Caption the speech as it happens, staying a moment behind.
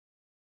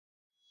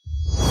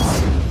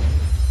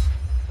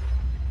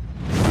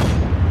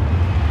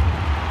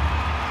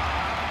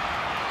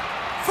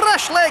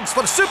legs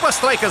for Supa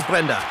Strikas,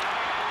 Brenda.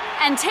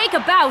 And take a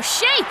bow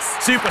shakes.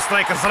 Supa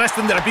Strikas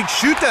resting their big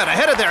shooter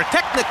ahead of their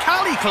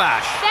Technicali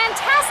clash.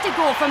 Fantastic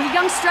goal from the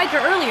young striker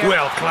earlier.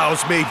 Well,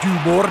 Klaus may do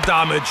more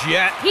damage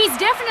yet. He's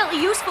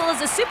definitely useful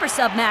as a super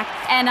sub, Mac.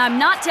 And I'm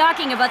not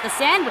talking about the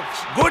sandwich.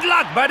 Good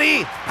luck,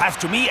 buddy. Pass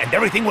to me and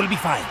everything will be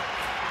fine.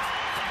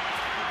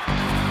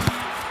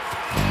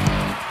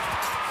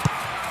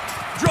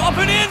 Drop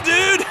it in,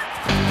 dude!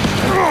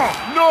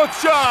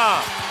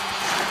 Nocha!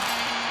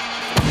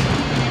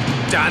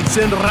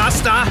 Dancing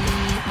Rasta.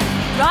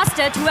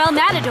 Rasta to El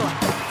Matador.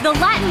 The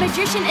Latin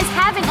magician is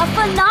having a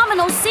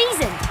phenomenal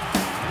season.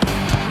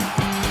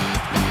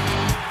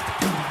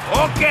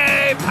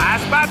 Okay,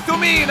 pass back to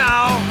me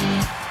now.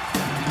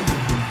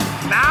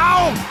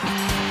 Now!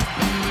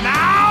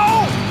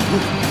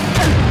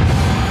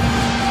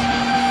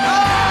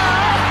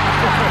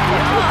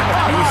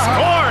 You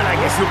score like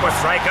a Supa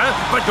Striker,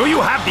 but do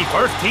you have the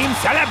first team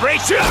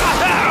celebration?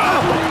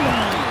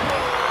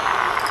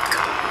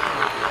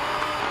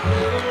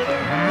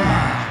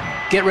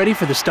 Get ready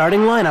for the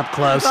starting lineup,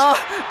 Klaus.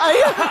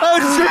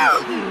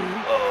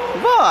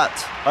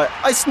 What?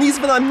 I sneeze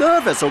when I'm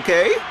nervous,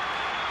 okay?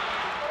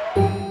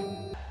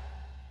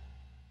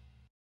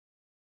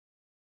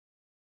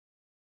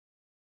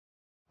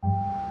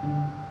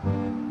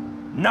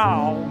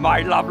 Now,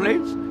 my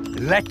lovelies,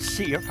 let's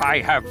see if I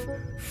have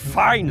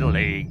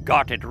finally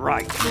got it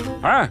right.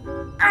 Huh?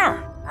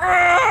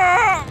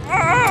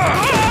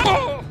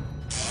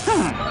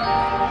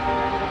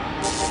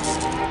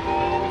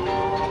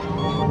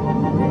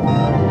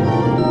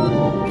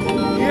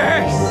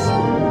 Yes!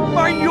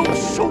 My new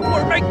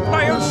super make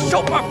players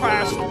super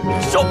fast,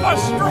 super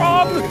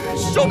strong,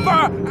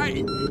 super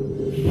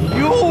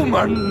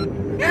human.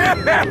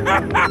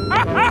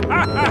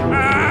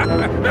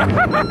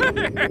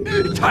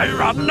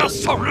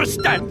 Tyrannosaurus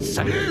dance,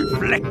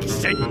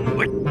 flexing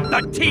with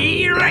the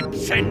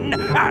T-Rexin.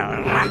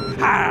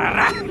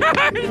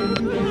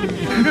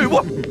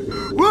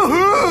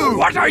 Woohoo!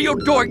 What are you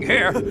doing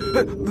here?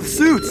 The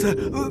suits,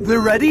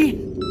 they're ready?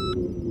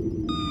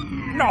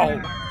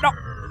 No!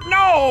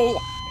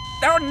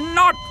 They're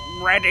not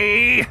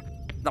ready!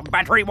 The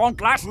battery won't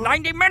last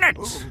 90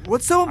 minutes!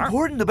 What's so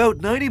important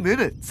about 90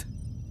 minutes?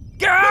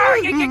 Get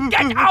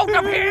out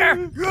of here!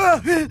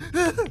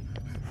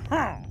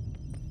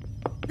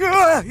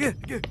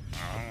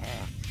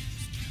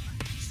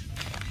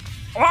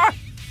 What?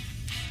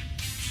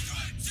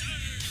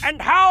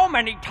 And how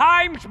many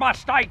times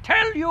must I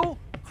tell you?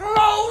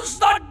 Close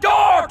the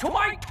door to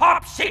my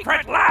top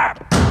secret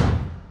lab!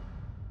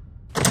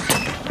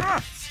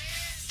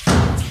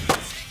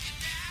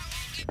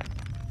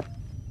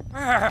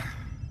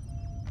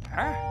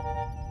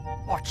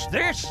 What's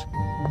this?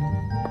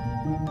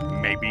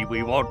 Maybe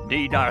we won't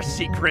need our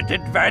secret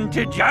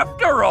advantage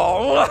after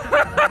all.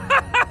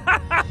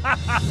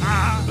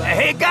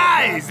 Hey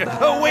guys,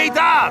 wait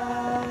up!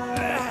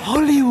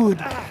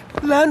 Hollywood,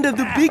 land of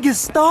the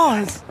biggest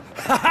stars.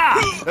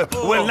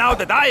 Well, now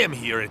that I am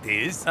here, it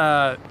is.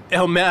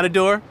 El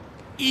Matador?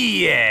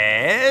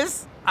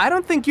 Yes? I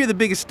don't think you're the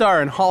biggest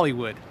star in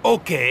Hollywood.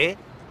 Okay.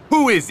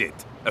 Who is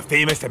it? A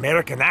famous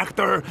American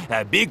actor?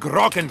 A big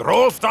rock and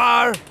roll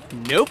star?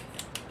 Nope.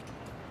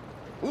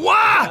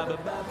 What?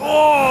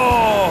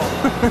 Oh!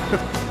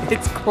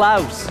 It's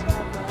Klaus.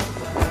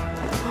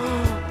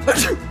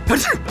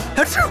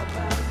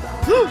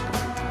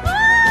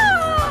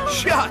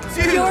 Shot,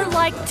 dude! You're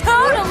like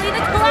totally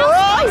the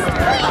Klaus.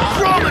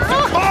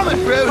 Calm it,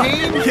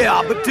 Brody!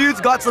 Yeah, but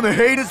dude's got some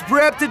heinous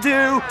prep to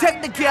do.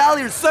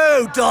 Technicali are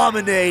so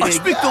dominating. I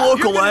speak the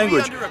local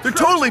language. They're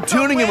totally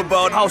tuning him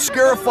about how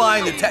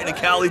scarifying the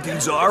Technicali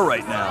dudes are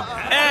right now.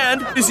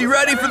 And is he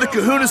ready for the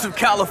kahunas of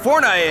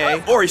California,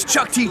 eh? Or is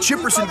Chuck T.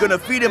 Chipperson gonna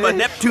feed him a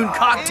Neptune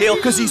cocktail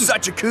because he's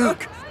such a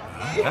kook?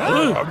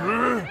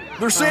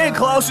 They're saying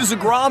Klaus is a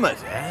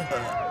grommet.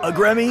 A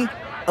gremmy?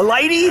 A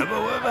lady?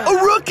 A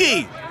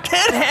rookie!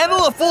 Can't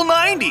handle a full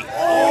 90!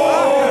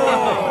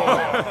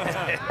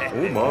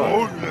 Oh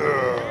my.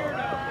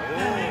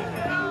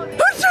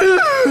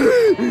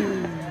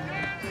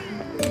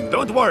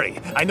 Don't worry,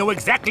 I know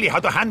exactly how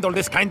to handle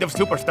this kind of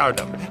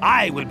superstardom.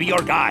 I will be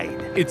your guide.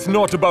 It's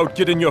not about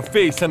getting your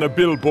face on a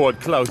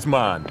billboard, Klaus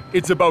man.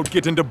 It's about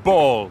getting the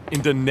ball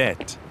in the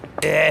net.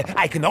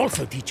 I can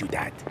also teach you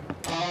that.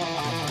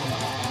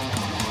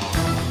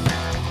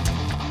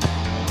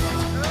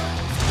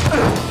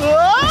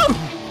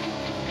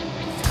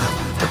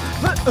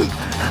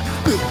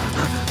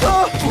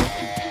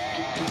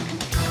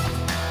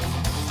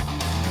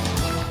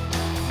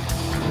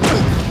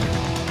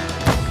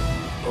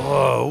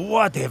 Oh,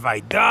 what have I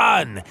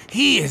done?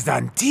 He is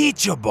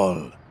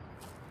unteachable.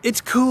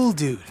 It's cool,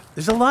 dude.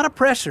 There's a lot of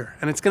pressure,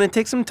 and it's gonna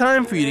take some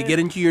time for you to get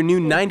into your new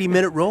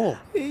 90-minute role.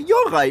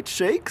 You're right,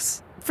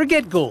 Shakes.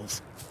 Forget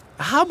goals.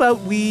 How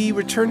about we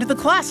return to the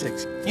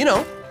classics? You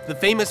know, the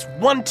famous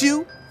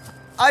 1-2.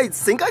 I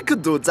think I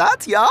could do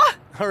that, yeah?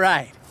 All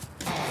right.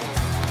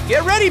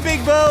 Get ready,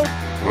 Big Bo.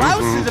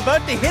 Klaus is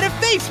about to hit a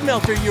face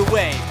melter your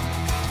way.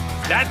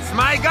 That's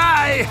my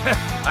guy.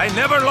 I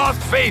never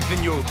lost faith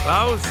in you,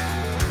 Klaus.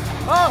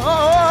 A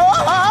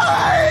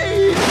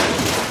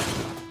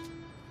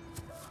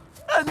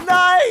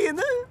 9!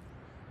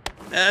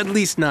 At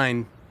least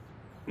 9.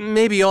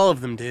 Maybe all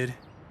of them did.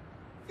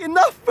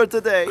 Enough for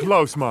today.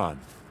 Klaus, man.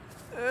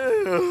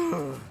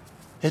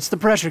 It's the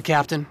pressure,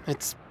 Captain.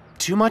 It's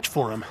too much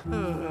for him.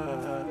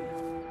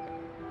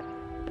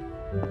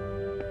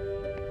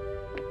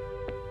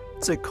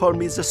 They call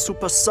me the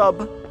super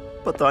sub,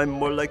 but I'm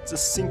more like the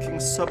sinking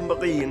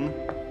submarine,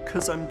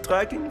 'cause I'm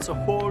dragging the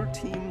whole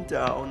team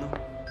down.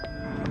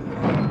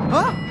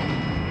 Huh?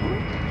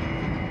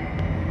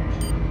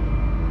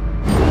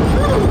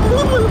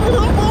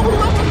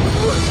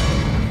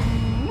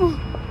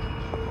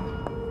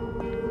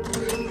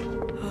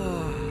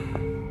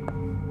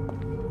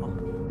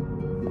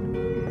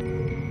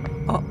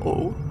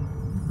 Uh-oh.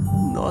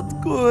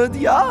 Not good,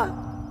 yeah?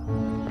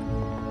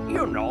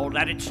 You know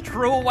that it's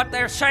true what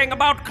they're saying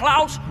about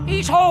Klaus.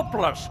 He's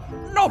hopeless.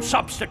 No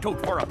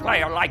substitute for a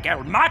player like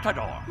El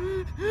Matador.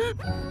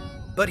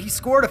 But he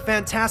scored a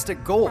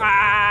fantastic goal.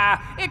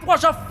 It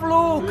was a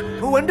fluke.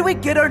 When do we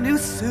get our new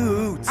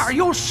suits? Are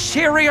you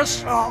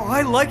serious? Oh,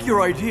 I like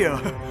your idea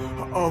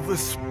of a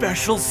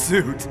special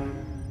suit.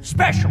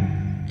 Special.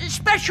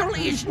 Special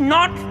is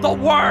not the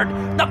word.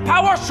 The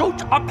power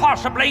suits are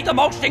possibly the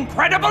most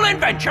incredible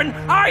invention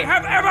I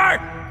have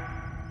ever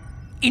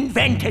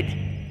invented.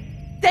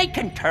 They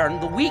can turn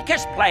the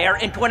weakest player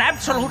into an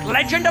absolute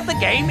legend of the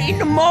game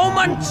in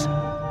moments.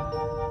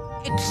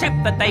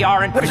 Except that they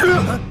aren't.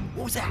 What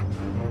was that?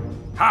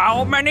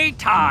 How many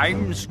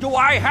times do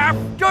I have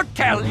to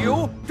tell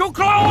you to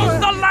close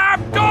the lab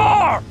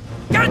door?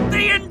 Get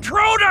the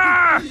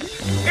intruder!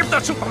 If the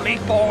Super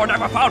League board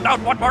ever found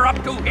out what we're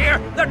up to here,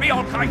 there'd be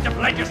all kinds of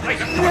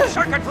legislative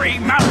short-circuitry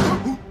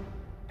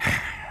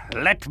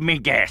Let me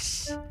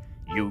guess.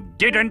 You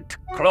didn't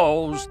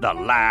close the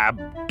lab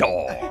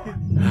door.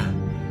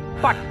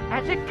 But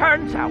as it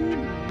turns out,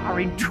 our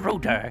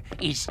intruder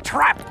is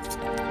trapped.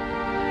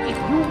 If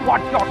you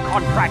want your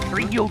contract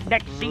renewed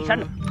next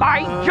season,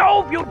 by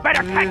Jove, you'd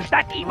better catch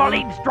that evil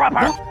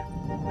eavesdropper!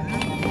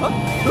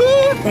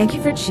 Thank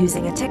you for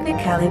choosing a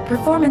Technicali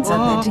performance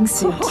augmenting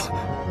suit.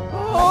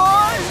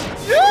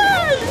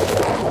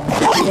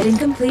 Bidding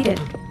completed.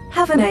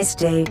 Have a nice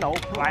day. No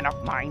plan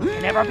of mine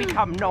can ever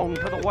become known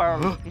to the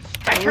world,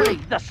 especially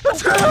the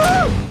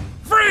super...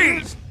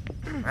 Freeze!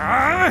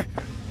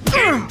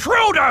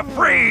 Intruder,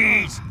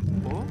 freeze!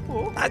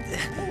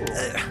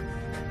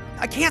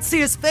 I can't see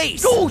his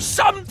face. Do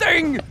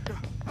something!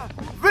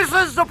 This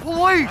is the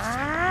police! We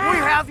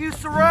have you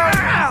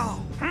surrounded!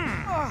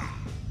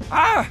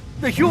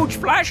 The huge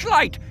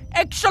flashlight!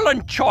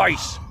 Excellent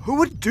choice! Who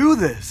would do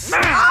this?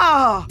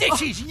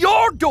 This is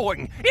your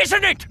doing,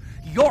 isn't it?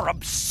 You're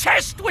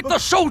obsessed with the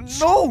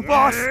suits! No,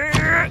 boss!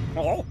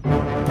 Oh.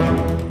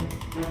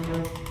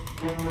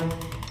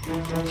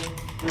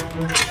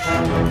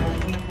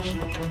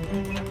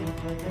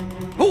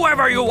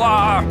 Whoever you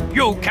are,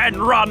 you can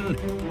run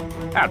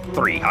at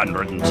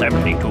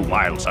 372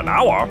 miles an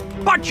hour,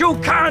 but you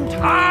can't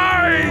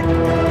hide!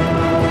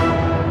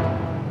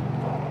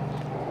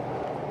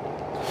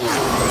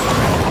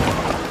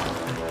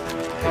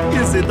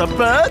 Is it a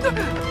bird?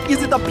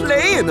 Is it a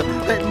plane?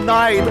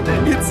 9.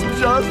 It's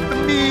just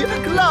me,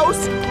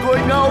 Klaus,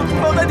 going out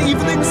for an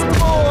evening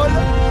stroll.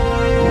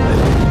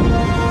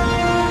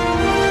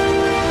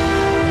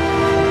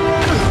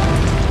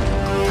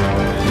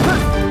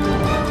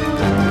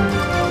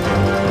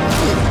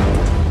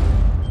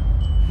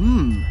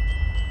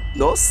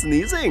 No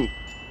sneezing.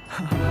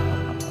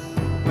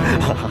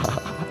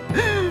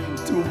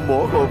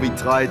 Tomorrow we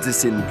try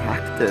this in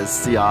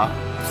practice, yeah?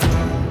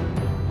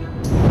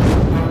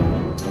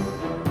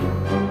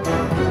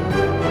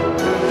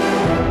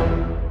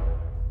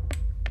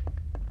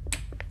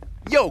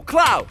 Yo,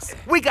 Klaus,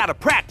 we gotta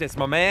practice,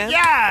 my man.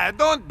 Yeah,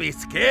 don't be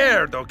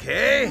scared,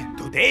 okay?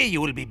 Today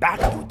you will be back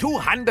to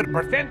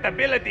 200%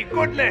 ability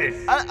goodness.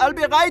 I'll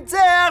be right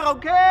there,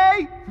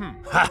 okay?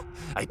 Ha!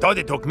 I thought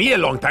it took me a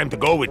long time to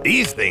go with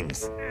these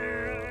things.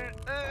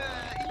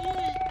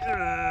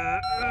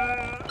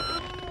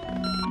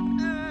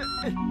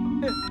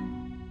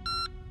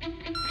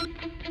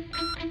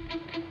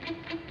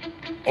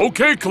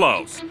 Okay,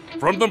 Klaus.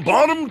 From the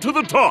bottom to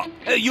the top.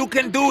 You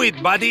can do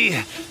it, buddy.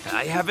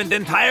 I haven't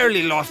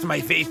entirely lost my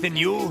faith in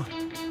you.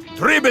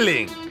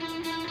 Dribbling.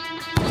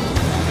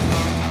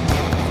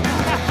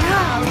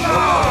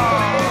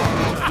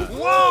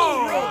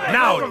 Whoa!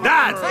 Now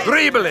that's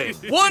dribbling.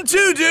 1,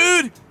 2,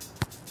 dude.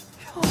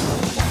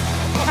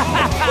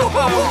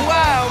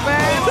 Wow,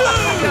 man!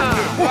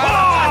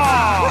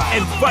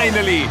 And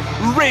finally,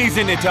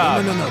 raising it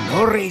up.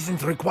 No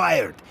raisins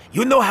required.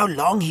 You know how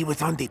long he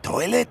was on the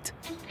toilet?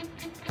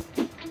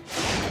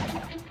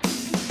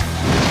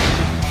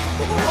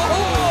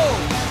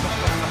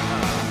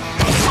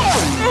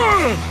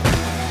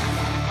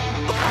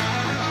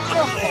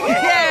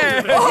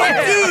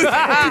 Dude, you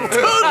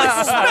totally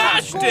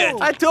smashed it!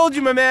 I told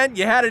you, my man,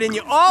 you had it in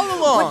you all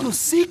along. What's your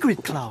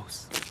secret,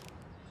 Klaus?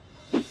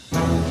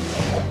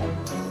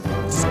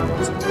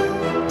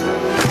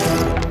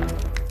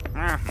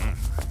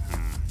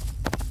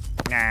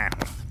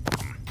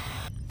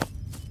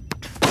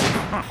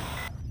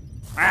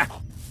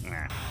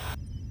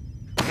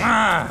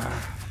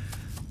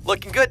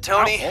 Looking good,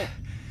 Toni.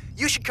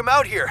 You should come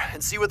out here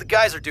and see what the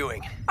guys are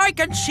doing. I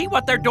can see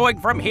what they're doing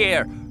from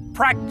here.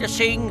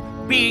 Practicing,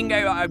 being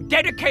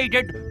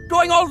dedicated,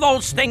 doing all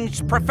those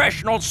things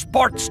professional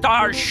sports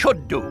stars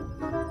should do.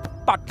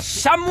 But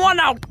someone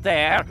out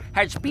there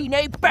has been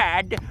a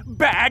bad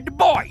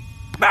boy.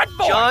 Bad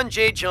boy. John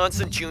J.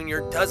 Johnson Jr.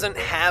 doesn't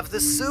have the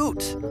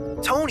suit.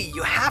 Toni,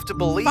 you have to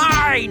believe.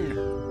 Fine.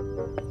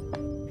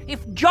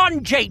 If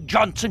John J.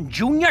 Johnson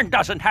Jr.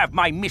 doesn't have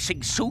my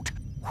missing suit,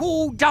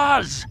 who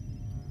does?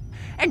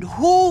 And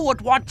who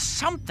would want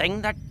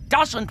something that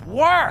doesn't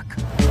work?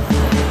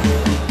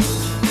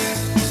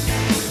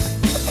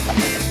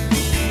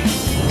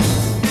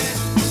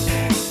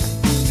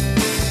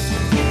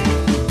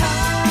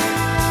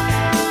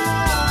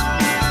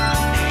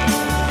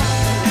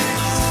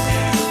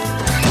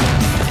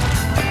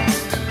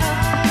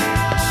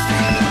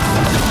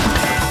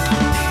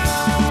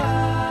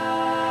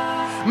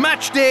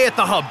 Match day at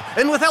the hub,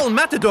 and with El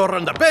Matador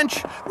on the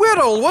bench, we're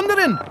all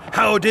wondering,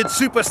 how did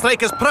Supa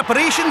Strikas'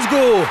 preparations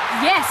go?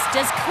 Yes,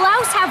 does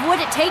Klaus have what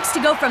it takes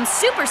to go from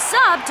super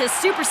sub to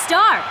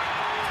superstar?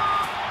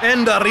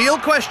 And the real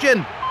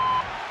question,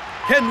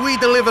 can we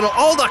deliver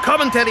all the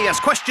commentary as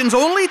questions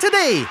only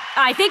today?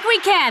 I think we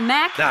can,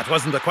 Mac. That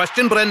wasn't a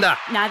question, Brenda.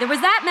 Neither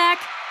was that, Mac.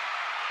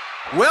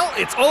 Well,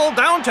 it's all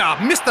down to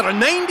Mr.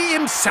 90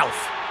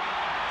 himself.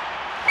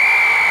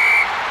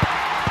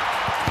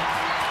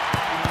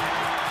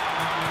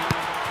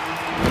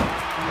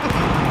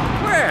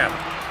 Well,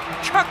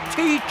 Chuck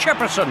T.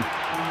 Chipperson,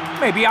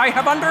 maybe I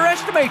have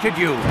underestimated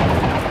you.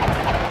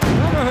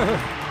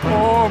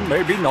 Or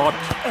maybe not.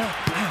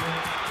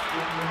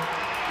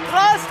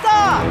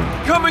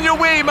 Rasta! Coming your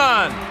way,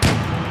 man!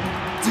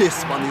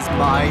 This one is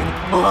mine.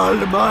 All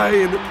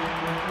mine.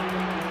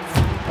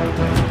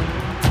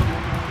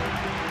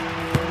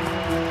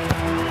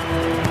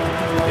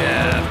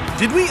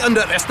 Did we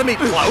underestimate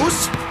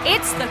Klaus?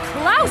 It's the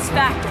Klaus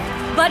factor.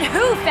 But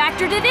who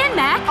factored it in,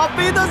 Mac? Auf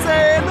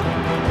Wiedersehen.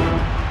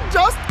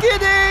 Just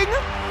kidding.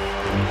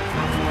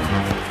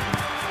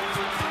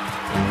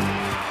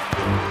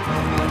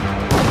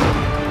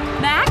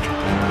 Mac?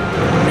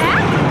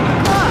 Mac?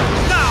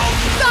 Now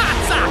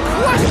that's a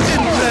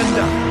question,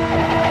 Brenda!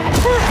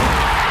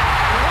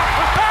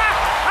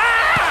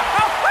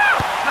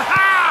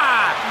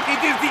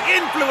 It is the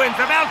influence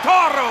of El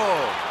Toro!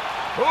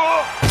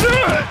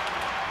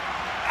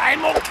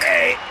 I'm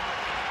okay.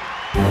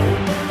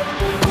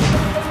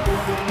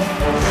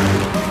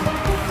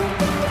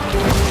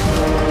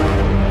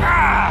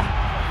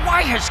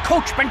 Why has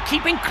Coach been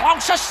keeping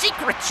Klaus a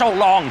secret so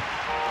long?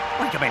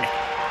 Wait a minute.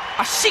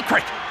 A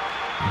secret?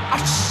 A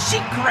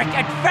secret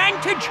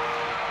advantage?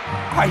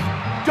 I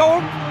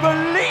don't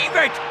believe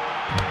it!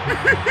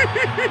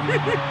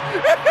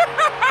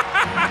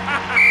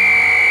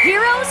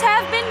 Heroes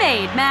have been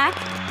made, Mac.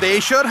 They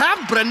sure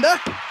have, Brenda.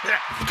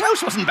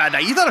 Klaus wasn't bad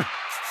either.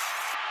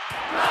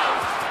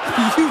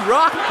 You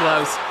rock,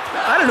 Klaus.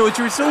 I don't know what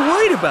you were so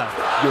worried about.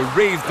 You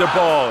raised the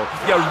ball,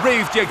 you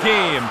raised your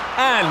game,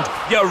 and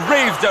you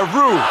raised the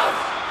roof.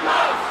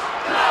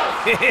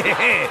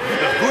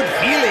 Good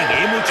feeling,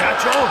 eh,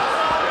 muchacho?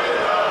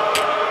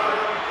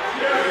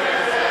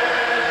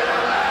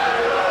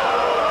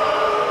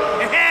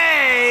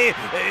 Hey,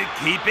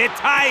 keep it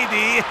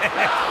tidy.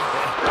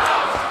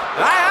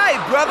 Aye,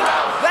 brother.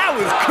 That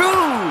was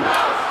cool.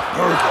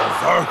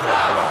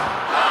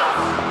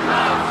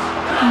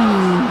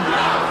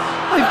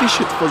 I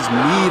wish it was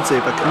me they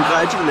were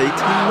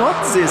congratulating, not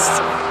this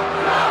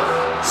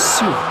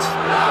suit.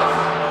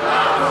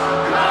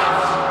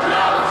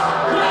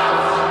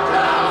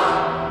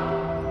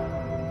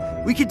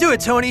 We can do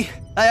it, Toni.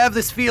 I have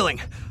this feeling.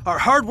 Our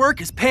hard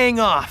work is paying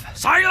off.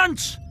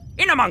 Silence!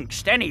 In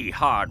amongst any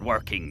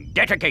hard-working,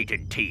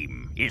 dedicated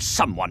team is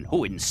someone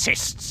who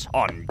insists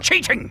on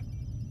cheating.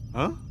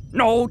 Huh?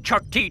 No,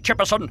 Chuck T.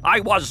 Chipperson, I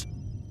was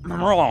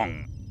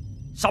wrong.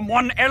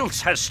 Someone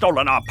else has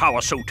stolen our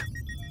power suit.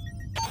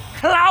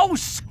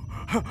 Klaus!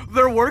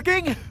 They're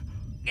working?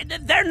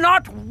 They're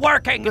not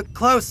working. But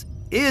Klaus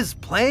is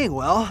playing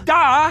well.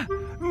 Duh!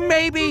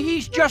 Maybe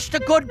he's just a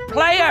good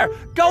player.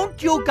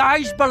 Don't you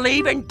guys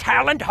believe in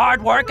talent,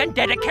 hard work, and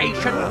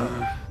dedication?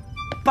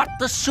 But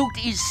the suit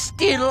is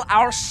still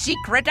our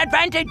secret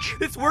advantage.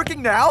 It's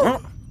working now?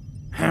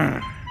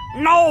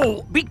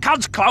 No,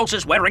 because Klaus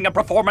is wearing a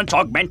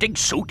performance-augmenting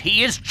suit,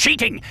 he is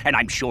cheating, and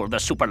I'm sure the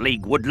Super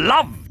League would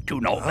love to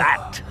know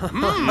that.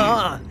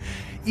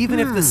 Even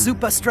if the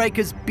Supa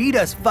Strikas beat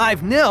us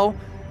 5-0,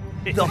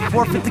 they'll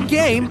forfeit the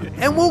game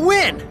and we'll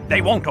win.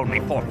 They won't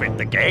only forfeit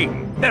the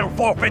game, they'll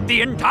forfeit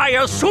the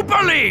entire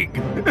Super League.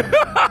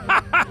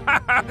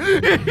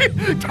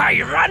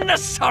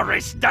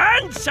 Tyrannosaurus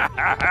dance.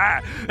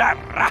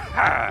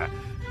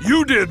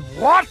 You did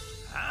what?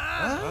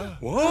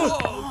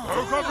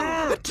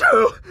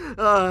 True.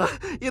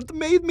 It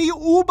made me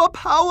uber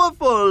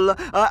powerful.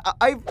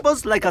 I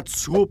was like a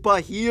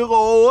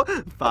superhero,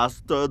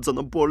 faster than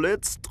a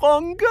bullet,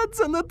 stronger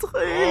than a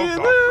train.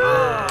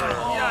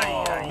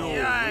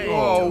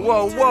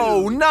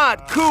 Whoa,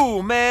 not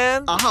cool,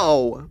 man.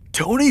 Ow.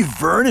 Toni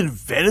Vern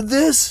invented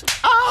this?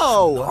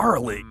 Ow!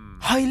 Gnarly.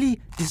 Highly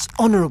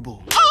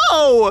dishonorable.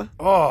 Ow!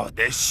 Oh,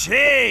 the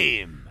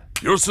shame!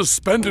 You're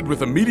suspended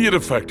with immediate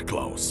effect,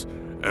 Klaus.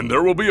 And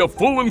there will be a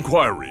full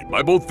inquiry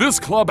by both this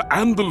club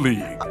and the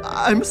league.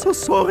 I'm so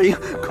sorry,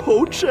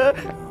 Coach.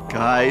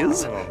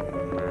 Guys.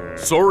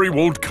 Sorry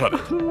won't cut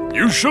it.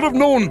 You should have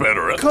known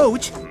better.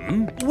 Coach,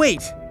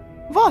 wait.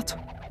 What?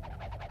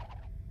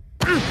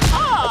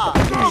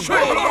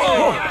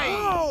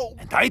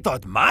 And I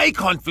thought my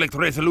conflict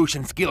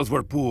resolution skills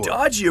were poor.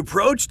 Dodgy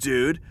approach,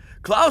 dude.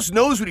 Klaus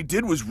knows what he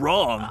did was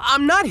wrong.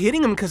 I'm not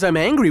hitting him because I'm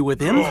angry with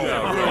him.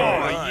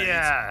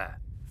 Yeah.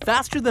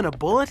 Faster than a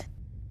bullet?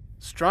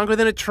 Stronger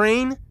than a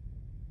train?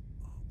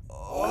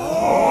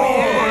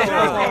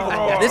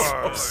 This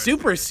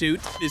super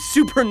suit is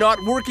super not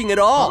working at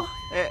all.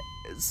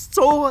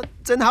 So,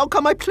 then how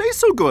come I play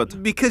so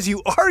good? Because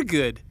you are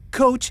good.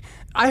 Coach,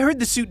 I heard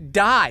the suit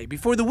die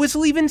before the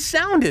whistle even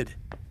sounded.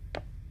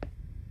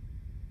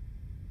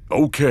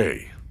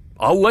 Okay,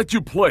 I'll let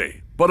you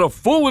play, but a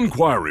full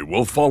inquiry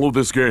will follow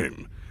this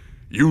game.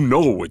 You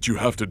know what you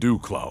have to do,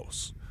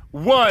 Klaus.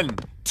 1,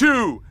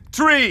 2,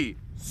 3,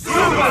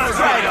 Supa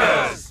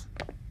Strikas!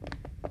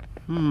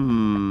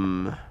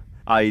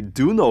 I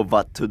do know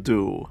what to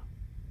do.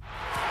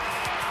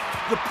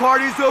 The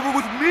party's over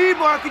with me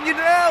marking you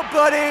now,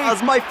 buddy!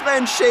 As my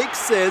friend Shake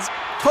says,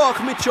 talk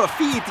with your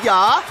feet,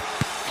 yeah?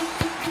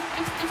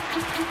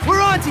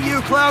 We're on to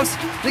you, Klaus.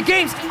 The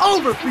game's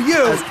over for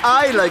you. As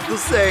I like to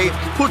say,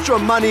 put your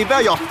money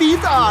where your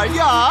feet are,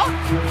 yeah?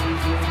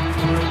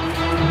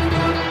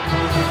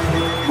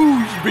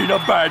 Who's been a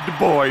bad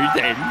boy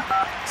then?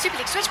 Super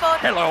League switchboard.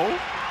 Hello?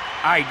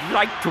 I'd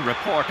like to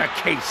report a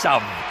case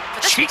of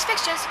For this week's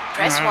fixtures,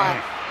 press 1.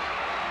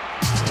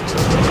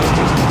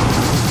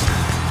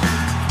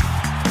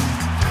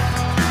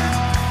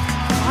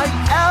 I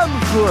am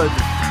good.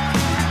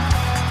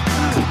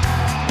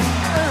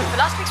 For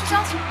last week's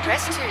results,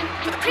 press 2.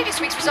 For the previous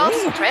week's results,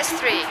 press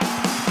 3.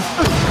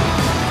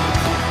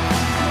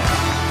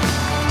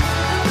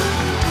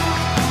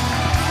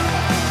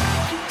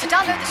 To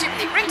download the Super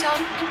League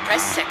ringtone,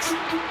 press 6.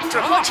 To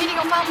report cheating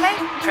or foul play,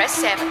 press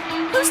 7.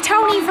 Who's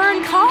Toni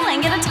Vern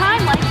calling at a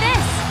time like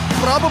this?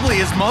 Probably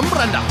his mum,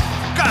 Brenda.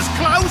 Cause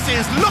Klaus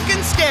is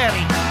looking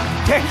scary.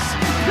 Yes,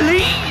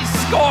 please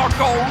score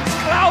goals,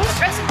 Klaus! For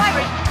strengths and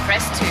vibrant,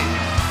 press 2.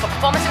 For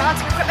performance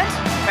enhancing equipment,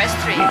 press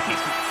 3.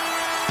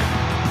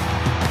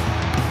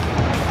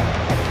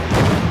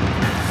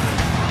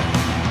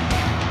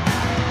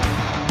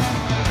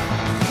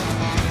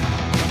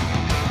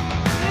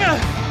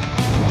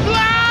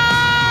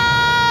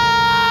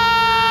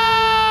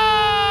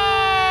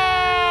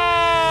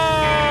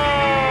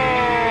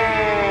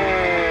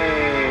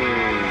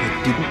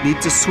 Didn't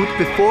need the suit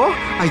before,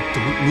 I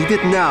don't need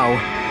it now.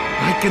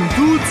 I can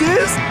do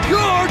this.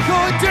 You're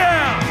going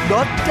down!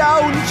 Not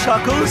down,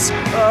 Chuckles.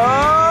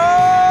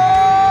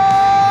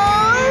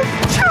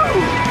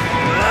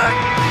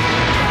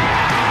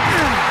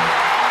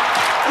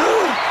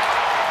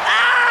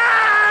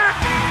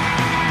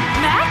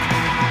 Mac?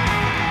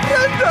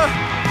 Brenda!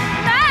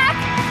 Mac?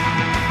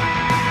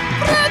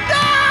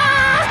 Brenda!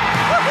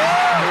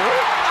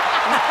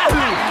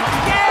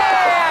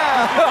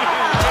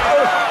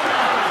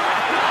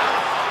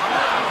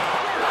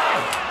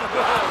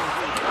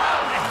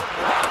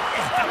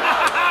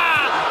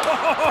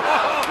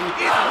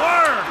 It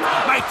worked!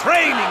 My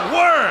training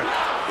worked!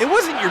 It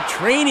wasn't your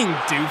training,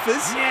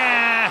 doofus.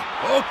 Yeah,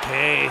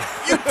 okay.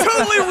 You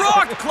totally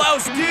rocked,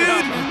 Klaus,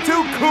 dude!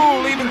 Too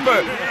cool even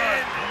for...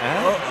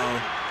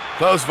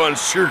 Klaus von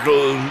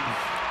Schirkel.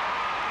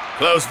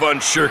 Klaus von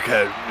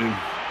Schirkel.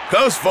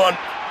 Klaus von...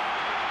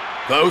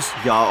 Klaus?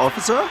 Yeah,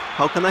 officer?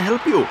 How can I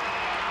help you?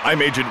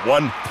 I'm Agent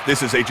 1.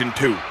 This is Agent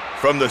 2.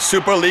 From the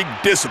Super League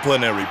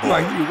Disciplinary Board.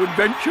 My new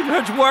invention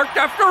has worked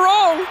after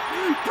all.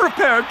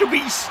 Prepare to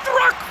be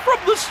struck from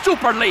the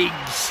Super League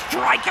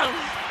Strikers.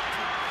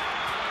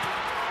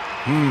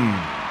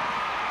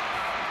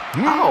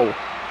 Ow!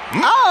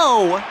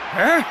 Ow!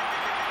 Huh?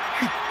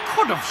 I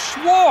could have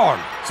sworn.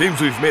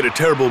 Seems we've made a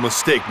terrible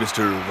mistake,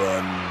 Mr.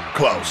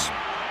 Klaus.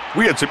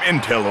 We had some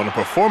intel on a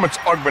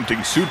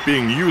performance-augmenting suit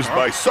being used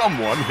by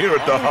someone here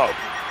at the hub.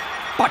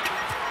 But...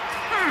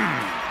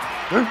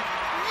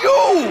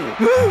 You!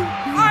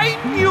 I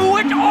knew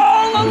it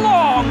all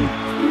along!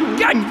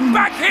 Get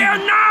back here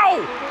now!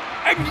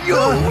 And you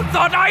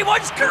thought I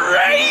was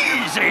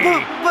crazy!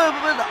 But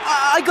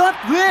I got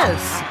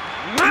this!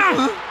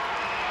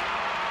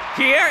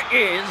 Here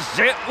is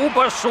the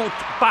Ubersuit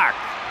back.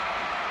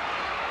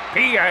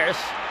 P.S.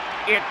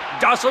 It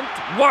doesn't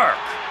work.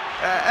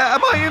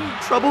 Am I in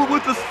trouble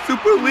with the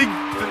Super League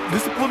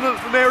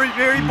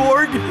Disciplinary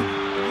Board?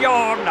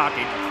 You're not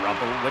in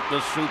trouble with the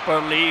Super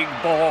League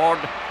Board.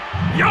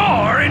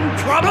 You're in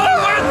trouble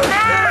with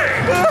me!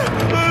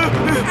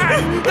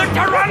 And the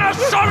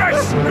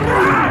Tyrannosaurus!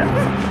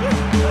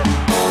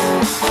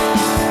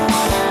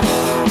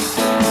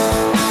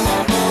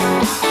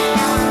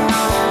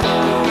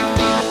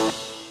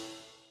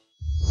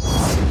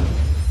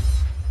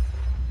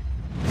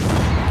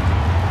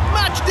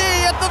 Match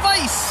day at the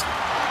Vice.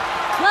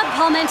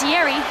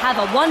 Palmentieri have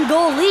a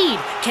 1-goal lead.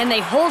 Can they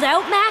hold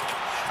out, Mac?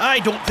 I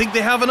don't think they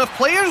have enough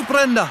players,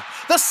 Brenda.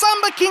 The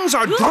Samba Kings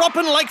are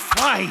dropping like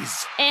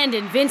flies. And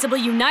Invincible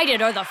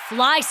United are the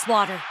fly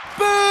swatter.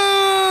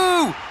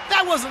 Boo!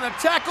 That wasn't a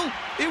tackle.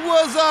 It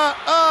was,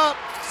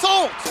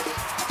 salt.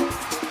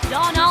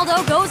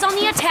 Donaldo goes on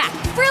the attack.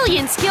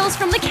 Brilliant skills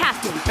from the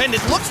captain. And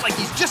it looks like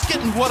he's just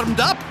getting warmed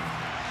up.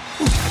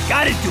 I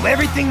gotta do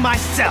everything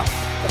myself.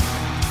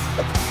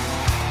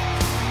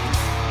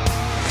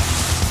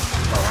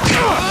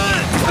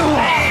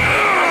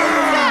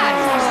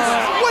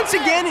 Once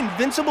again,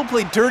 Invincible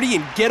played dirty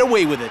and get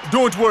away with it.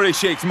 Don't worry,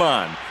 Shakes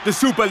man. The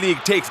Super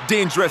League takes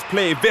dangerous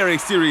play very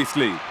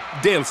seriously.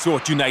 They'll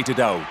sort United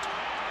out.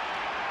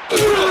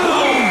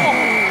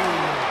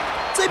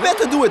 They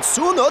better do it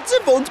soon or there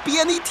won't be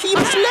any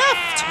teams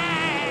left.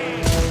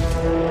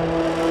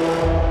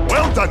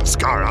 Well done,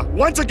 Skara.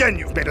 Once again,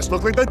 you've made us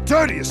look like the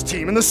dirtiest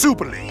team in the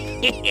Super League.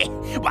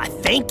 Why,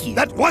 thank you.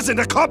 That wasn't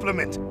a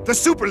compliment. The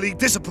Super League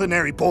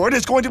disciplinary board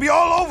is going to be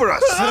all over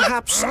us.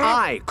 Perhaps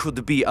I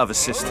could be of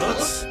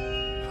assistance.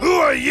 Who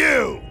are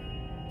you?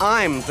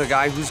 I'm the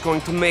guy who's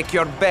going to make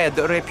your bad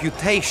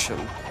reputation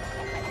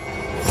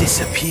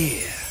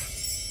disappear.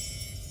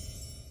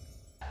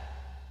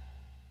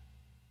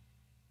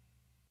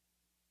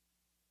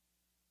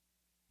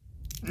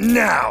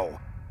 Now,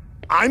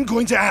 I'm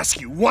going to ask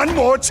you one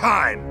more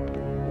time.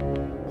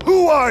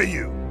 Who are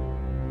you?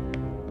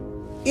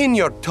 In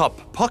your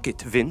top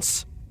pocket,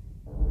 Vince.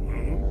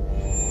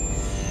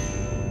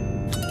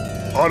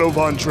 Otto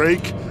von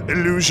Drake,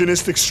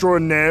 illusionist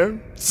extraordinaire?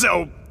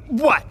 So,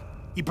 what?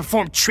 You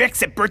perform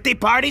tricks at birthday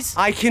parties?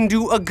 I can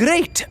do a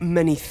great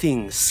many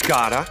things,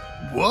 Skara.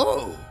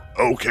 Whoa.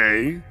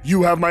 Okay,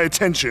 you have my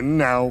attention.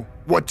 Now,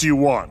 what do you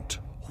want?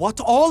 What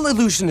all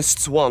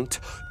illusionists want.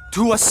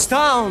 To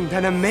astound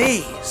and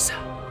amaze.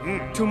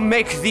 To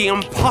make the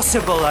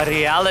impossible a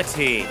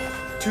reality.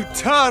 To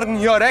turn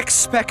your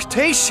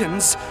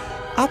expectations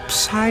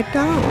upside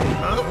down.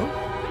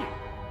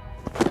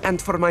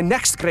 And for my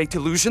next great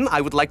illusion,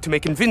 I would like to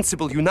make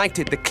Invincible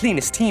United the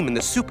cleanest team in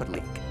the Super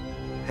League.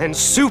 And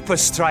Supa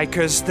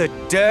Strikas the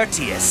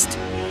dirtiest.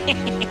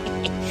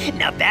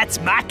 Now that's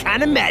my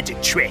kind of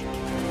magic trick.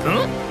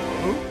 Huh?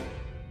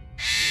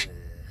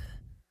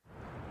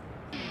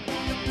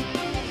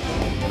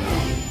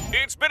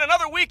 It's been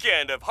another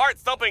weekend of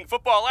heart-thumping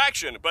football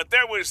action, but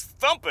there was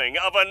thumping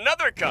of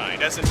another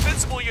kind as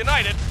Invincible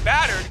United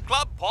battered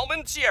Club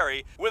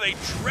Palmentieri with a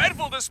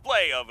dreadful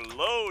display of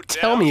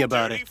low-down,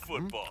 dirty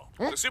football.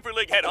 The Super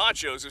League head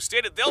honchos have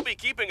stated they'll be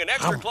keeping an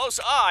extra close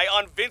eye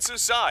on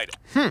Vince's side.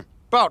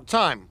 About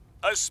time.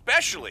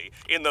 Especially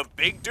in the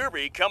big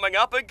derby coming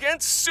up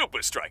against Supa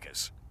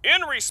Strikas.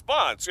 In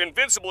response,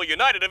 Invincible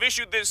United have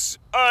issued this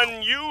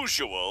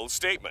unusual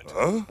statement.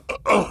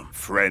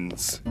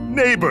 Friends,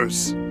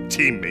 neighbors,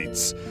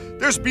 teammates.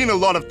 There's been a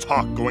lot of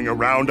talk going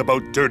around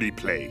about dirty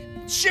play.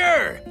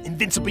 Sure,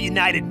 Invincible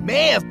United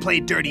may have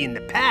played dirty in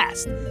the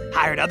past,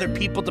 hired other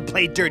people to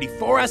play dirty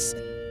for us,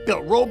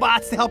 built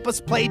robots to help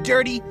us play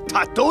dirty,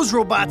 taught those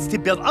robots to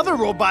build other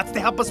robots to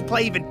help us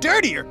play even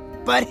dirtier.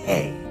 But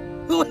hey,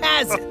 who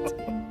hasn't?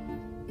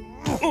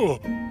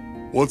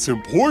 What's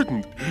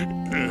important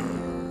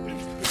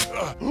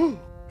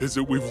is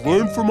that we've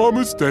learned from our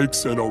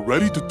mistakes and are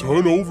ready to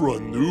turn over a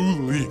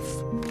new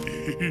leaf.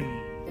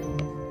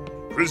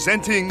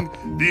 Presenting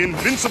the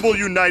Invincible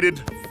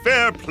United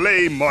Fair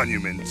Play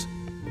Monument.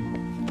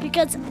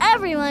 Because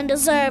everyone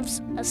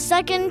deserves a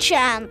second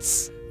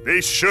chance.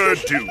 They sure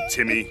do,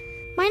 Timmy.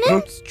 My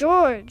name's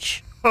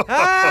George.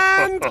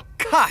 And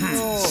cut!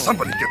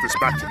 Somebody get this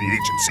back to the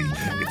agency.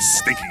 It's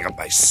stinking up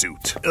my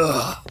suit.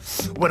 Ugh,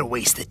 what a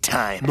waste of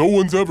time. No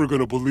one's ever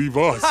gonna believe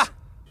us. Ha!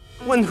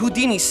 When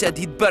Houdini said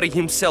he'd bury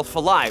himself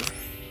alive,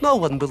 no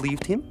one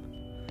believed him.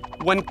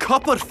 When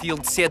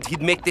Copperfield said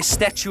he'd make the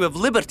Statue of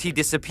Liberty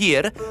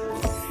disappear,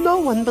 no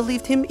one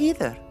believed him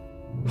either.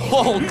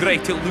 All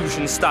great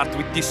illusions start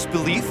with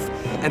disbelief,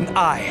 and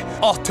I,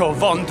 Otto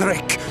von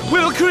Drake,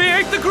 will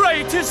create the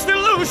greatest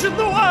illusion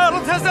the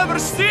world has ever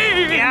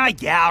seen!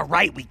 Yeah,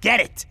 right, we get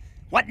it.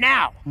 What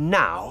now?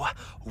 Now,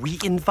 we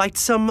invite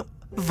some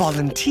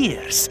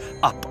volunteers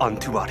up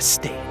onto our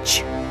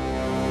stage.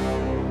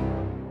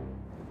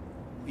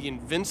 The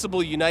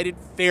Invincible United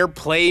Fair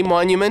Play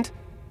Monument?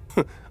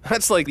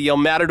 That's like the El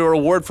Matador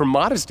Award for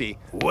modesty.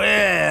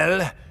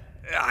 Well,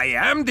 I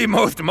am the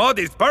most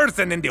modest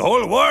person in the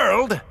whole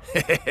world.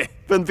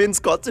 When Vince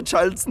got the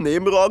child's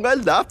name wrong, I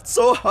laughed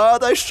so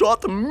hard I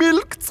shot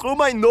milk through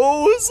my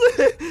nose.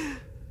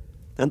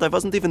 And I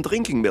wasn't even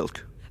drinking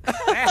milk.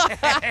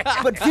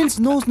 But Vince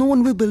knows no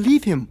one will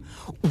believe him.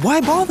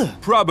 Why bother?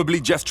 Probably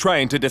just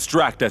trying to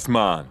distract us,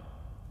 man.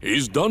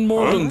 He's done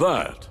more than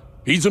that.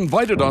 He's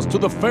invited us to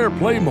the Fair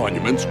Play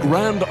Monument's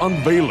grand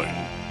unveiling.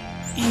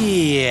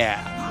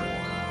 Yeah.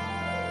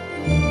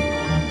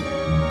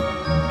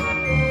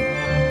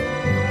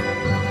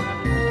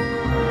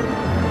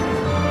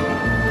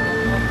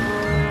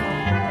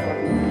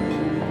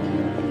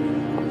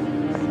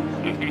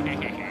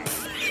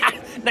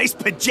 Nice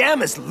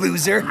pajamas,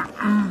 loser.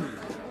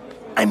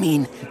 I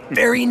mean,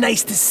 very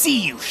nice to see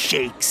you,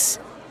 Shakes.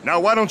 Now,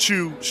 why don't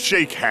you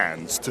shake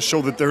hands to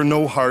show that there are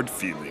no hard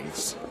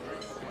feelings?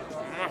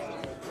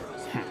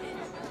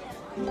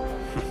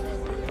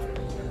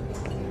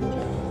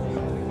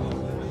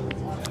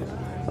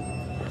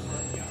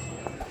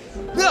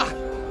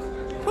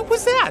 What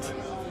was that?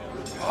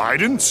 I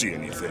didn't see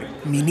anything.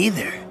 Me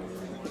neither.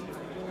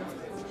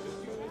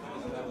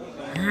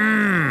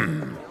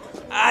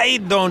 I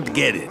don't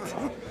get it.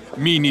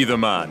 Me neither,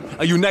 man.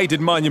 A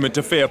united monument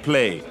to fair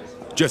play.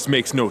 Just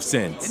makes no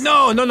sense.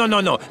 No,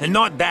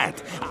 not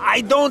that.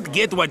 I don't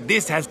get what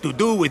this has to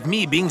do with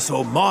me being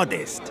so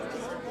modest.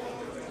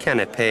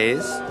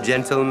 Canapes,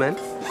 gentlemen?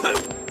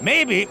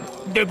 Maybe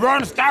the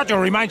bronze statue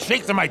reminds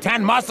Shakes of my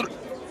tan muscle.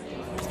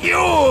 Ew!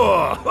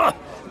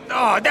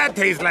 Oh, that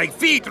tastes like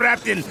feet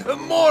wrapped in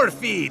more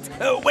feet.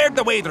 Where'd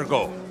the waiter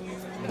go?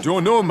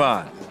 Don't know,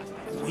 man.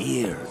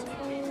 Weird.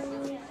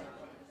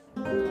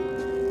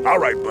 All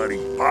right, buddy.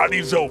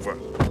 Party's over.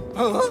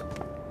 Huh?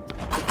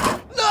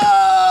 No!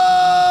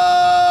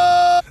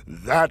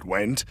 That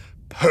went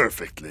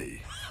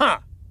perfectly. Huh.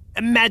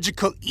 A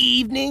magical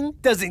evening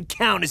doesn't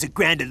count as a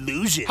grand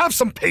illusion. Have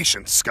some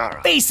patience,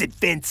 Scara. Face it,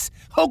 Vince.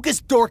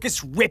 Hocus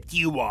Dorcas ripped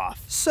you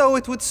off. So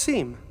it would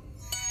seem.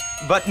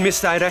 But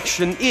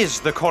misdirection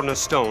is the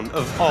cornerstone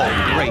of all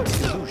great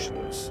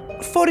illusions.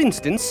 For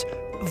instance,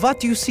 what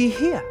do you see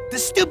here? The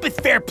stupid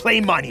fair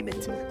play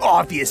monument,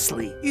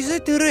 obviously. Is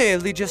it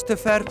really just a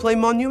fair play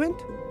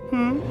monument?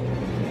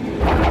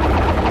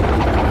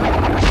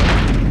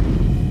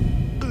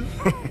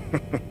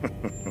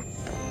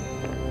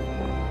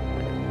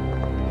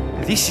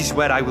 This is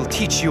where I will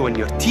teach you and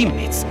your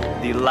teammates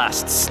the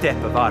last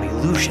step of our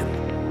illusion.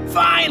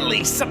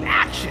 Finally, some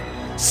action.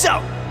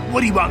 So, what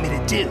do you want me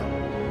to do?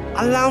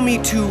 Allow me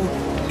to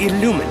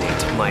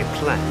illuminate my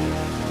plan.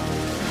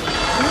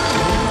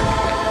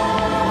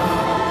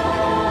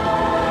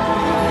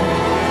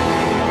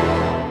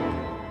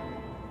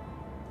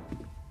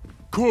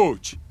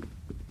 Coach,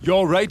 you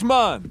all right,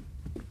 man?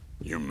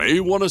 You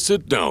may want to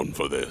sit down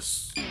for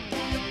this.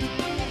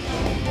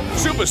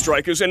 Supa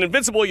Strikas and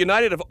Invincible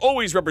United have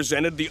always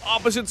represented the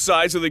opposite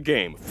sides of the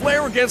game.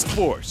 Flair against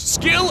force,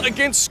 skill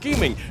against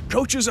scheming,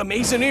 Coach's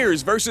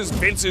Amazoneers versus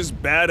Vince's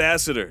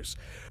Badassadors.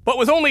 But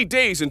with only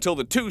days until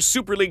the two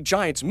Super League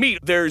giants meet,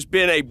 there's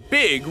been a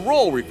big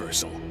role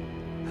reversal.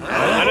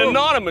 An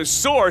anonymous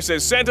source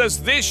has sent us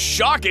this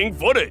shocking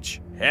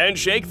footage.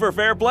 Handshake for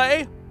fair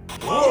play?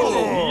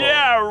 Whoa.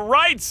 Yeah,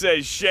 right,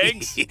 says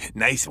Shakes.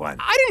 Nice one.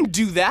 I didn't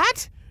do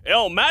that.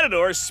 El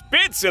Matador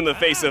spits in the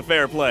face of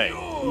fair play.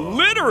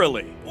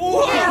 Literally.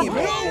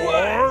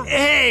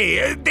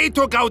 Hey, they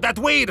took out that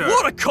waiter.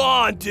 What a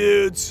con,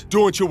 dudes.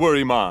 Don't you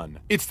worry, man.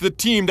 It's the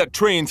team that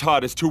trains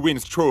hardest who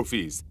wins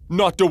trophies,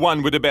 not the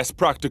one with the best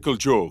practical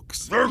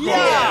jokes.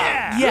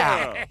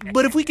 Yeah,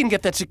 but if we can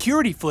get that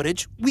security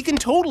footage, we can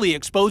totally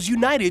expose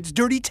United's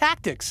dirty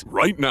tactics.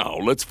 Right now,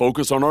 let's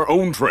focus on our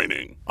own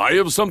training. I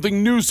have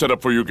something new set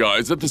up for you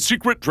guys at the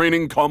secret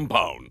training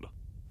compound.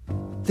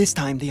 This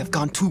time they have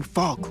gone too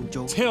far,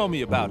 Cujo. Tell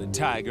me about it,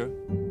 Tiger.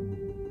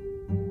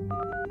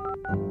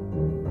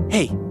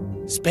 Hey,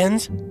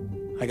 Spence,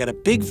 I got a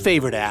big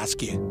favor to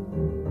ask you.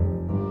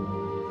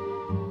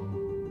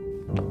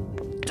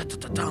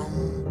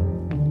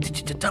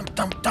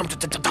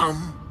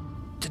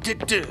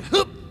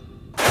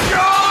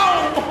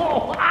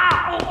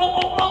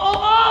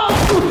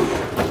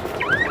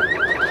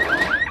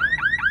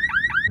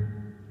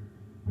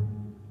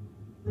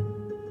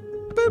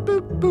 Boop,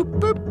 boop, boop,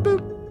 boop,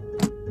 boop.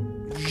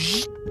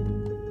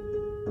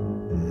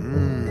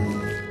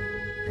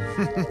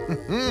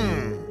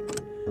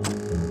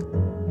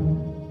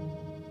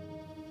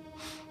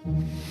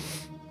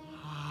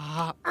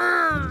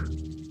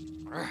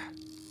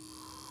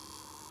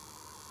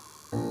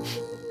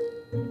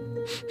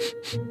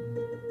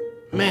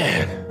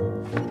 Man,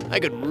 I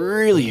could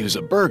really use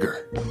a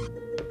burger.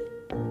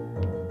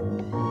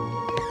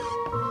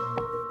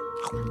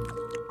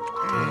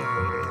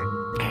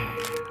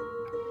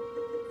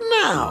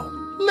 Now,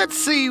 let's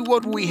see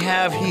what we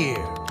have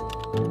here.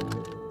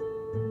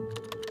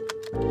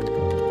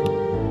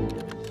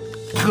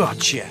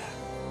 Gotcha.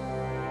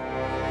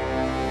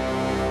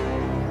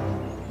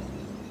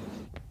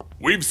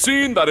 We've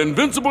seen that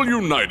Invincible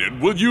United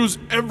will use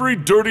every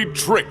dirty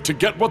trick to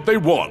get what they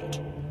want.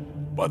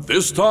 But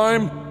this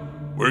time,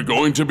 we're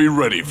going to be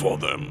ready for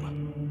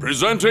them.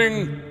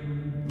 Presenting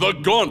the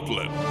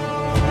Gauntlet.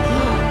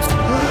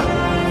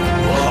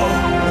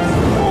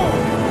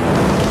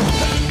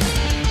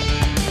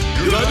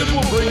 United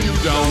will bring you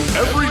down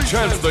every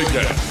chance they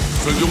get,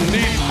 so you'll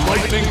need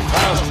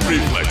lightning-fast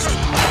reflexes.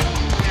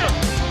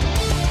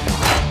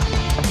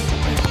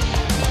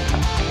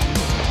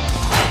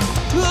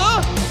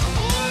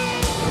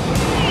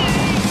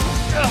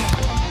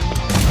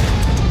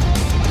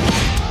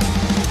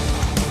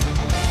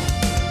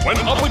 When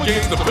up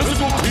against a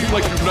physical team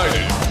like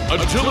United,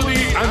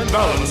 agility and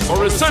balance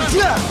are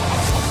essential.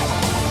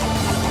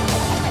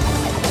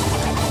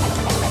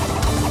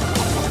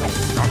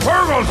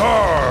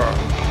 Permator!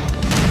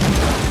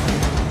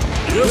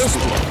 Yes,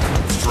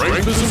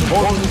 strength is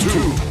important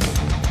too.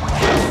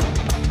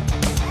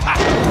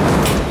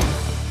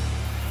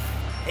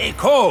 Hey,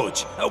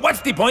 Coach,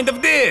 what's the point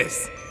of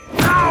this?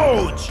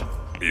 Ouch!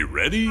 Be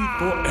ready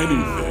for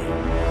anything.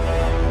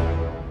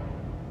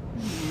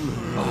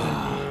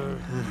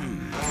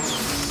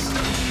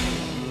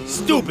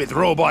 Stupid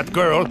robot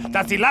girl.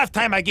 That's the last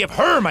time I give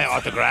her my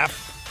autograph.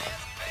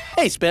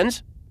 Hey,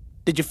 Spence.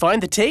 Did you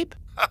find the tape?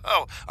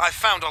 Oh, I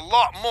found a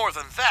lot more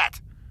than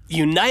that.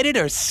 United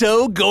are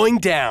so going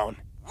down.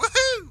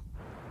 Woohoo!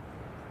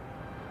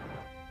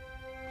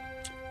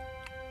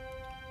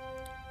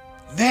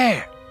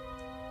 There.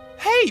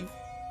 Hey,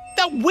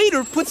 that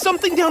waiter put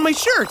something down my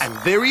shirt. And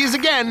there he is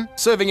again,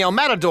 serving El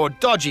Matador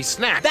dodgy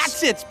snacks.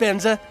 That's it,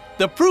 Spenza.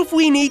 The proof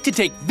we need to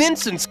take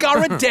Vince and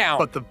Scara down.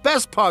 But the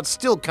best part's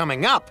still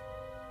coming up.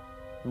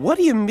 What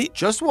do you mean?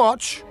 Just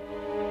watch.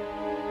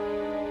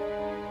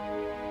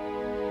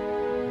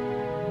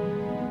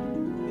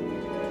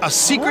 A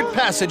secret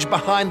passage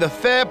behind the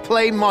Fair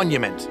Play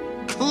Monument.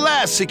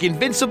 Classic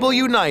Invincible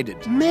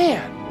United.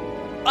 Man,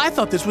 I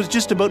thought this was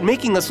just about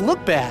making us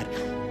look bad.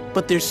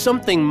 But there's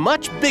something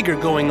much bigger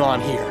going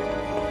on here.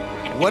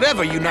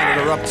 Whatever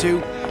United are up to,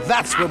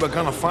 that's where we're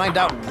gonna find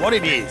out what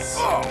it is.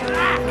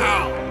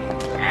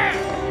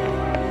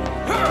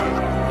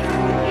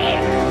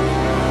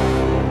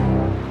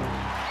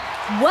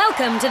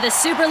 Welcome to the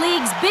Super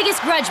League's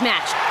biggest grudge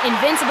match,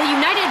 Invincible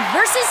United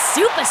versus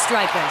Supa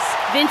Strikas.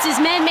 Vince's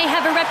men may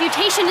have a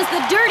reputation as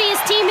the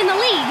dirtiest team in the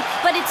league,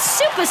 but it's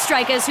Supa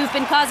Strikas who've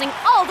been causing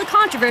all the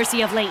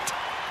controversy of late.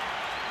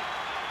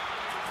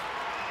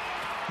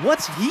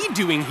 What's he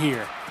doing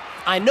here?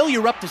 I know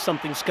you're up to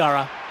something,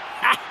 Scara.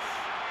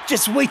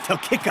 Just wait till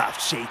kickoff,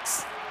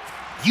 Shakes.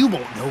 You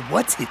won't know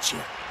what's hit you.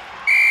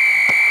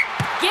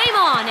 Game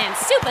on, and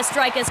Supa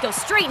Strikas go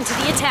straight into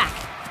the attack.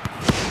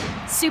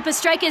 Supa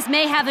Strikas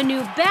may have a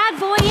new bad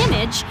boy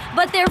image,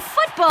 but their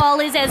football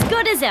is as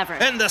good as ever.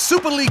 And the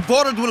Super League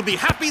board will be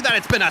happy that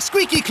it's been a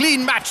squeaky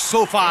clean match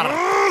so far.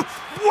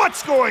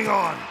 What's going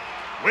on?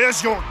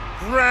 Where's your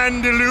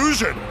grand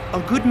illusion? A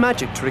good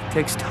magic trick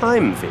takes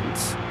time,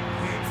 Vince.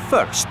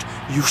 First,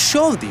 you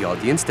show the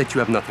audience that you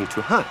have nothing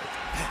to hide.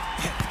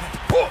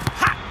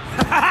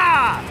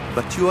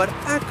 But you are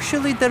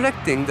actually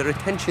directing their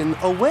attention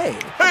away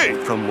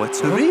from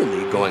what's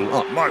really going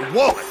on. My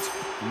wallet!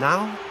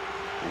 Now,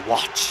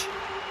 watch.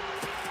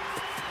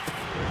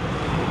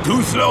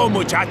 Too slow,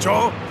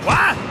 muchacho.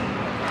 What?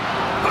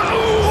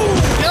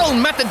 El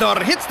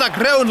Matador hits the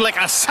ground like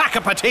a sack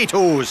of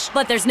potatoes.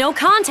 But there's no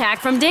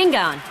contact from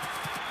Dingon.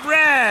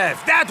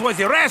 Ref, that was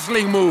a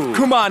wrestling move.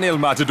 Come on, El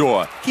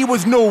Matador. He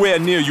was nowhere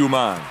near you,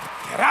 man.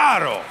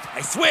 Claro.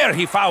 I swear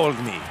he fouled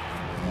me.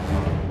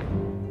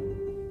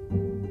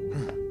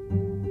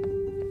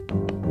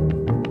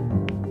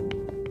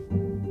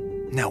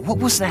 Now, what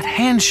was that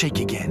handshake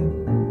again?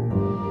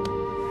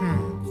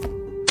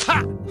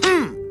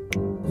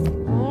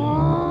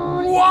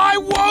 Why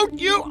won't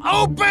you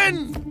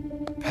open?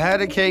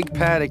 Pat a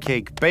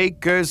cake,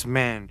 baker's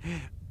man.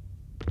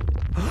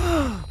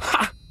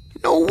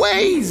 No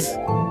ways!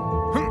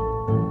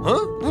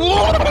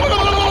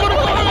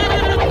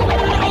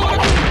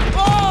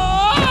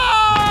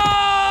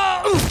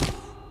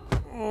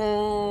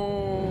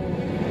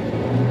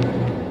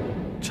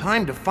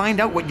 Time to find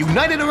out what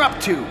United are up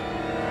to.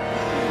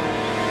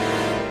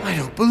 I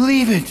don't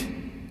believe it.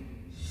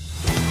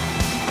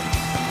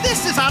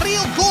 This is a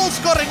real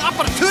goal-scoring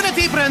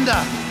opportunity,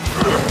 Brenda.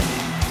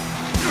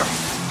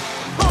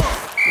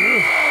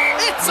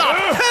 It's a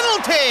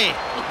penalty!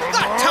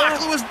 That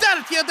tackle was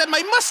dirtier than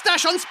my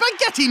mustache on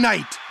spaghetti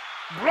night!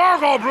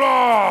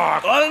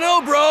 Block! I don't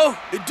know, bro.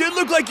 It did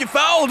look like you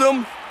fouled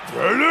him.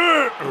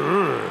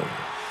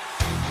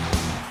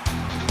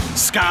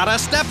 Scara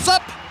steps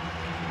up.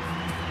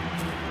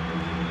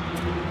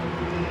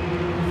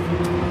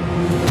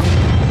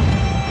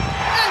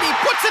 And he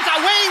puts it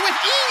away with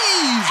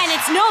ease! And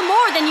it's no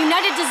more than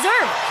United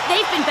deserve.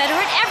 They've been better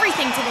at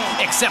everything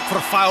today. Except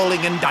for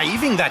fouling and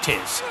diving, that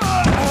is.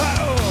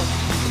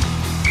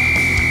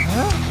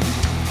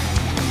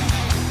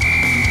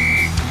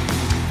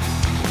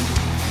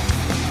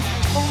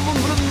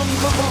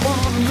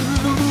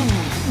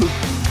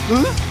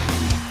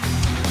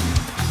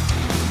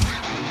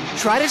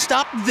 Try to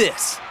stop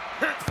this.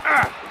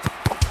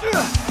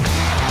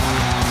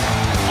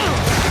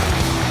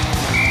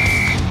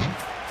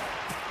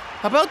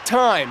 About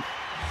time.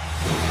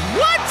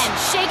 What? And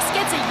Shakes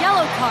gets a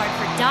yellow card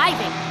for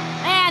diving.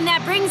 And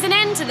that brings an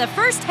end to the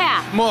first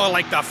half. More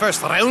like the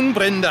first round,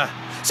 Brenda.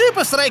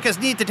 Supa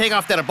Strikas need to take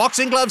off their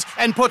boxing gloves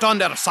and put on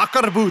their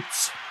soccer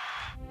boots.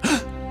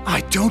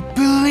 I don't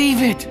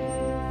believe it.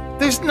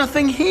 There's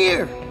nothing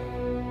here.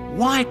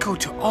 Why go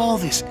to all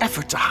this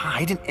effort to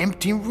hide an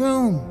empty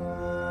room?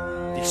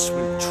 This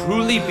will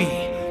truly be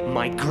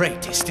my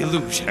greatest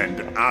illusion.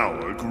 And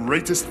our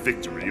greatest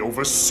victory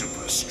over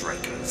Supa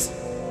Strikas.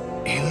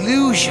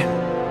 Illusion?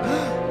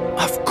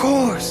 Of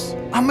course.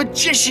 A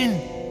magician.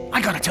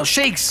 I gotta tell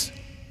Shakes.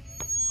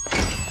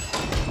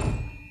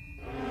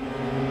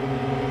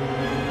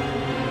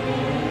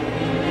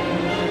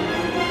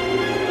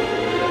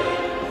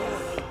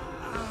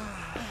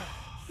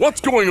 What's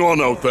going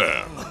on out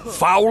there?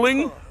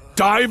 Fouling?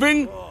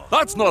 Diving?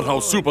 That's not how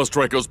Supa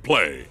Strikas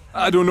play.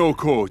 I don't know,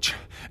 Coach.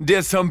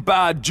 There's some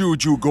bad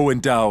juju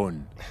going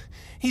down.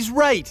 He's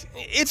right.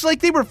 It's like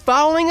they were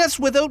fouling us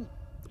without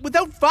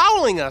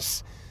fouling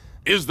us.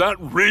 Is that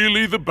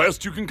really the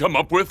best you can come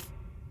up with?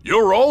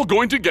 You're all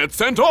going to get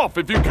sent off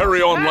if you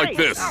carry on like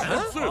this.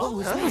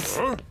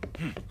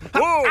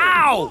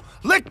 Ow!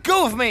 Let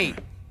go of me!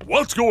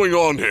 What's going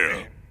on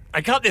here?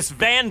 I caught this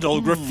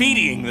vandal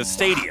graffitiing the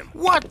stadium.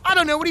 What? I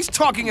don't know what he's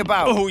talking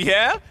about. Oh,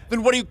 yeah?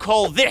 Then what do you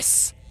call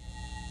this?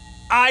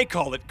 I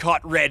call it caught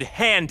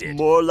red-handed.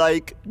 More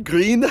like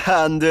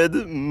green-handed.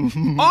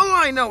 All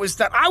I know is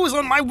that I was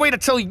on my way to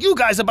tell you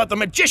guys about the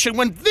magician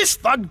when this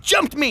thug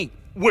jumped me.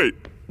 Wait,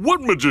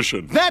 what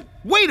magician? That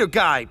waiter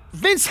guy.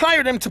 Vince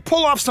hired him to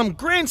pull off some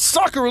grand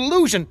soccer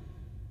illusion.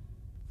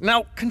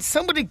 Now, can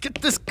somebody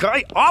get this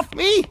guy off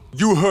me?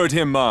 You heard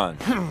him, man.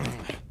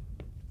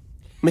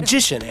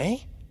 Magician, eh?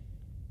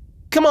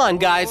 Come on,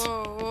 guys.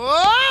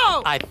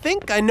 Whoa! I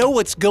think I know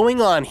what's going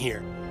on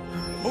here.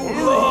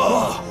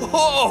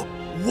 Oh,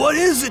 what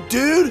is it,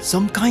 dude?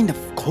 Some kind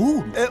of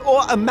code.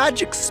 Or a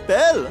magic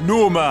spell.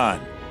 No, man.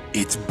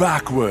 It's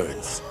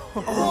backwards.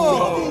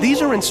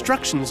 These are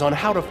instructions on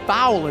how to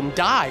foul and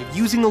dive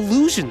using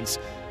illusions.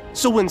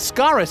 So when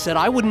Skara said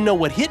I wouldn't know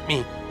what hit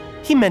me,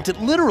 he meant it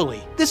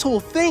literally. This whole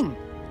thing.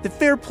 The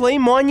fair play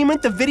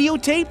monument, the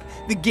videotape,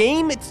 the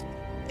game, it's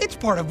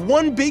part of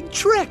one big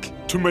trick.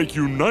 To make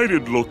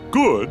United look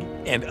good.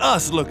 And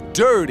us look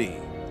dirty.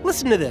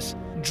 Listen to this.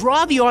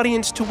 Draw the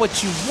audience to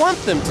what you want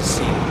them to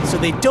see, so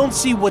they don't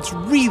see what's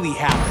really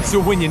happening. So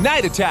when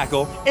United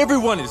tackle,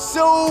 everyone is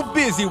so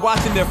busy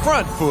watching their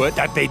front foot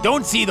that they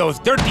don't see those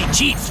dirty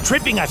cheats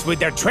tripping us with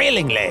their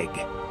trailing leg.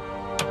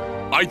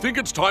 I think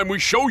it's time we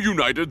show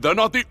United they're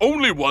not the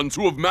only ones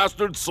who have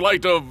mastered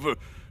Sleight of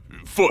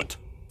Foot.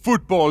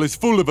 Football is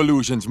full of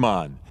illusions,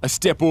 man. A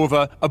step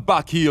over, a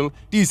back heel,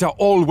 these are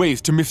all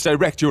ways to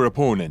misdirect your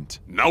opponent.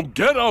 Now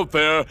get out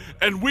there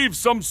and weave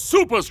some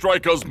Supa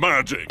Strikas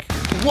magic.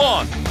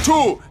 1,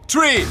 2,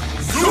 3,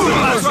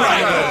 Supa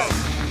Strikas!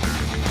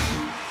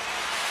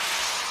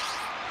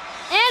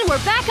 And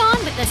we're back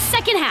on with the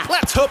second half.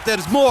 Let's hope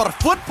there's more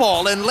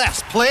football and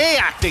less play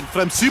acting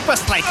from Supa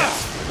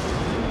Strikas.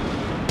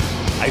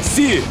 I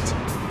see it.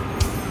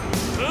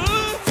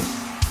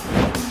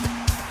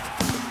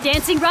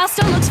 Dancing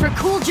Rasta looks for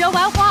Cool Joe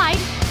out wide.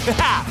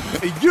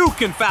 You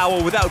can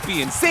foul without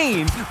being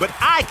seen, but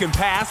I can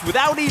pass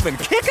without even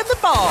kicking the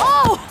ball.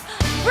 Oh!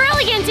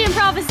 Brilliant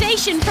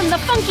improvisation from the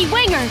funky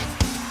winger.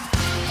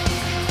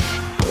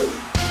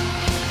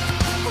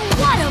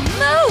 What a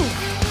move!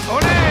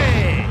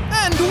 Olé!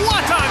 And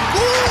what a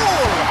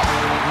goal!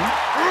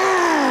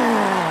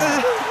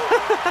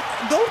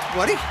 Don't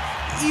worry.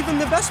 Even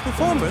the best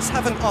performers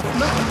have an off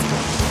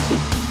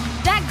night.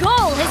 That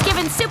goal has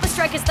given Supa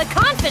Strikas the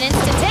confidence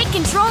to take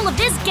control of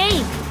this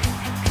game.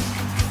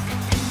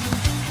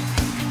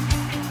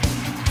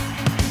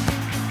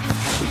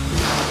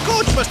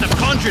 Coach must have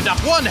conjured up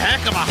one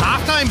heck of a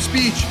halftime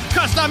speech,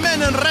 cause the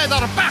men in red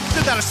are back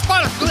to their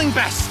sparkling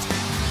best.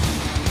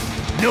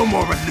 No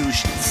more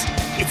illusions.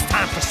 It's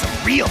time for some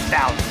real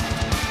fouling.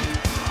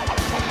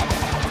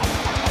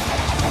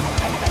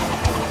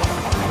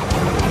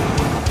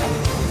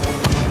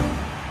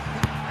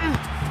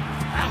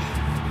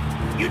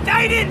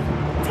 United,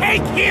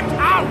 take him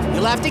out!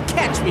 You'll have to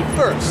catch me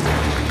first.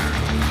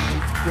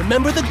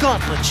 Remember the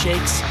gauntlet,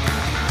 Shakes.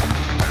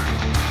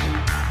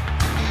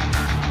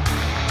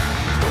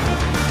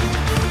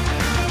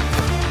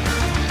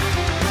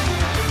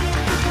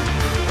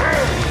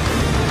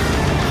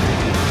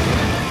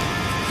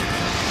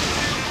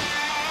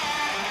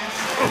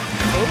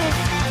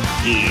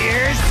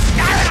 Here's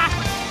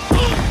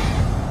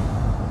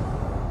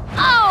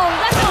Oh,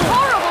 that's a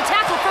horrible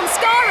tackle from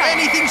Skara!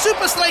 Anything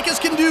Supa Strikas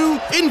can do,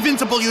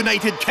 Invincible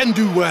United can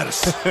do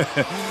worse.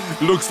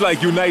 Looks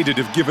like United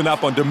have given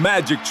up on the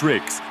magic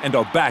tricks and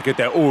are back at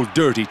their old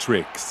dirty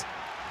tricks.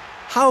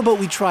 How about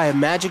we try a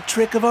magic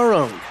trick of our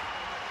own?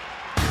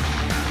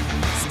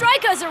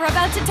 Strikas are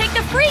about to take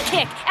the free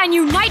kick, and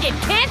United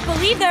can't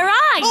believe their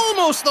eyes!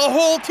 Almost the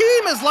whole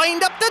team is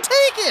lined up to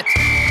take it!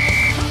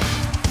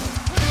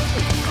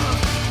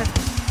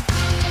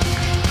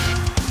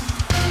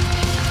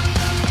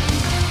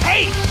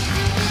 Hey!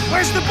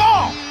 Where's the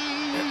ball?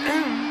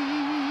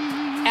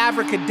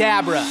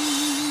 Abracadabra.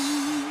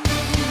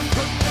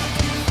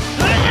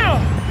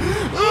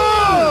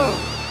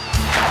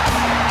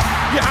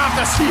 You have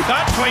to see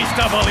that twice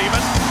to believe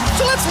it.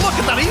 So let's look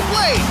at the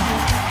replay.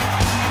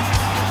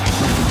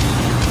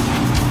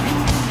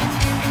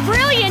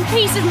 Brilliant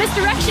piece of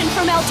misdirection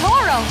from El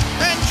Toro.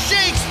 And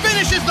Shakes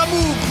finishes the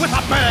move with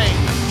a bang.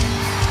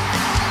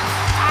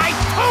 I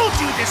told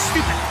you this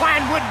stupid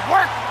plan wouldn't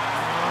work.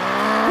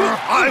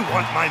 I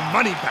want my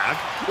money back,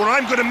 or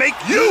I'm gonna make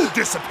you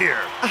disappear.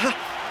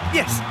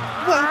 Yes.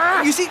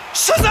 Well, you see,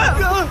 shut up!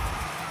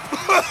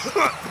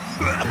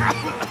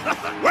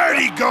 Where'd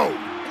he go?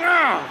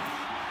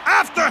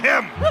 After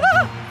him!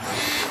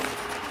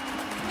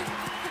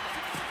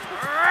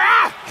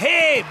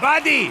 Hey,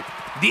 buddy!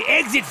 The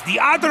exit's the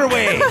other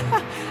way.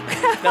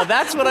 Now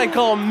that's what I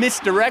call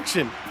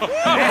misdirection. All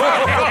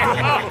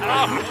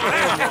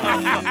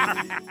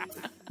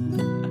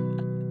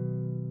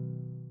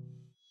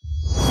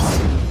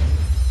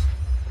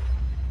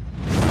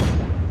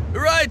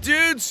right,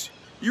 dudes.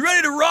 You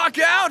ready to rock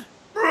out?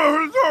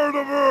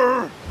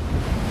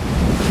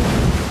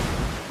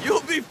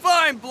 You'll be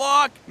fine,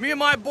 Block. Me and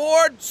my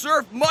board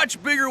surf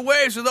much bigger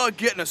waves without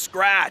getting a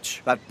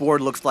scratch. That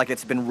board looks like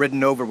it's been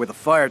ridden over with a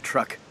fire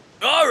truck.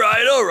 All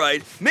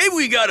right. Maybe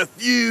we got a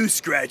few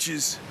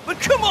scratches. But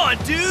come on,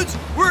 dudes.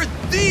 We're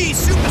the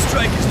Supa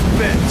Strikas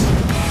defense.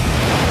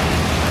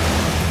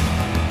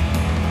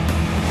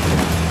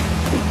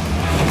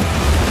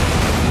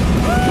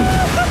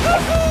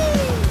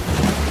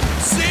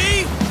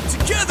 See?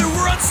 Together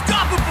we're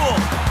unstoppable.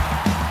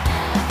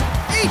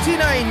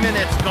 89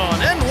 minutes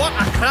gone, and what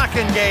a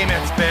cracking game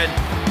it's been.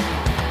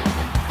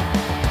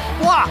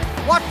 Block,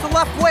 watch the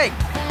left wing.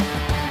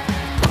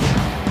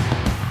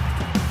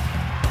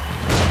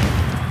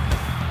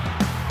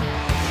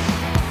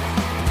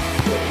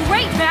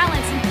 Great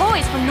balance and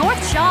poise from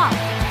North Shaw.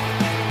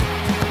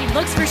 He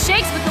looks for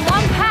Shakes with the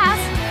long pass.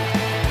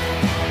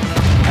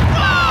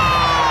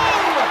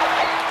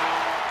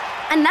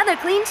 Another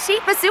clean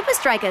sheet for Supa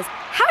Strikas.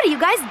 How do you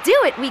guys do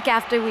it week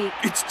after week?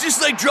 It's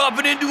just like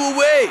dropping into a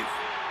wave.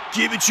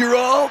 Give it your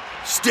all,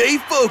 stay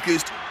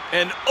focused,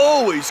 and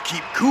always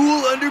keep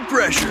cool under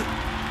pressure.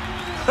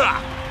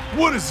 Ha!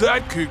 What does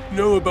that kook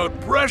know about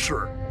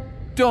pressure?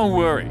 Don't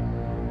worry.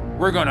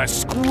 We're gonna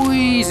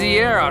squeeze the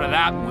air out of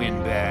that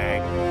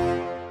windbag.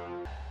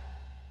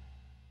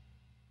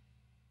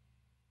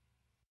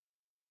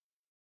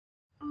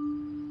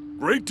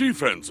 Great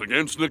defense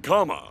against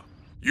Nakama.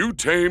 You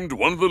tamed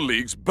one of the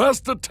league's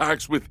best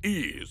attacks with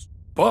ease.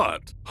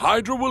 But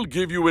Hydra will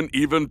give you an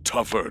even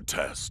tougher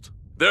test.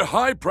 Their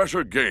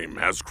high-pressure game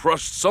has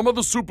crushed some of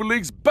the Super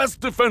League's best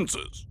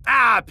defenses.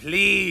 Ah,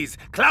 please.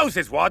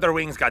 Klaus's Water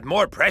Wings got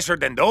more pressure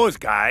than those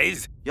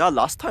guys. Yeah,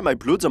 last time I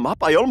blew them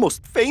up, I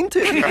almost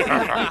fainted.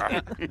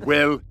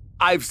 Well,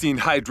 I've seen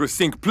Hydra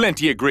sink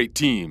plenty of great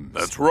teams.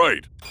 That's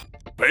right.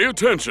 Pay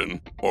attention,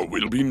 or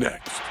we'll be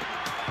next.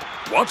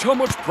 Watch how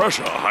much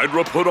pressure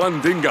Hydra put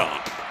on Dingan.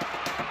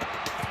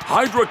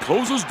 Hydra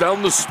closes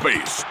down the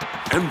space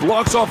and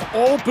blocks off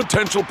all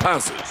potential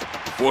passes,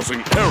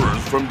 forcing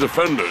errors from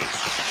defenders.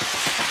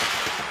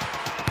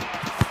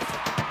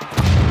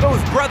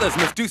 Those brothers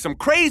must do some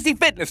crazy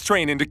fitness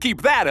training to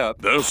keep that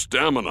up. Their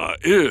stamina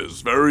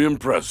is very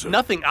impressive.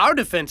 Nothing our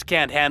defense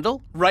can't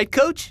handle, right,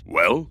 Coach?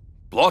 Well,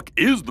 Block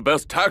is the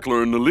best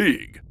tackler in the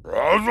league.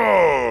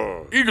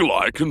 Bravo! Eagle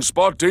Eye can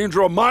spot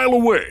danger a mile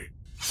away.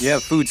 You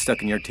have food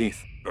stuck in your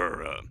teeth.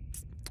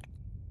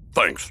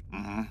 Thanks.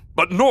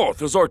 But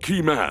North is our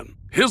key man.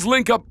 His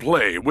link-up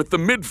play with the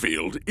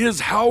midfield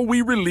is how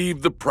we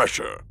relieve the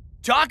pressure.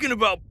 Talking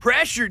about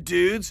pressure,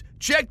 dudes,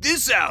 check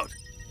this out.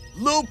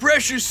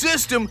 Low-pressure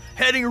system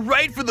heading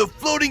right for the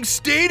floating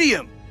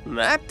stadium.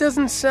 That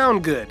doesn't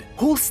sound good.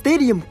 Whole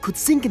stadium could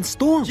sink in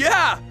storm.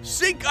 Yeah,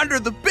 sink under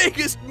the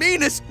biggest,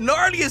 meanest,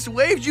 gnarliest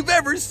waves you've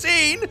ever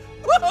seen.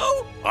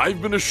 Whoa!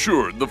 I've been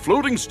assured the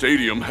floating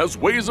stadium has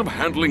ways of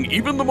handling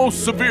even the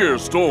most severe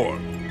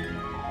storm.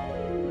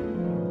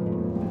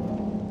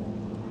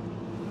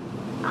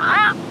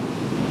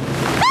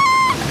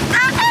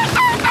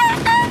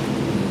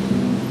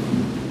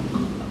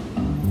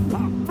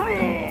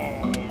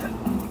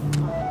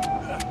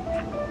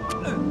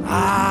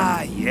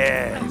 Ah,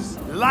 yes.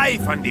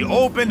 Life on the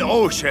open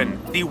ocean.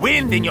 The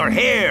wind in your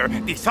hair.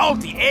 The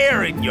salty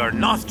air in your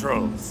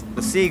nostrils.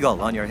 The seagull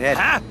on your head.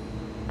 Huh?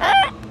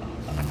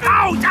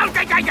 Ow!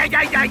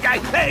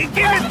 Hey,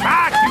 give it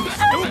back, you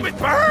stupid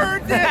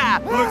bird!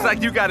 Looks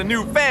like you got a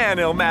new fan,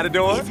 El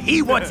Matador. If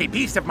he wants a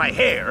piece of my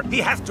hair, he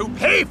has to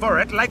pay for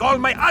it like all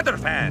my other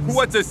fans.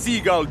 What's a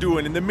seagull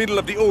doing in the middle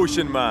of the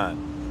ocean, man?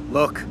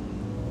 Look.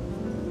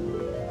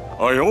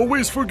 I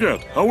always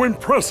forget how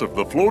impressive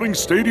the floating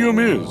stadium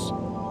is.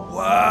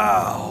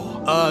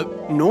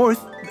 Wow.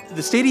 North?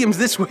 The stadium's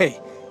this way.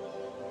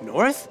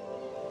 North?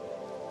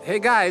 Hey,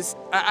 guys,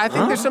 I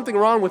think there's something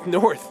wrong with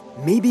North.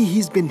 Maybe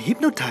he's been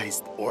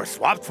hypnotized. Or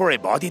swapped for a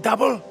body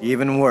double?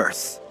 Even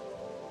worse.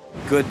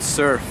 Good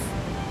surf.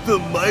 The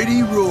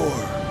mighty roar,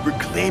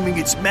 proclaiming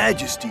its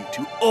majesty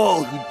to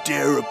all who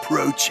dare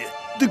approach it.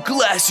 The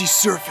glassy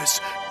surface,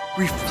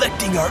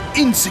 reflecting our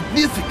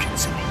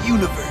insignificance in the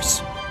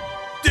universe.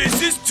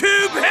 This is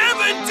tube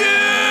heaven,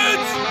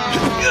 dudes!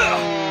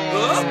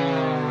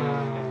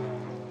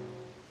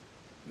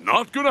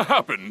 Not gonna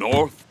happen,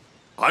 North.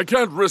 I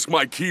can't risk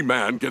my key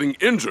man getting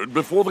injured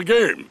before the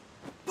game.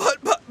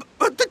 But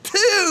the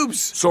tubes!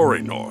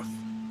 Sorry, North.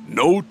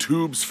 No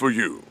tubes for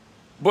you.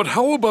 But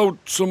how about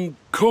some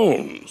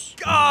cones?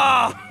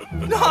 Ah,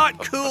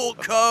 not cool,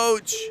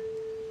 Coach.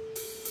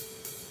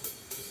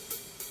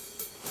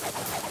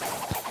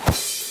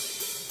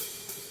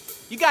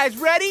 You guys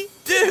ready?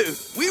 Dude,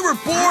 we were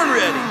born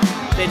ready.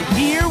 Then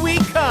here we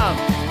come.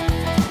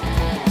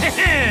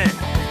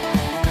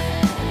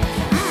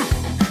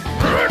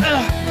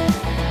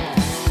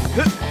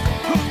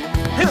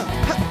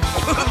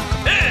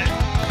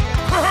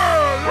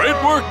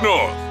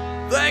 luck,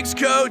 North. Thanks,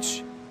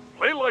 Coach.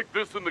 Play like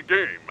this in the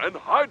game, and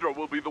Hydra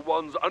will be the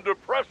ones under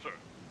pressure.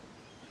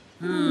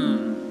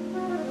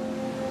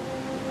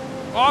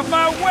 Off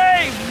my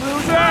way,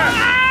 loser!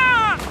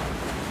 Ah!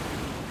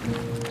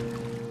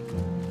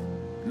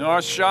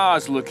 North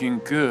Shaw's looking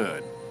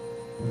good.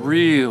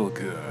 Real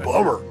good.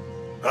 Bummer.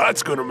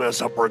 That's gonna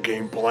mess up our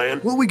game plan.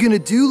 What are we gonna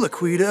do,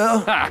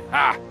 Laquito? Ha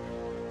ha!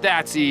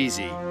 That's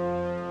easy.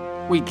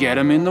 We get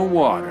him in the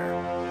water.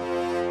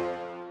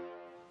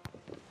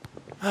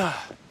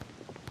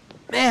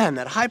 Man,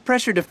 that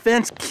high-pressure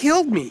defense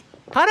killed me.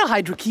 How did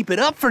Hydra keep it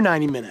up for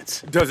 90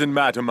 minutes? Doesn't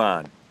matter,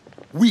 man.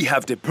 We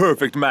have the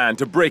perfect man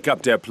to break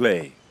up their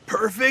play.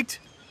 Perfect?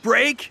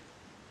 Break?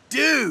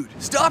 Dude,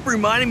 stop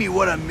reminding me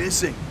what I'm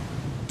missing.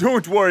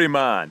 Don't worry,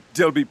 man.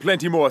 There'll be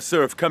plenty more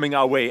surf coming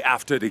our way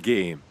after the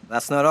game.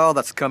 That's not all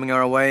that's coming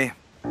our way.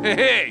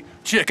 Hey,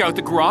 check out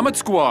the Grommet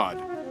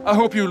squad. I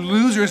hope you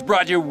losers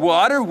brought your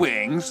water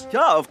wings.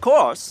 Yeah, of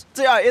course.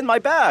 They are in my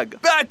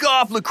bag. Back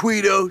off,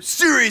 Laquito.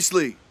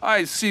 Seriously.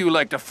 I see you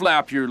like to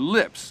flap your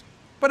lips.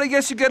 But I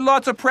guess you get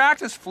lots of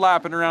practice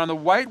flapping around the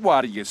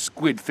whitewater, you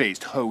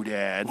squid-faced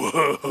hodad.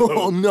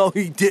 Oh, no,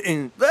 he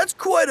didn't. That's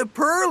quite a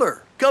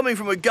perler, coming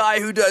from a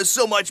guy who does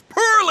so much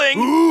purling.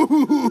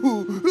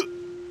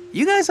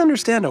 You guys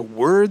understand a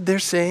word they're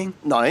saying?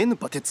 Nein,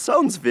 but it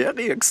sounds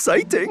very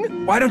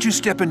exciting. Why don't you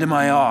step into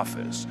my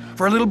office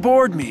for a little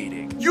board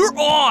meeting? You're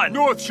on!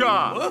 North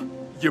Shaw! Huh?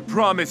 You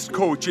promised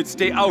Coach you'd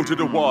stay out of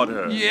the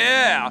water.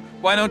 Yeah,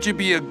 why don't you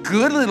be a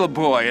good little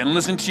boy and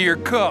listen to your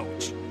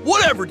coach?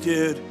 Whatever,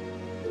 dude.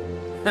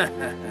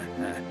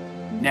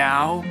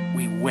 Now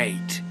we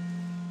wait.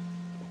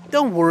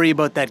 Don't worry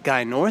about that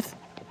guy, North.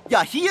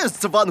 Yeah, he is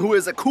the one who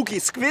is a kooky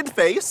squid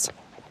face.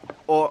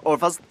 Or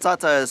was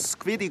that a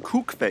squiddy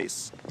cook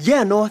face?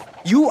 Yeah, North,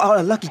 you are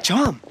a lucky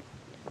charm.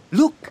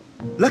 Look,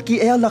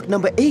 lucky airlock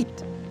number 8.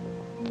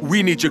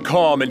 We need you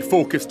calm and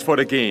focused for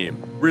the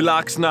game.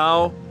 Relax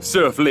now,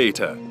 surf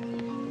later.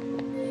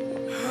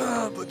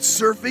 But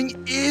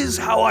surfing is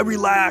how I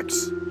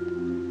relax.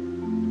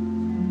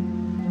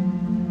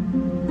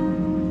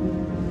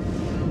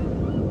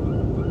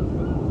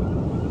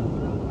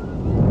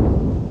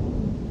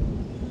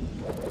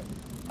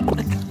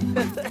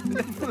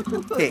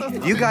 Hey,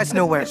 you guys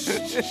know where...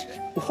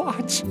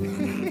 Watch.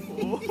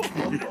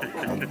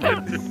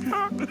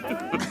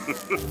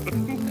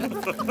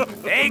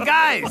 Hey,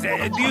 guys,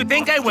 do you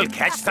think I will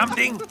catch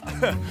something?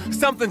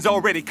 Something's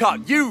already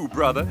caught you,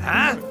 brother.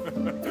 Huh?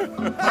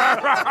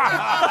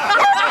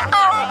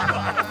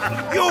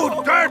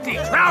 You dirty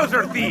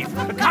trouser thief!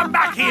 Come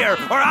back here,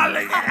 or I'll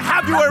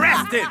have you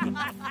arrested!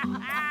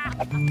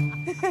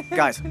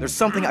 Guys, there's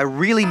something I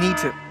really need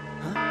to...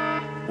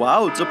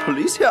 Wow, the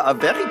police here are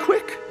very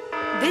quick.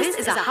 This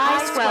is a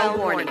high swell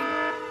warning.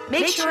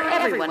 Make sure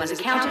everyone is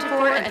accounted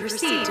for and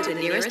proceed to the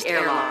nearest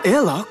airlock.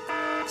 Airlock?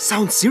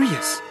 Sounds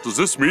serious. Does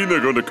this mean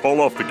they're going to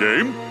call off the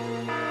game?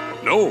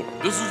 No,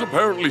 this is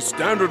apparently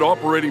standard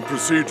operating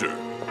procedure.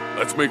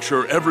 Let's make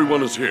sure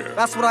everyone is here.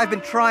 That's what I've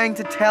been trying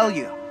to tell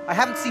you. I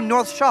haven't seen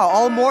North Shaw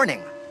all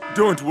morning.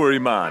 Don't worry,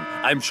 man.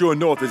 I'm sure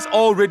North is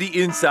already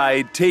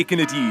inside, taking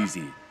it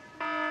easy.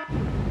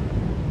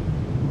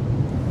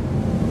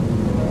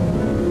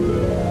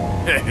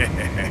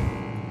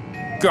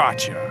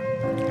 Gotcha.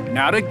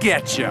 Now to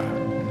get ya.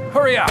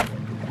 Hurry up.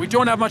 We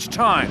don't have much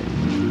time.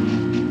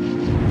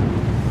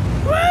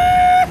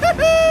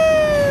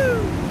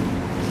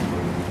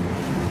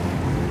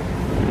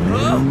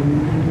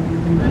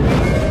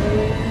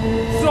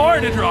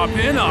 Sorry to drop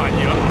in on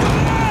you.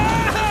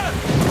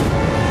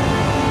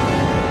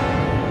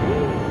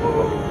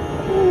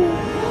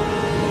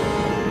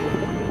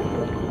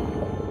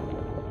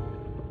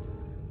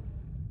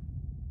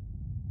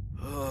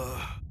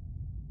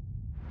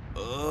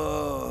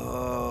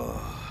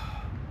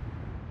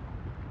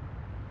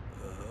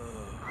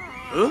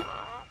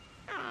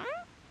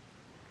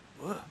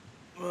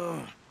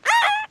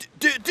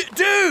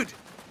 Dude!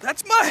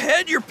 That's my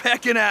head you're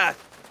pecking at!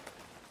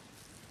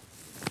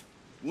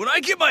 When I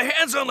get my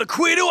hands on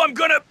Laquito, I'm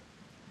gonna...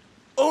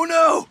 Oh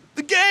no!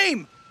 The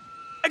game!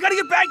 I gotta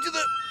get back to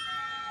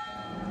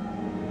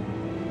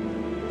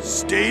the...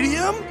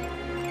 Stadium?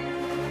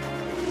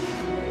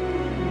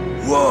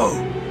 Whoa!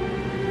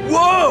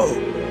 Whoa!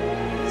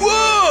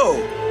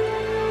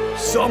 Whoa!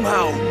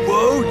 Somehow,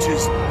 whoa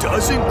just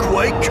doesn't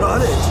quite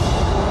cut it.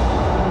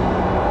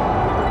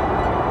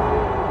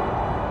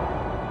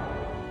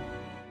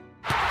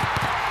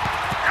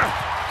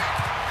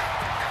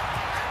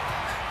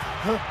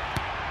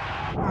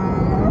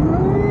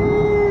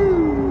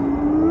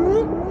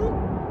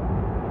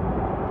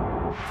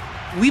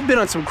 We've been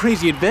on some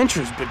crazy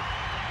adventures, but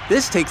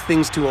this takes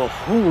things to a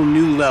whole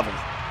new level.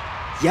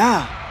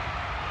 Yeah,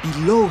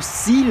 below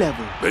sea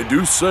level. They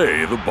do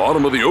say the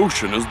bottom of the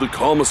ocean is the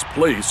calmest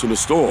place in a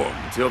storm.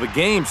 Until the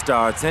game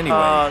starts,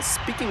 anyway.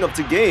 Speaking of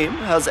the game,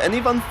 has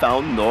anyone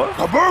found North?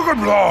 A burger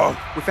blow!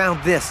 We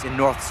found this in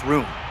North's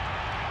room.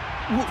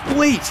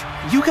 Wait,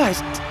 you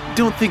guys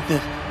don't think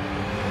that...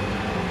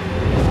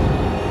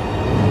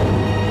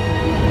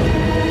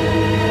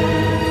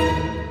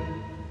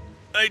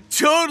 I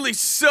totally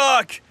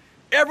suck.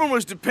 Everyone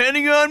was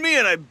depending on me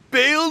and I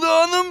bailed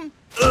on them?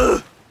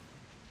 Ugh.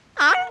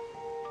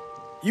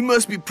 You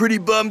must be pretty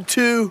bummed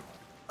too.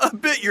 I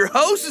bet your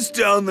house is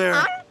down there.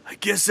 I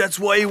guess that's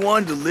why you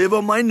wanted to live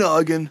on my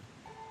noggin.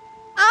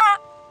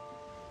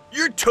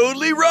 You're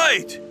totally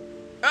right.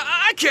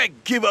 I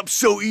can't give up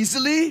so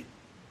easily.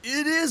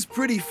 It is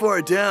pretty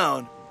far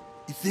down.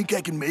 You think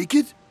I can make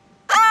it?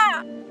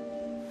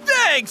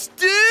 Thanks,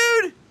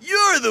 dude!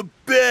 You're the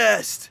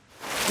best!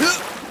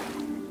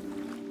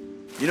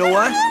 You know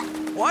what?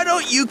 Why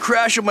don't you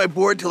crash on my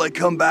board till I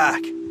come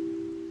back?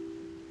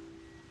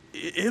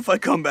 If I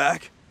come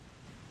back.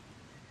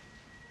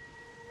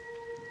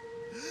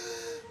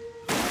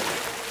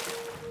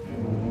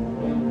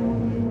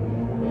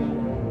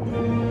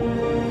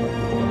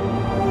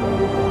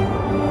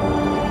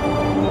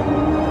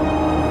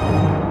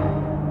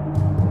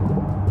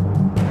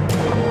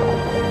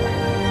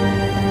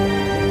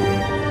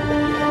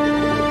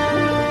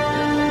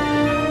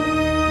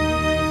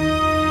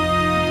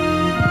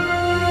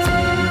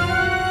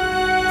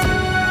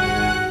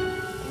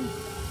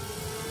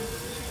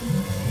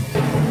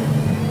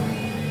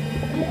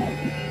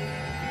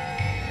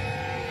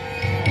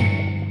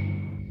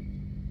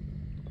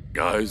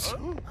 Guys,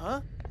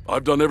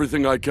 I've done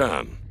everything I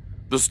can.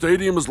 The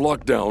stadium is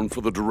locked down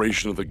for the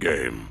duration of the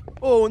game.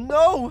 Oh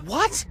no!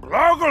 What?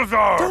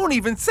 Don't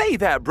even say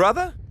that,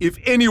 brother. If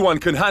anyone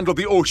can handle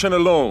the ocean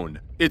alone,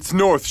 it's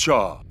North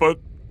Shaw. But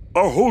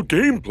our whole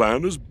game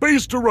plan is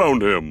based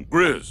around him.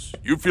 Grizz,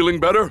 you feeling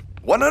better?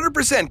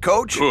 100%,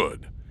 coach.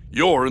 Good.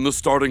 You're in the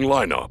starting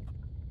lineup.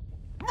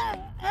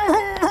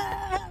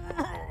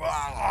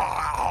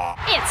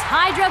 It's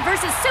Hydra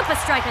versus Supa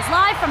Strikas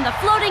live from the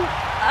floating,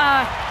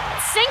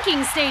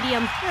 sinking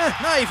stadium.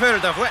 I've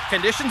heard of wet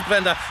conditions,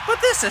 Brenda, but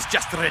this is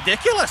just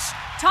ridiculous.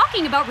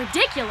 Talking about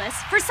ridiculous,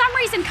 for some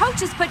reason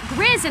coaches put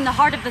Grizz in the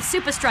heart of the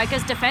Supa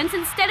Strikas defense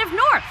instead of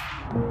North.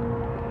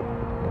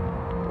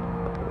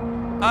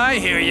 I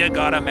hear you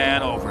got a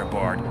man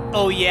overboard.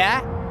 Oh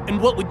yeah? And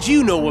what would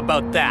you know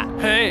about that?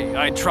 Hey,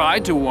 I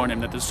tried to warn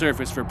him that the surf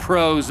is for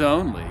pros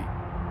only.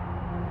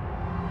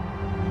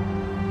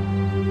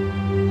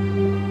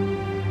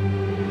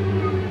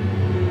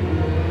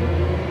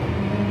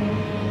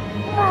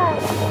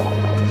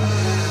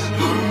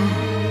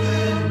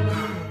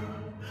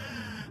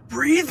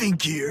 Breathing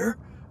gear?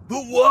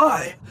 But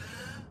why?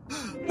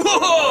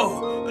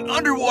 Whoa! An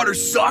underwater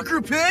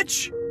soccer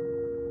pitch?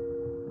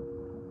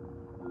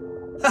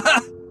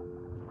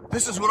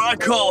 This is what I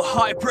call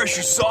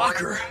high-pressure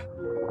soccer.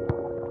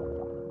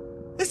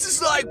 This is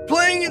like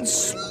playing in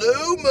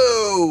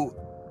slow-mo.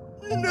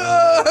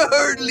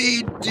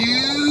 Gnarly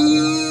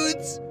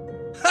dudes!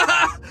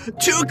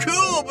 Too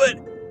cool, but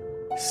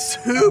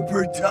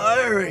super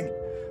tiring.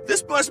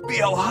 This must be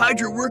how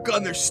Hydra work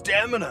on their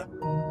stamina.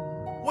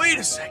 Wait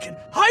a second.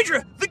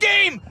 Hydra, the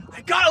game!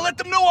 I gotta let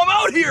them know I'm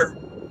out here!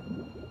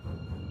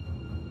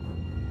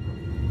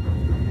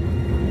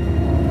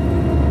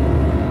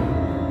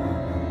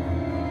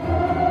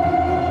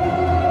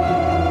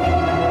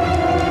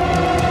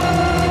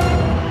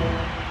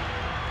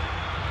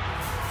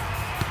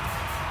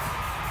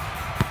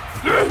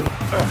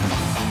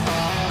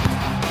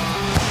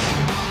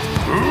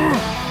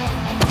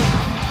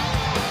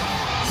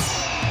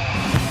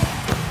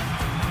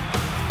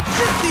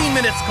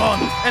 Minutes gone,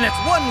 and it's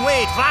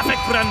one-way traffic,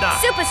 Brenda.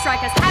 Supa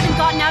Strikas haven't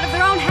gotten out of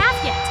their own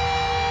half yet.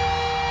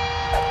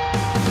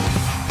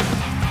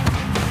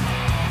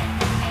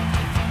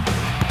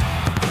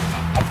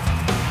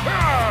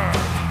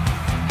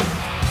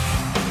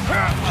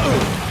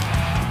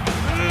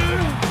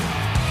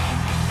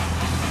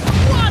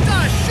 What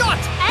a shot!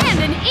 And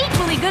an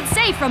equally good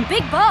save from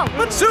Big Bo.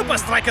 But Supa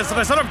Strikas'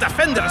 reserve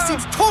defender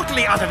seems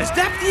totally out of his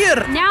depth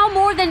here. Now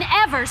more than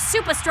ever,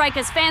 Supa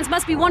Strikas fans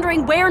must be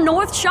wondering where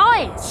North Shaw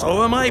is.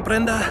 So am I,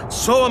 Brenda.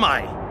 So am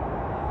I.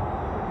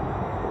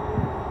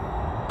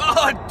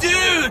 Oh,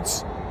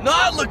 dudes!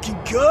 Not looking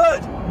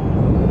good!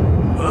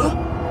 Huh?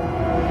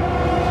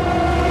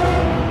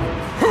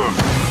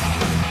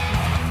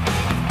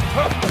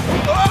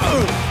 Oh!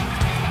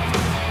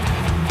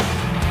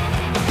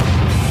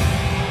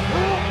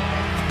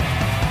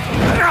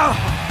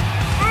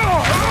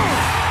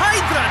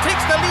 Hydra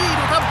takes the lead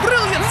with a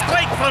brilliant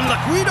strike from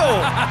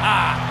Liquido.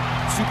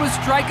 Supa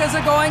Strikas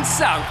are going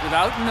south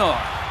without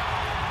North.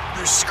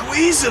 They're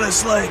squeezing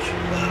us like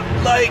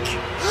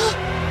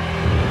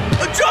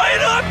a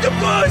giant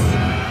octopus!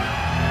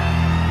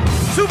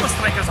 Supa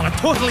Strikas are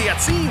totally at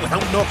sea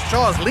without North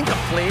Shaw's link-up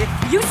play.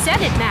 You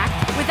said it, Mac.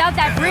 Without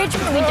that bridge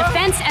between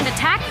defense and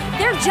attack,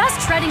 they're just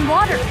treading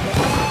water.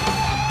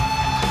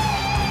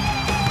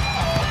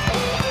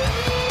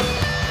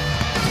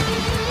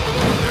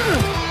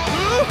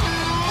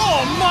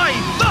 Oh my!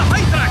 The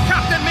Hydra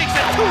captain makes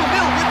it 2-0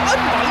 with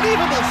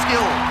unbelievable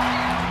skill.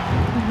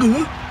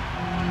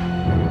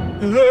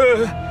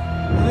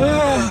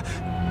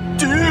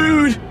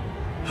 Dude!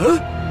 Huh?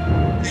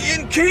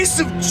 In case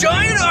of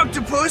giant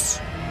octopus,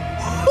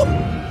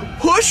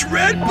 push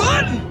red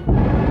button!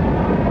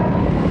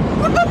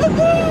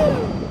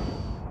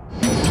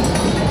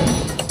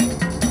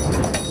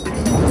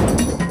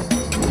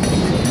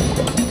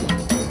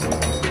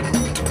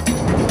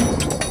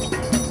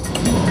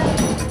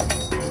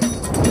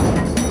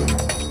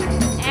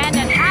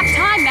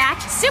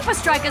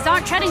 Strikas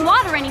aren't treading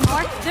water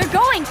anymore. They're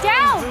going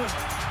down.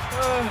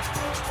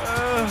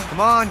 Come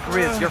on,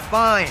 Grizz, you're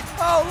fine.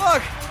 Oh,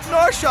 look!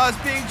 North Shaw's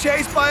being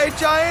chased by a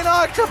giant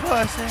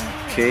octopus.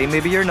 Okay,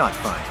 maybe you're not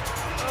fine.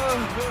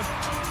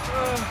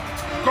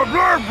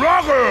 Dribbler,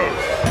 blogger!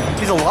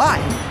 He's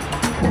alive.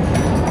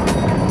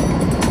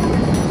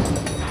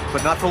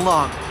 But not for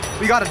long.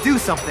 We gotta do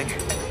something.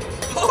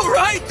 All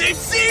right, they've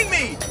seen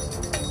me!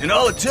 And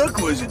all it took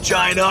was a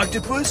giant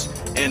octopus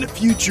and a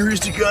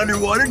futuristic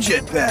underwater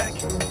jetpack.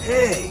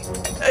 Hey,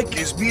 that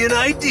gives me an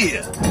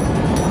idea.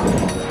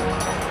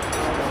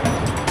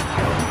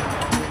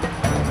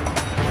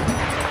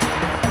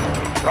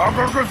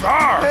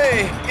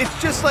 Hey,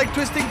 it's just like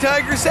twisting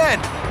Tiger's head.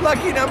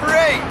 Lucky number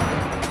 8.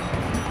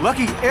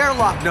 Lucky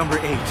airlock number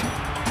 8.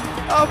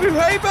 I'll be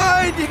right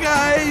behind you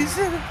guys.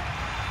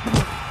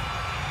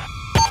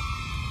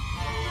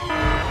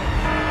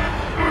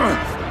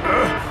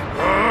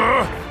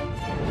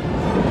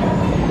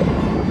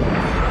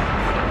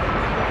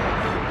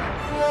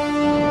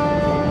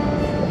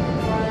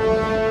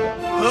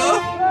 Huh?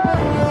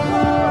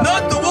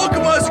 Not the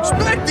welcome I was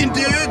expecting,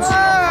 dudes!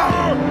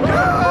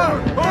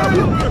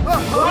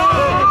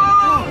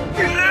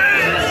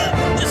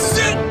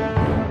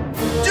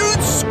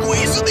 Dude,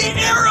 squeezing the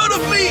air out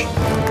of me!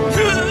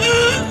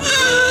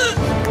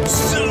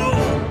 So,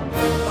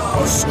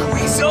 I'll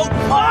squeeze out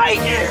my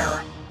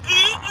air!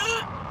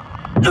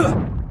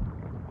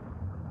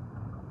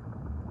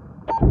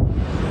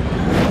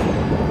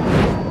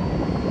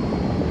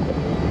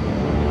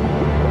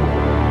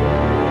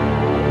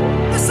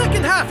 The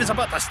second half is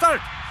about to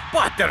start,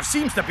 but there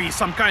seems to be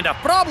some kind of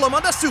problem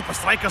on the Supa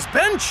Strikas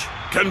bench.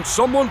 Can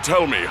someone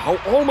tell me how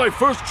all my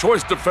first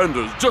choice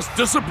defenders just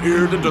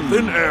disappeared into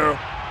thin air?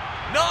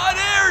 Not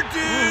air,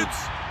 dudes!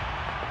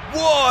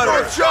 Water!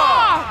 North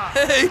Shaw!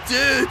 Hey,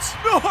 dudes!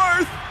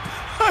 North!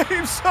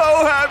 I'm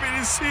so happy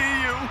to see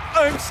you.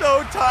 I'm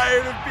so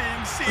tired of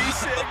being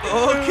seasick.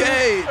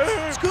 Okay,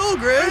 it's cool,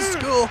 Grizz, it's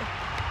cool.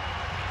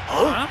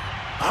 Huh?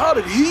 How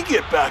did he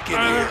get back in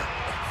here?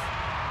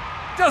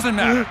 Doesn't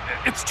matter.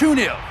 It's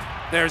 2-0.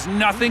 There's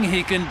nothing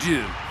he can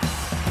do.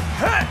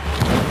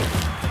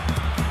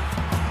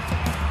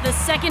 The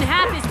second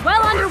half is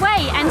well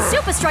underway, and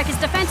Supa Strikas'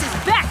 defense is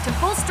back to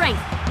full strength.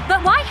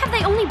 But why have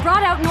they only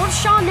brought out North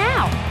Shaw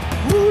now?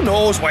 Who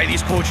knows why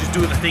these coaches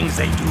do the things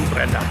they do,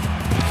 Brenda?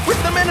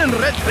 With the men in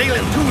red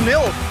trailing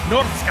 2-0,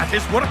 North's got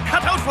his work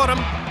cut out for him.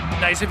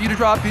 Nice of you to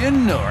drop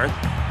in, North.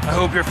 I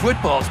hope your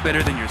football's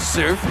better than your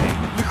surfing.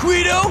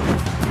 McQuido,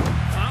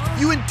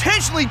 you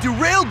intentionally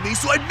derailed me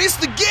so I'd miss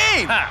the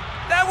game! Ha!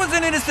 That was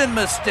an innocent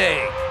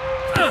mistake.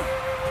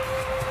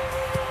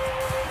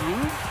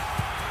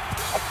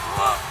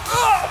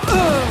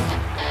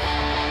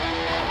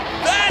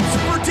 That's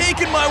for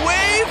taking my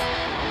wave!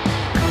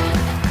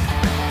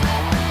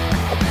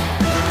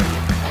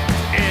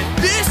 And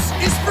this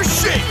is for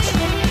shake!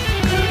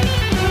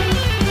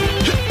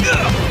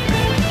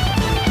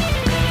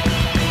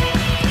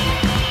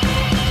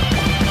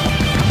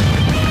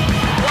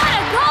 What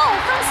a goal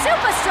from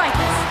Supa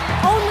Strikas!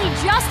 Only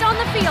just on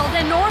the field,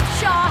 and North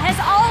Shaw has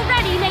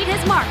already made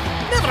his mark.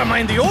 Never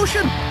mind the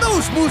ocean.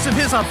 Those moves of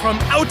his are from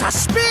outer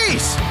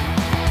space.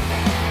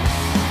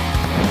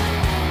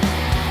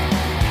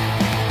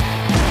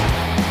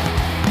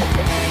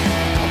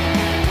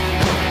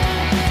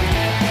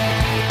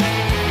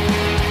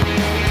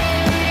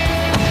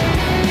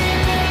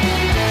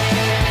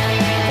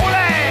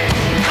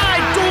 I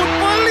don't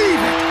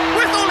believe it.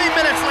 With only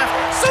minutes left,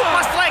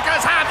 Supa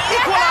Strikas have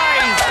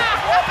equalized.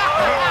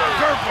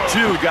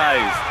 Chill,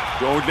 guys.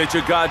 Don't let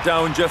your guard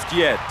down just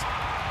yet.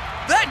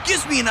 That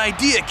gives me an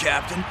idea,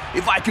 Captain.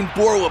 If I can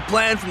borrow a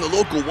plan from the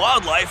local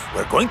wildlife.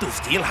 We're going to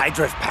steal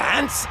Hydra's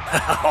pants?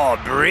 Oh,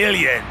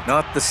 brilliant.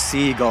 Not the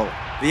seagull,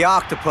 the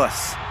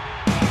octopus.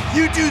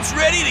 You dudes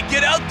ready to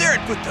get out there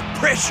and put the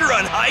pressure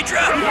on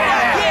Hydra?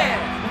 Yeah!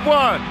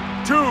 1,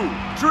 2,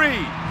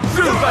 3,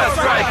 Supa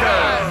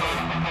Strikas!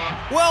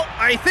 Well,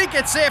 I think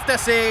it's safe to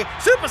say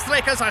Supa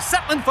Strikas are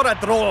settling for a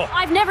draw.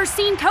 I've never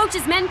seen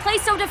coaches' men play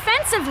so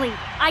defensively.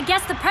 I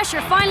guess the pressure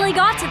finally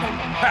got to them.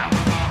 Ha!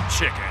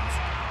 Chickens.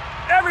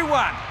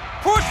 Everyone,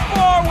 push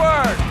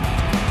forward!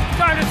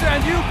 Time to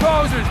send you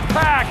posers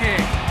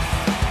packing!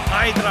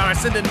 Hydra are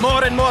sending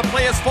more and more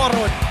players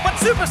forward, but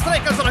Supa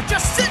Strikas are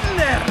just sitting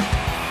there.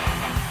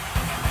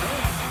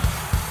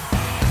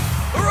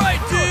 All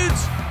right,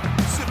 dudes.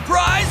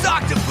 Surprise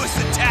octopus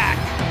attack!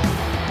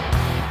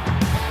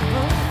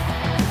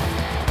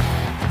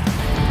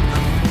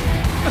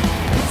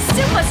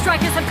 Supa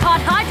Strikas have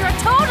caught Hydra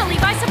totally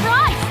by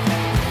surprise.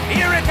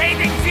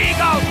 Irritating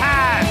seagull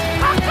pass!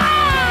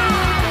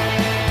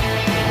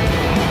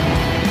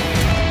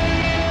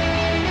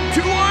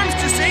 Two arms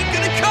just ain't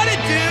gonna cut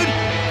it, dude!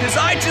 Cause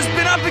I just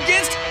been up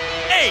against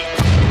 8.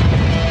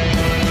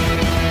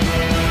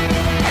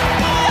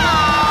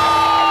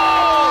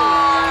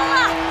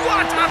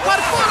 What a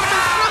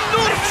performance from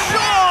North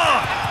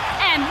Shaw!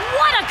 And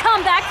what a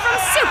comeback from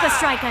Supa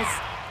Strikas!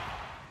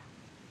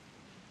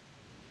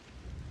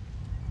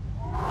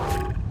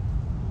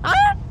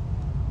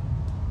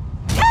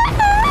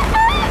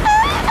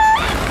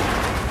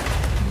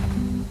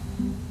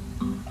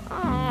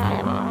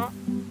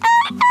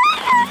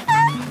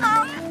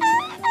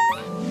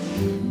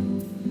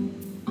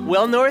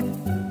 Well, North,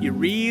 you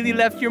really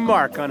left your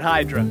mark on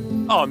Hydra.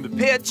 On the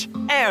pitch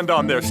and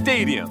on their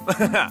stadium.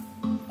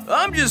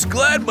 I'm just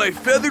glad my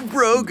feathered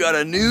bro got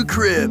a new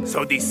crib.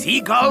 So the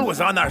seagull was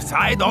on our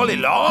side all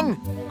along?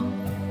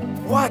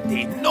 What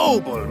a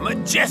noble,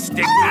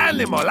 majestic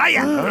animal I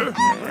am.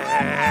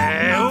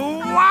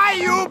 Why,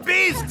 you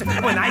beast?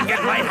 When I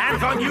get my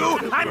hands on you,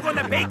 I'm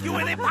gonna bake you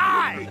in a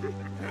pie.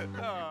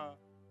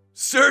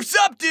 Surf's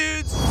up,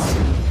 dudes!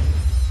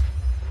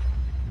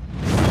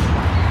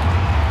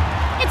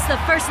 It's the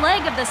first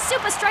leg of the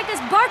Supa Strikas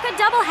Barca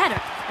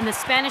doubleheader, and the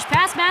Spanish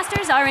pass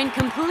masters are in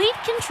complete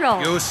control.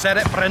 You said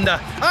it,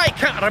 Brenda. I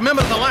can't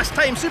remember the last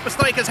time Supa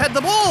Strikas had the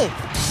ball.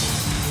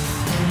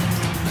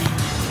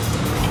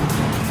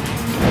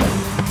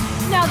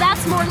 Now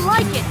that's more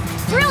like it.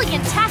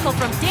 Brilliant tackle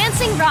from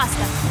Dancing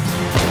Rasta.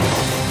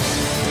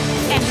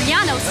 And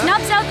Riano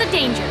snubs out the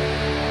danger.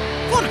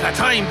 For the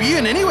time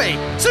being, anyway,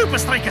 Supa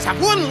Strikas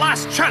have one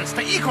last chance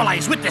to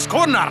equalize with this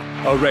corner.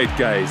 All right,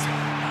 guys.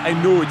 I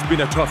know it's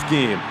been a tough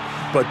game,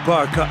 but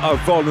Barca are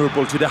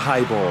vulnerable to the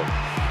high ball.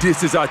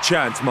 This is our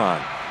chance, man.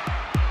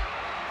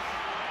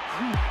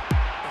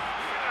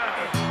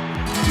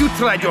 You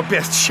tried your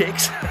best,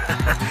 Shakes.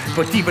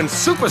 But even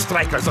Supa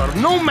Strikas are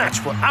no match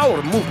for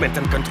our movement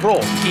and control.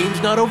 Game's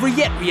not over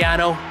yet,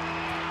 Riano.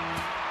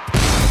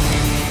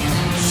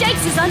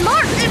 Shakes is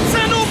unmarked. It's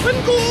an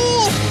open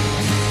goal!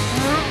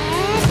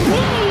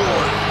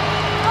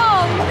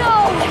 Oh,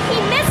 no!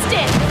 He missed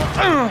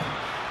it!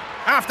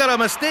 After a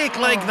mistake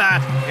like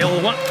that,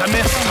 he'll want to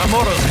miss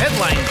tomorrow's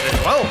headlines as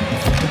well.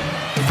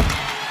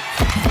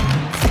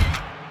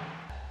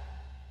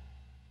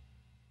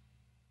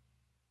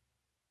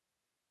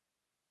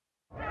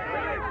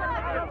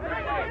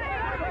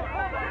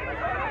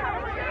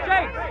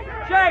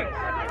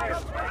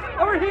 Shakes!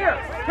 Over here!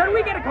 Can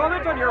we get a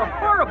comment on your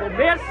horrible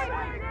miss?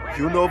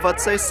 You know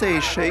what they say,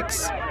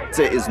 Shakes.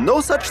 There is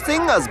no such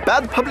thing as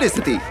bad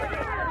publicity.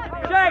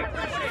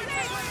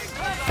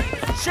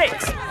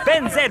 Shakes!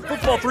 Ben Zed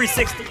Football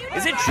 360.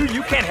 Is it true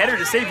you can't header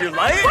to save your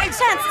life? What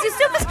chance do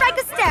Supa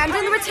Strikas stand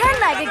in the return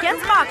leg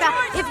against Barca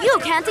if you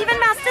can't even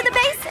master the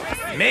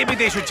basics? Maybe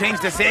they should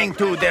change the saying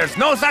to "There's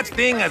no such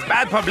thing as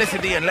bad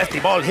publicity unless the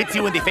ball hits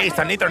you in the face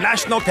on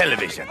international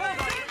television."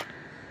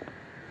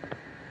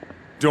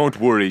 Don't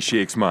worry,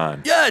 Shakes,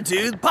 man. Yeah,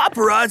 dude,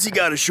 paparazzi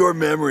got a short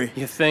memory.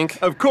 You think?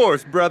 Of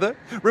course, brother.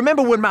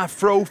 Remember when my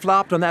fro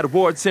flopped on that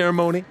award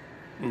ceremony?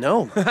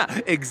 No.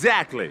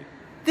 Exactly.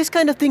 This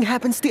kind of thing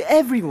happens to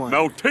everyone.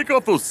 Now take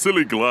off those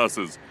silly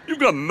glasses. You've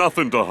got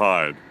nothing to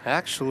hide.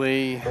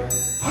 Actually...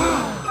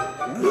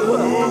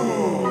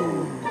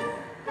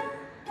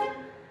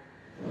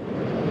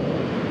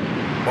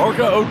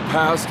 Barca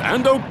outpassed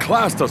and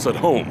outclassed us at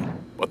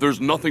home. But there's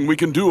nothing we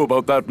can do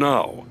about that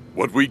now.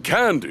 What we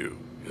can do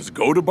is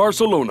go to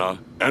Barcelona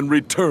and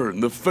return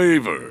the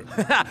favor.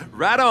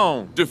 Right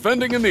on.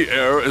 Defending in the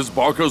air is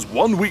Barca's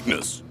one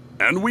weakness,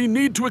 and we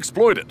need to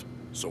exploit it.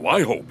 So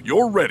I hope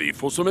you're ready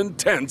for some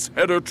intense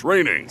header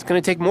training. It's gonna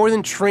take more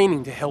than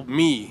training to help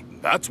me.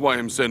 That's why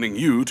I'm sending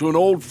you to an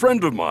old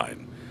friend of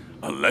mine,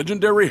 a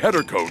legendary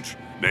header coach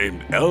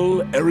named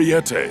El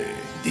Ariete.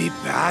 The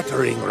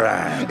battering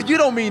ram. You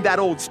don't mean that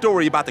old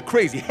story about the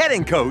crazy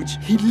heading coach?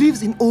 He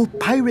lives in old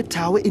pirate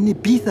tower in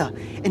Ibiza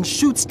and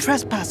shoots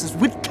trespassers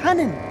with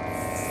cannon.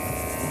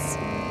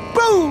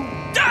 Boom!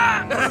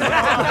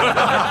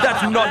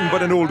 That's nothing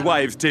but an old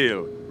wives'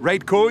 tale.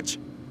 Right, coach?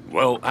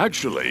 Well,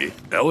 actually,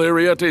 El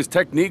Ariete's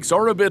techniques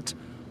are a bit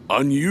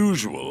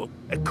unusual.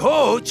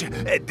 Coach,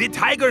 did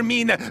Tiger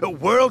mean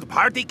world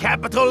party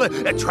capital,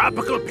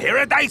 tropical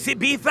paradise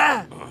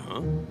Ibiza?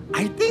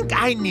 I think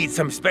I need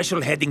some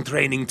special heading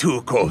training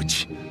too,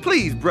 Coach.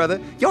 Please, brother.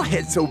 Your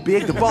head's so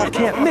big the ball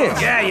can't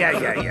miss.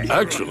 Yeah.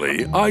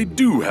 Actually, I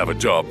do have a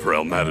job for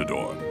El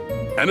Matador.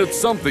 And it's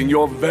something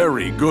you're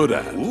very good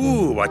at.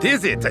 Ooh, what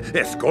is it?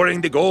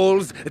 Scoring the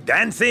goals,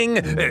 dancing,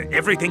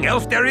 everything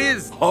else there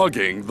is?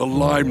 Hogging the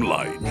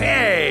limelight.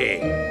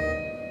 Hey!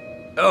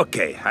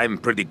 Okay, I'm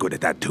pretty good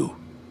at that too.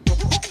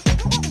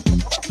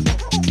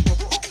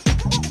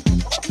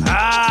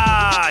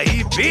 Ah,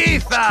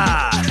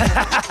 Ibiza!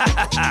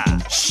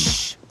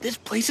 Shh! This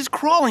place is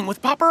crawling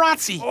with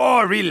paparazzi.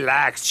 Oh,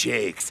 relax,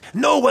 Shakes.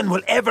 No one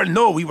will ever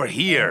know we were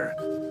here.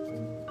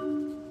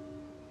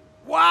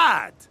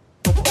 What?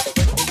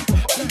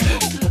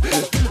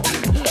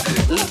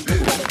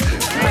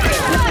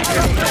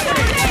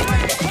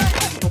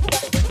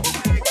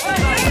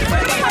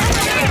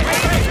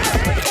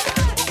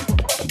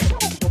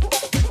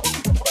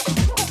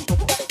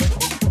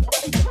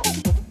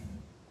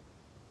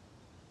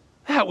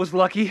 That was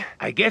lucky.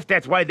 I guess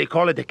that's why they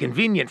call it a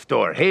convenience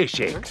store, hey,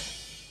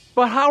 Shakes?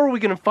 But how are we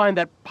gonna find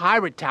that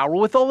pirate tower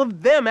with all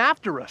of them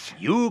after us?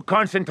 You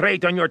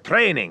concentrate on your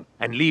training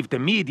and leave the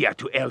media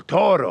to El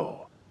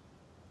Toro.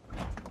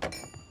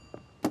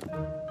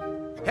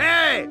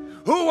 Hey!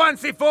 Who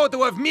wants a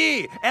photo of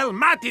me, El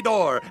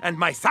Matador, and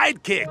my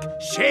sidekick,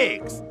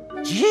 Shakes?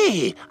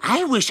 Gee,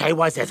 I wish I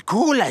was as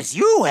cool as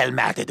you, El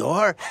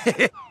Matador.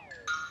 Shakes!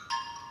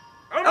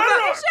 El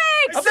Matador!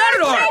 Shakes, El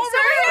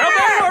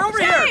Matador, over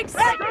here!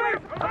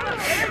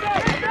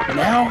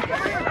 Now,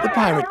 the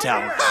pirate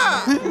tower.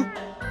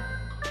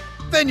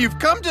 Then you've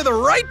come to the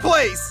right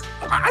place.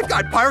 I've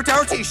got Pirate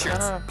Tower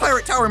t-shirts,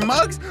 Pirate Tower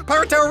mugs,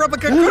 Pirate Tower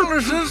replica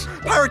cutlasses,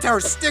 Pirate Tower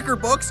sticker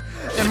books,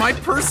 and my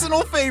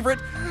personal favorite,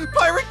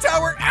 Pirate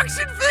Tower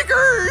action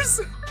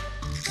figures.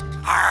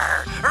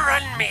 Arr,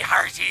 run me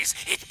hearties,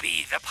 it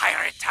be the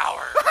pirate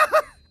tower.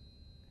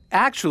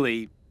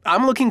 Actually,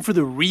 I'm looking for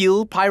the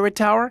real pirate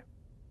tower.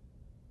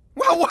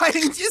 Well, why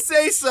didn't you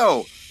say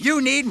so?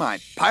 You need my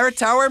Pirate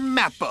Tower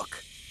map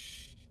book.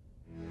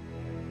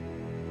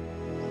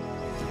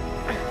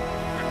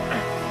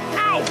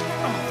 Ow!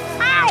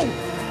 Ow!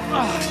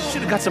 Oh,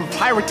 should have got some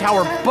pirate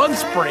tower bug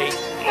spray.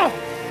 Ow!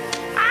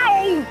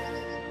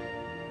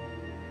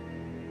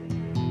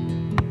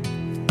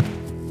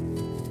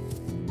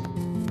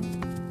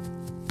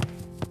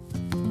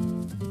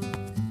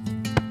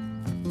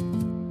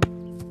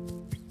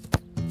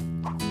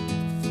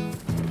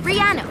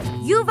 Rihanna,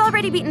 you've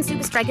already beaten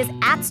Supa Strikas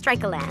at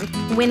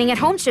Strikaland. Winning at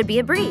home should be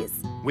a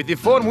breeze. With the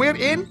form we're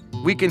in,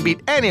 we can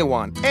beat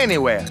anyone,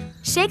 anywhere.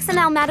 Shakes and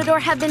El Matador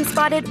have been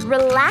spotted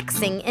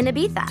relaxing in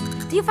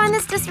Ibiza. Do you find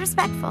this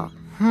disrespectful?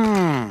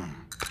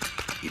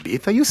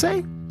 Ibiza, you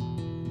say?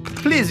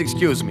 Please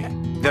excuse me.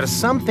 There's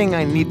something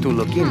I need to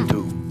look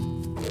into.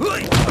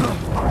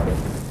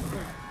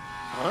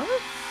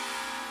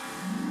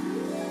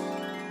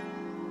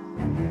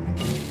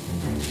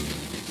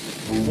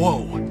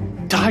 Whoa,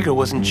 Tiger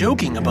wasn't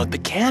joking about the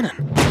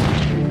cannon.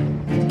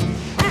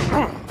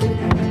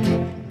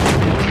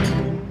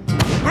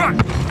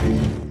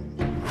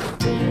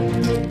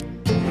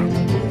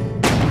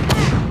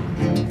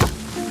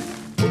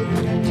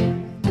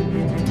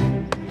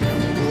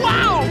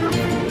 Wow!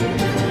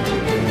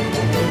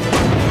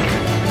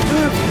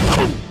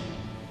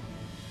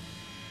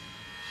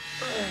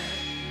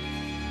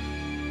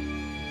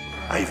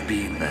 I've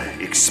been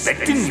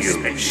expecting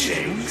you,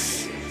 Shakes.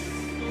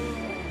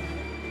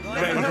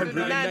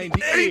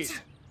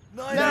 998!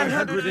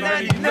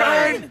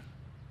 999!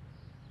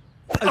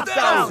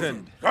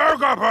 1,000!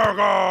 Burger,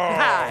 burger!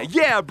 Ah,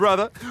 yeah,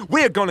 brother.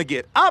 We're gonna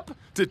get up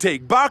to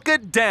take Barker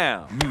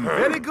down.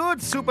 Very good,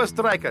 Supa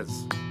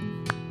Strikas.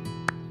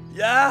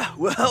 Yeah,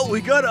 well,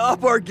 we gotta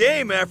up our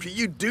game after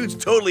you dudes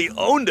totally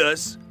owned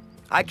us.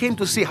 I came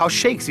to see how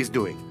Shakes is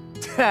doing.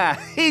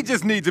 He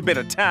just needs a bit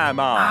of time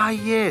off. Ah,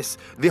 yes,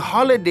 the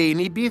holiday in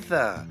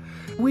Ibiza.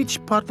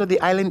 Which part of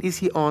the island is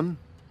he on?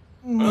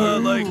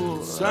 Like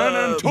San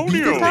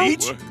Antonio.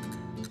 Beach?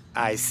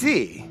 I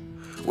see.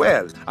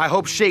 Well, I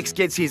hope Shakes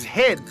gets his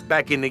head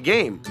back in the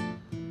game.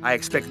 I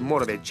expect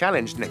more of a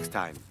challenge next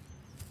time.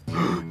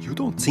 You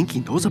don't think he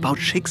knows about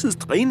Shakes'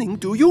 training,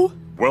 do you?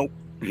 Well,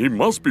 he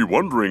must be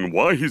wondering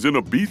why he's in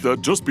Ibiza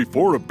just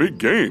before a big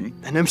game.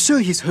 And I'm sure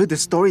he's heard the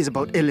stories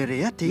about El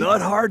Ariete.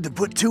 Not hard to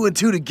put two and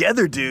two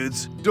together,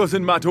 dudes.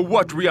 Doesn't matter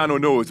what Rihanna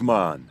knows,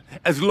 man.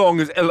 As long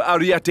as El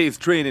Ariete's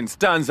training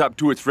stands up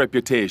to its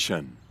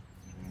reputation.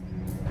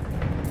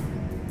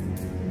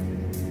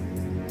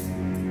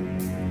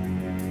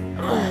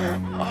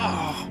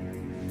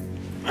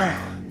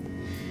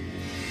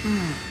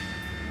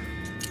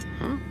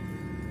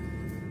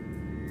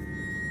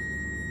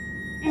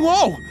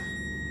 Whoa!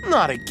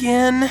 Not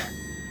again.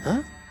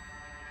 Huh?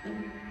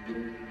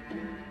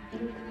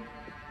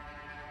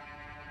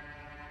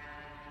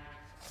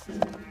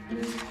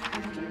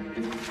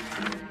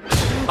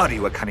 Are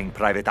you a cunning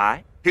private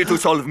eye? Here to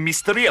solve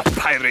mystery of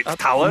Pirate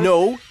Tower?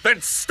 No. Then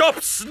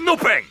stop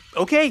snooping!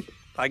 Okay,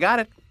 I got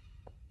it.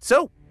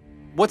 So,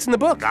 what's in the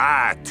book?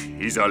 That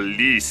is a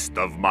list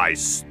of my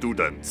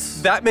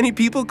students. That many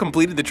people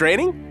completed the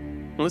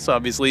training? Well, this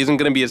obviously isn't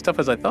going to be as tough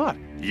as I thought.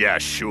 Yeah,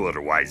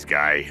 sure, wise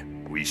guy.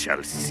 We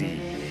shall see.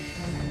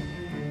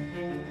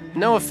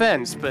 No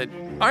offense, but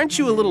aren't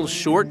you a little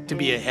short to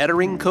be a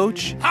headering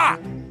coach? Ha!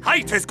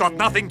 Height has got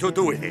nothing to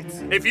do with it.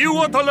 If you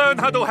want to learn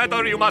how to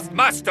header, you must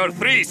master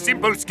 3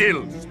 simple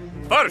skills.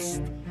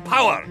 First,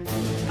 power.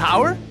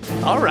 Power?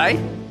 All right.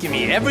 Give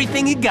me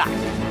everything you got.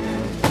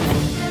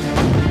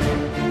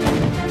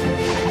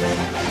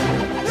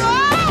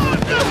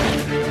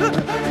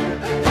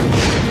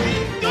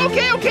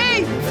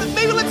 Okay.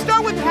 Maybe let's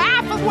start with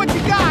half of what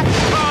you got.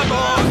 Come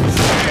on,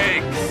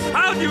 Shakes.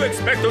 How do you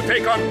expect to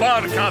take on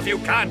Barca if you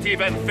can't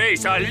even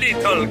face a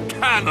little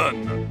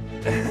cannon?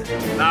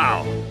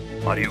 Now,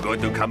 are you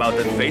going to come out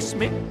and face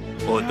me?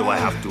 Or do I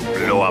have to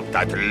blow up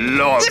that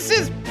log? This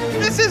is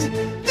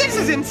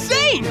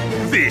insane!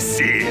 This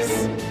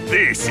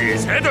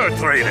is header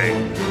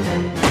training.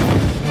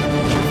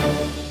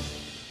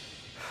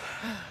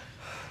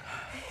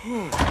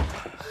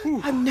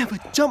 I've never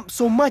jumped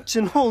so much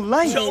in whole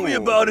life. Tell me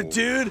about it,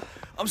 dude.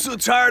 I'm so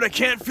tired I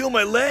can't feel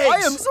my legs. I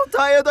am so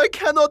tired I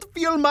cannot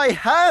feel my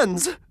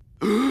hands.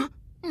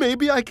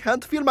 Maybe I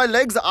can't feel my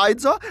legs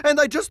either, and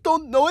I just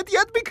don't know it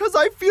yet because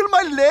I feel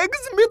my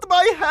legs with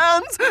my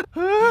hands.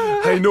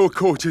 I know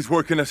Coach is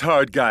working us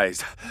hard,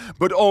 guys,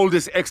 but all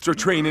this extra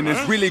training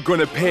is really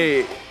gonna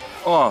pay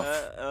off.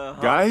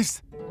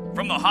 Guys,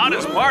 From the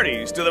hottest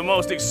parties to the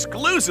most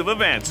exclusive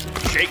events,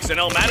 Shakes and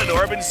El Matador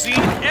have been seen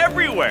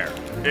everywhere.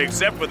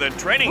 Except for the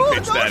training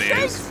pitch, that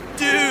is.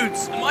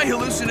 Dudes, am I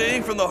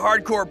hallucinating from the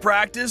hardcore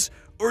practice?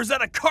 Or is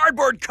that a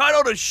cardboard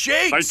cutout of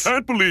Shakes? I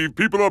can't believe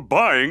people are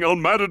buying El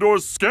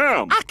Matador's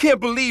scam. I can't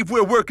believe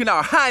we're working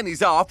our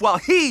heinies off while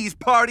he's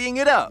partying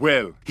it up.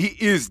 Well, he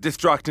is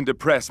distracting the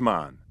press,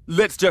 man.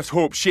 Let's just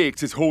hope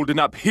Shakes is holding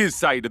up his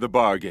side of the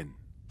bargain.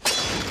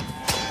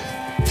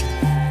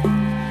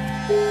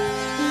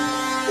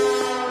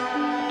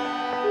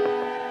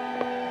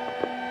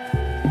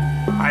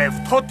 I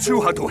have taught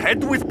you how to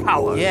head with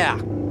power. Yeah,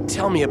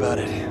 tell me about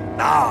it.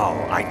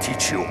 Now I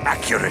teach you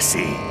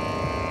accuracy.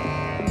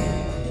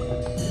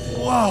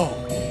 Whoa.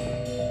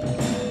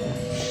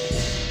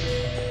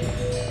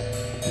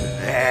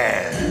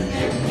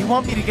 There. You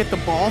want me to get the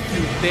ball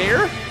through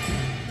there?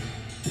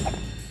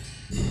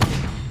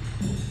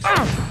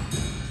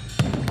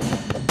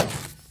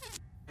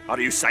 Are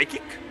you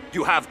psychic? Do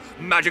you have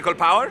magical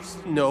powers?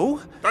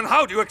 No. Then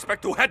how do you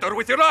expect to header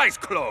with your eyes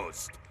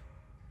closed?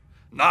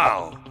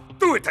 Now,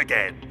 do it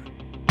again.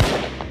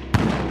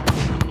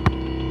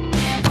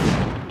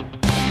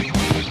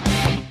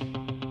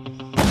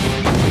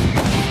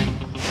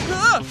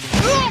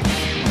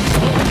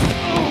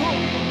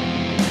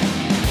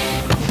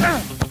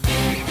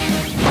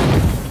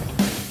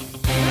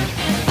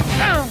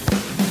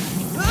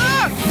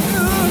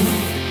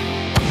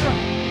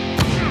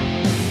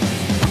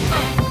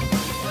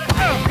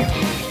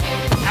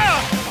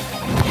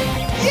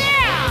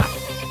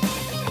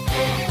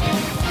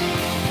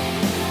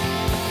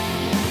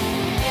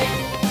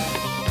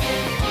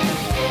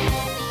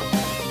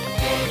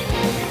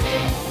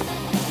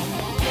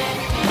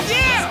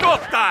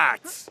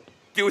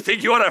 Do you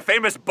think you are a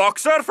famous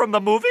boxer from the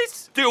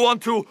movies? Do you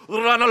want to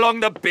run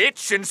along the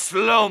pitch in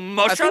slow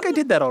motion? I think I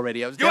did that already.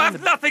 You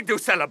have nothing to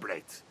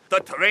celebrate. The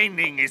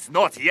training is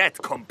not yet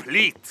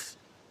complete.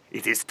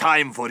 It is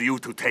time for you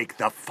to take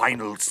the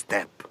final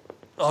step.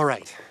 All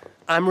right,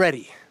 I'm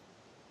ready.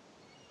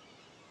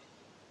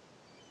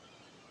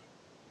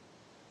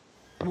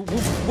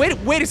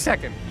 Wait a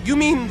second. You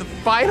mean the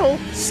final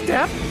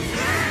step?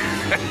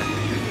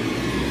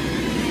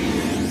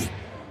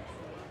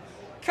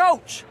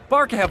 Coach,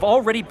 Barca have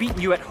already beaten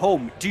you at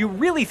home. Do you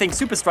really think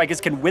Supa Strikas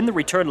can win the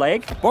return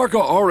leg? Barca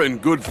are in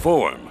good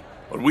form,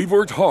 but we've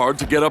worked hard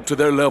to get up to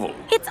their level.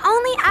 It's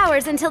only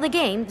hours until the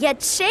game,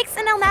 yet Shakes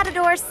and El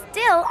Matador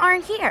still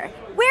aren't here.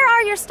 Where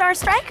are your star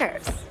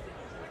strikers?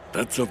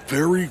 That's a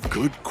very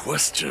good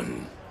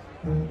question.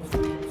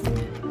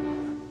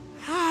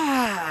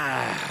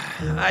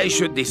 I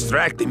should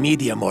distract the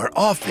media more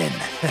often.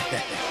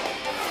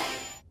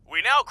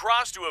 We now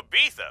cross to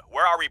Ibiza,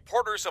 where our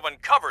reporters have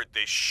uncovered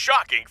this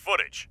shocking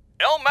footage.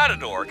 El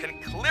Matador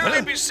can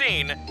clearly be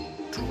seen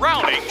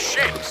drowning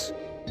Shakes.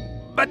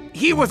 But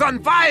he was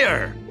on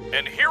fire!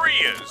 And here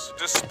he is,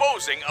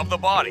 disposing of the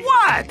body.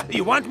 What?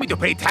 You want me to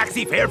pay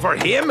taxi fare for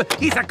him?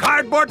 He's a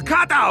cardboard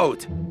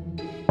cutout!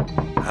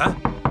 Huh?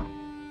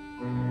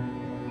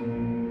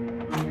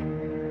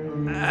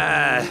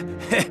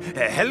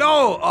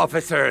 Hello,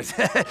 officers.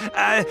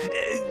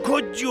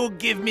 Could you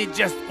give me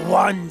just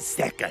 1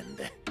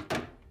 second?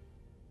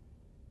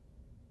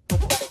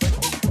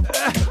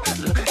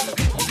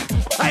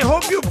 I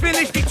hope you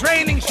finish the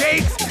training,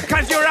 Shakes,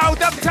 because you're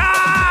out of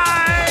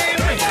time!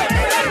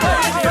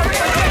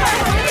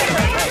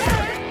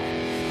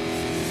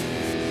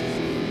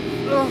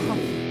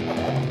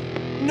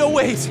 No,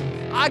 wait.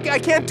 I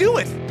can't do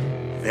it.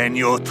 Then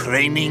your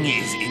training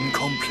is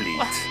incomplete.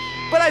 What?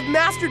 But I've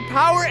mastered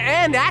power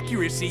and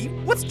accuracy.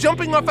 What's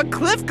jumping off a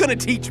cliff gonna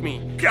teach me?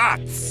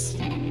 Guts!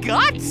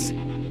 Guts?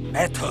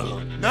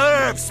 Metal,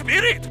 nerve,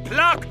 spirit,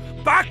 pluck,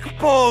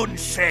 backbone,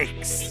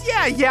 Shakes.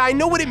 Yeah, I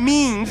know what it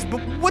means, but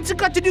what's it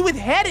got to do with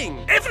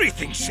heading?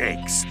 Everything,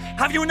 Shakes.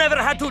 Have you never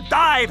had to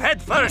dive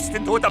headfirst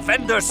into a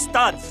defender's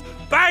studs?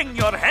 Bang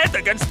your head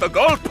against the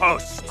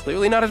goalpost?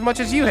 Clearly not as much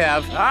as you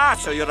have. Ah,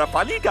 so you're a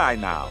funny guy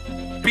now.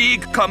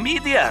 Big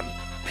comedian.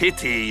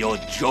 Pity your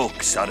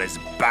jokes are as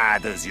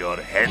bad as your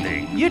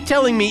heading. You're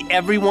telling me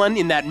everyone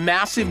in that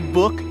massive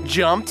book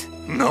jumped?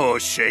 No,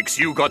 Shakes,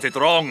 you got it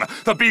wrong.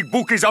 The big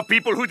book is of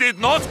people who did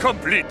not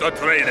complete the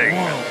training.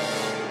 Whoa.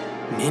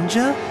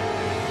 Ninja?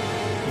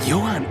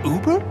 Johan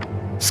Uber?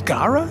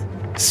 Skara?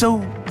 So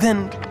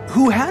then,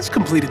 who has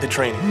completed the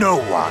training? No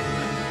one.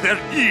 There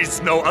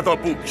is no other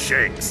book,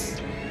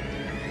 Shakes.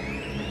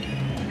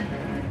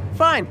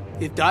 Fine.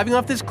 If diving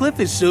off this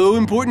cliff is so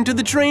important to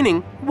the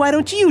training, why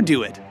don't you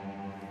do it?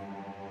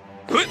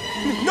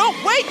 No,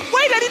 wait,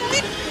 I didn't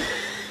mean...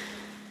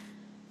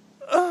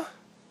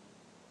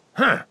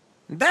 Huh,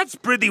 that's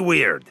pretty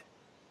weird.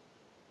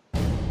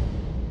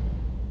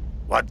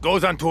 What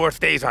goes on tour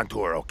stays on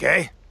tour,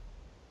 okay?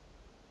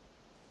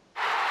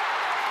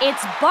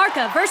 It's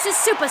Barca versus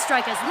Supa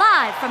Strikas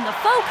live from the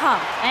Faux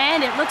Comp.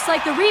 And it looks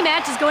like the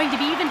rematch is going to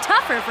be even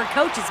tougher for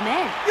Coach's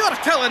men. You're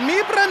telling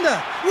me,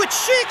 Brenda? With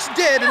Shakes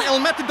dead and El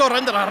Matador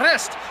under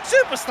arrest,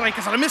 Supa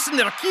Strikas are missing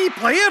their key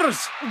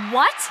players.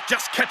 What?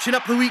 Just catching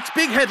up the week's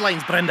big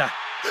headlines, Brenda.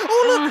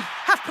 Oh, look,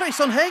 half price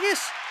on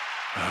haggis.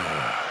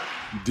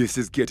 This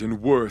is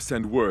getting worse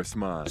and worse,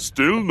 man.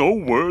 Still no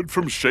word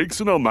from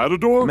Shakes and El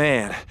Matador?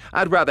 Man,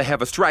 I'd rather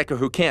have a striker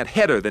who can't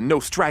header than no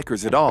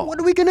strikers at all. What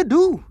are we gonna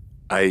do?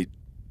 I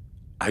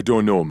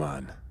don't know,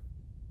 man.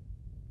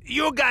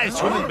 You guys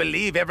shouldn't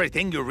believe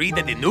everything you read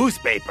in the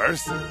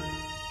newspapers.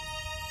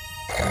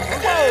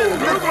 Whoa!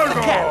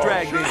 Cat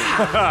dragged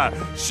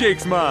in.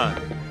 Shakes, man.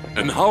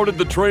 And how did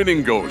the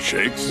training go,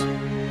 Shakes?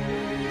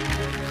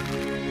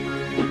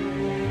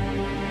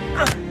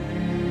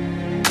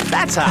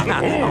 That's how.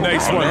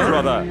 Nice one,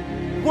 brother.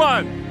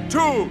 1,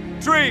 2,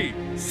 3.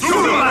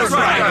 Supa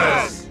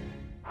Strikas!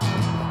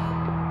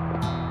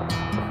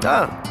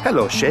 Ah,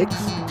 hello, Shakes.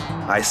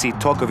 I see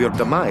talk of your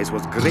demise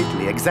was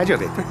greatly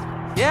exaggerated.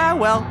 Yeah,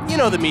 well, you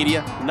know the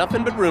media.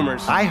 Nothing but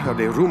rumors. I heard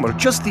a rumor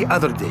just the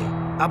other day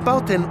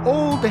about an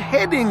old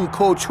heading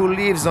coach who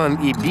lives on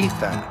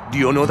Ibiza. Do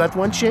you know that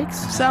one, Shakes?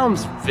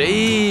 Sounds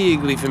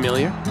vaguely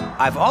familiar.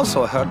 I've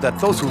also heard that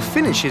those who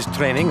finish his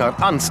training are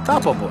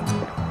unstoppable.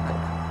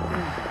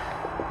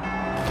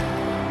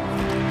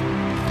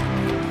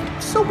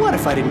 So what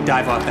if I didn't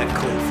dive off that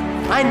cliff?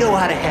 I know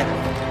how to header.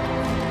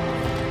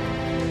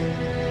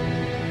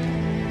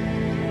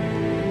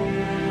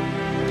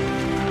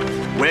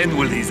 When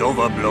will these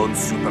overblown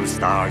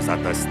superstars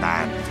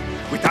understand?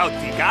 Without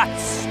the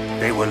guts,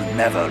 they will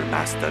never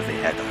master the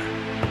header.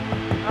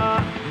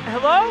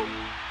 Hello?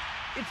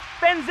 It's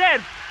Ben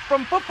Zed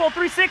from Football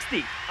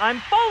 360.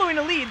 I'm following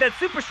a lead that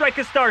Supa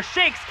Strikas star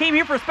Shakes came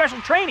here for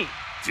special training.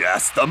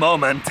 Just a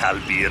moment, I'll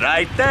be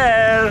right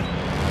there.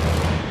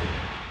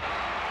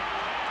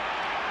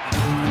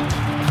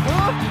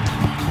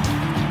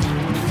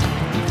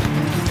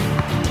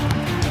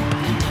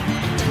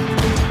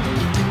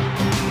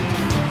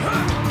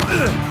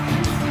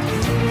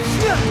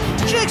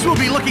 Shakes will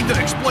be looking to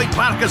exploit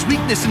Barca's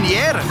weakness in the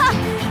air.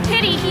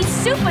 Pity he's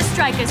Supa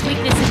Strikas'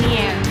 weakness in the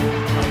air.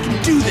 I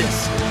can do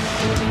this.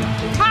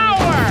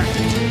 Power!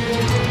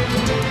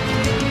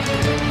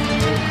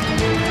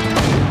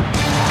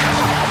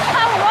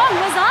 How wrong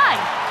was I?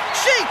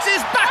 Shakes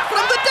is back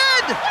from the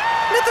dead!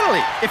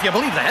 Literally, if you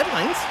believe the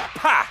headlines.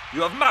 Ha!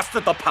 You have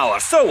mastered the power,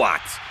 so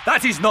what?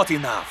 That is not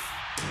enough.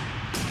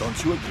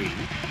 Don't you agree?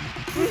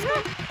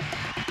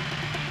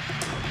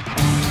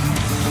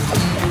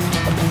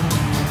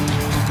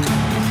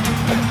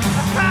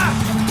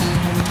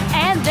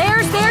 And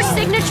there's their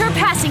signature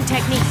passing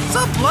technique.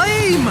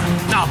 Sublime!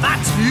 Now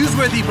that's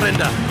newsworthy,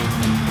 Brenda.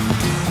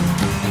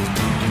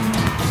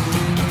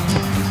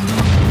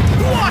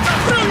 What a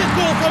brilliant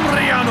goal from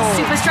Riano!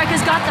 Supa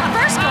Strikas got the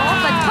first goal,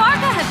 but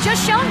Barca have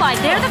just shown why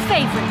they're the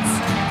favorites.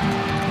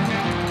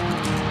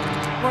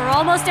 We're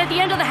almost at the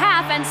end of the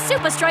half, and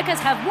Supa Strikas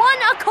have won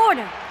a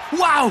corner.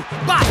 Wow!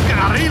 Barca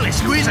are really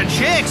squeezing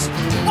Shakes.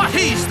 But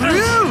he's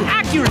through!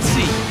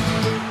 Accuracy!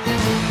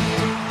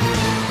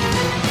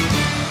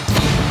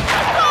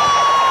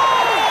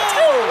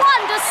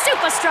 2-1 to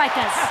Supa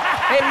Strikas.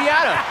 Hey,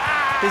 Rihanna.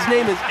 His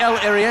name is El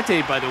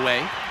Ariete, by the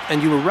way.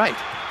 And you were right.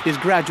 His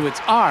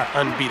graduates are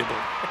unbeatable.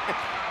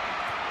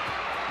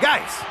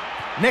 Guys,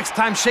 next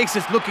time Shakes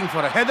is looking for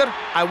a header,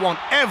 I want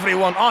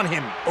everyone on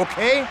him,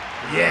 okay?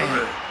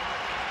 Yeah.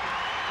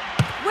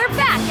 We're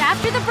back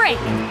after the break.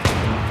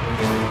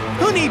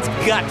 Who needs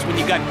guts when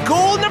you got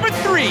goal number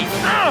 3?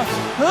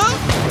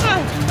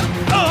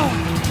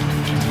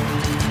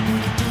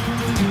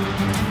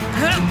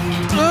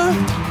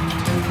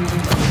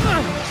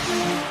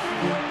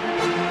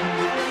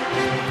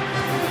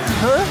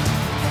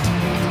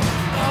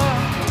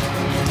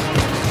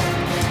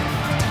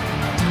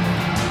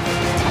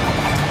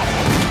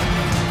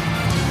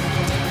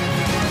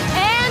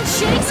 And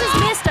Shakes has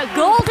missed a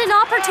golden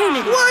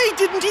opportunity. Why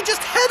didn't he just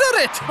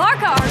header it?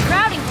 Barca are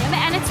crowding him,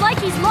 and it's like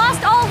he's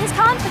lost all his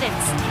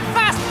confidence.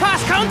 Fast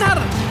pass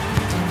counter!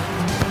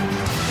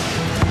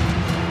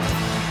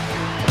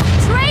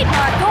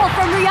 Trademark goal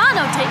from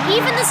Riano to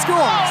even the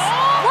scores.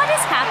 What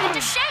has happened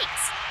to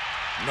Shakes?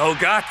 No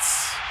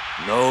guts,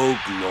 no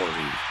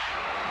glory.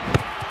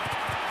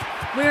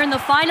 We're in the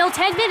final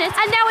 10 minutes,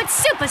 and now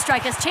it's Supa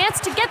Strikas' chance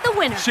to get the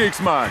winner.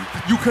 Shakes, man,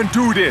 you can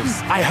do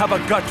this. I have a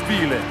gut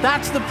feeling.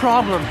 That's the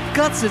problem.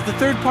 Guts is the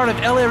third part of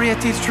El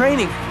Ariete's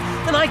training,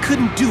 and I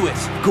couldn't do it.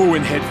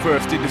 Going head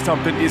first into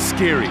something is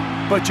scary,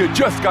 but you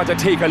just gotta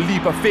take a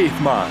leap of faith,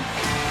 man.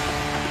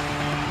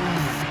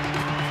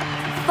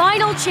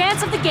 Final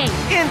chance of the game.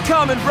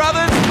 Incoming,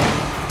 brothers!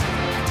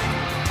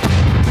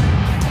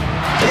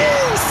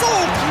 Oh, so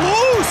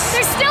close!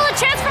 There's still a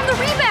chance from the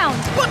rebound.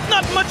 But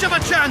not much of a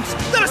chance.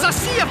 There's a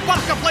sea of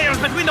Barca players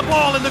between the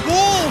ball and the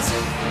goals.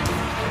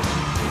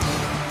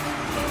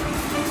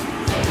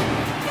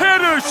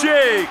 Header,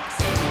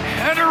 Shakes!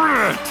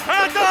 Header it!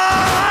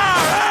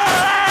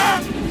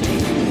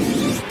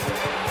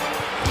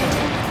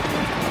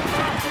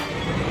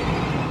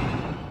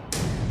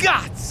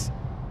 Guts!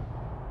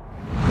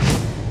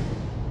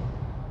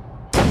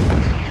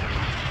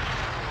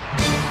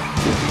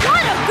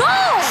 What a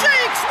goal!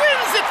 Shakes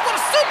wins it for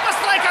Supa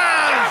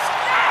Strikas!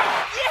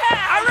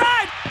 Yeah! All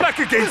right! Back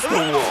against the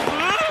wall.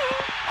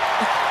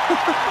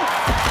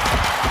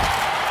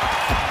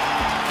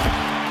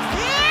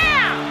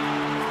 Yeah! 2-1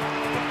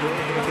 to Supa Strikas.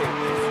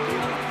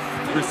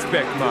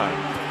 Respect, man.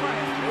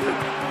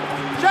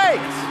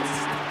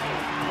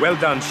 Shakes! Well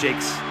done,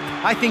 Shakes.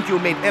 I think you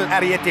made El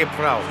Ariete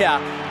proud. Yeah,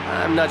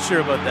 I'm not sure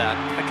about that.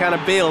 I kind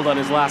of bailed on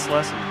his last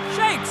lesson.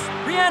 Shakes!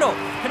 Rihanna,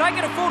 can I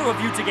get a photo of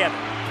you together?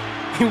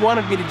 He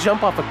wanted me to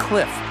jump off a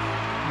cliff,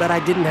 but I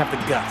didn't have the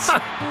guts.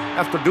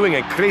 After doing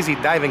a crazy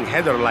diving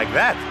header like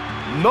that,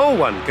 no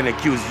one can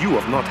accuse you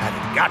of not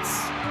having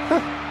guts.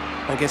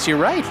 I guess you're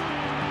right.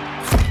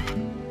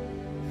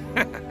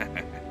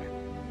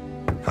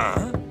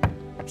 Huh?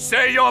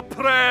 Say your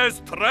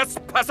prayers,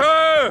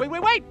 trespasser!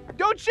 Wait!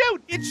 Don't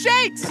shoot! It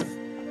Shakes!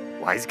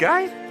 Wise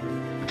guy?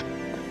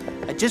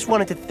 I just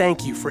wanted to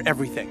thank you for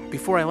everything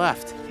before I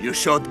left. You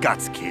showed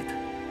guts, kid.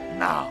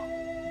 Now,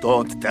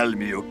 don't tell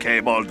me you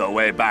came all the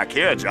way back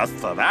here just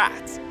for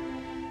that.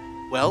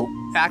 Well,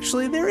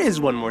 actually, there is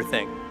one more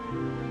thing.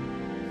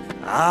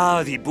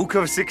 Ah, the Book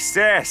of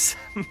Success.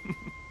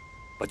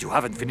 But you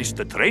haven't finished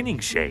the training,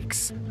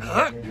 Shakes.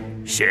 Huh?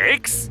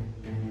 Shakes?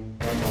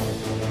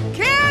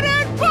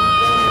 Cannonball!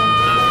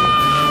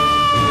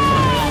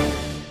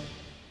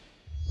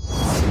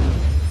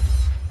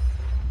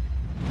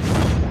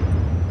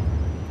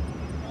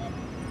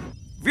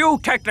 View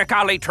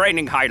Technicali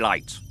training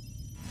highlights.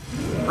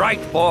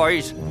 Right,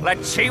 boys,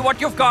 let's see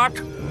what you've got.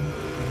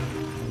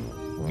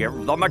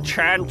 Give them a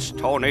chance,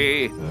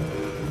 Toni.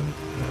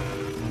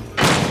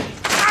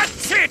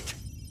 That's it!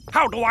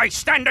 How do I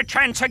stand a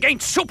chance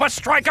against Supa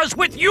Strikas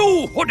with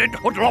you, hooded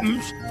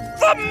hoodlums?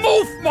 The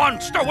Moof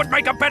Monster would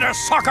make a better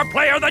soccer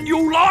player than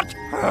you lot!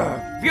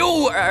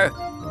 View,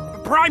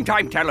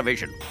 primetime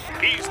television.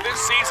 He's this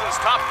season's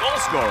top goal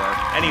scorer,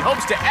 and he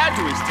hopes to add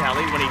to his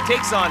tally when he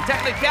takes on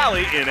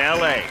Technicali in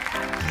LA.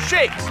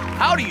 Shakes,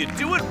 how do you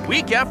do it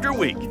week after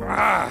week?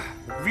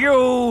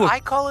 View. I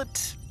call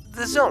it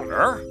the zone.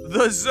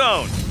 The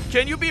zone.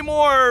 Can you be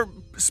more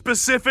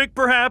specific,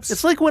 perhaps?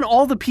 It's like when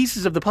all the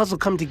pieces of the puzzle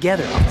come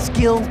together.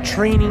 Skill,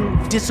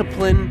 training,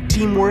 discipline,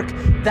 teamwork.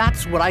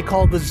 That's what I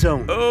call the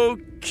zone.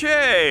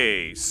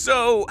 Okay,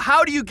 so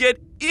how do you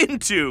get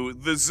into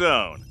the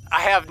zone?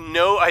 I have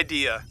no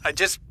idea. I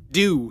just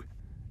do.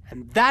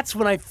 And that's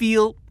when I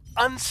feel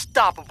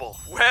unstoppable.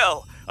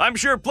 Well, I'm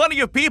sure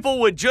plenty of people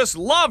would just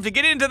love to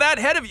get into that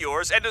head of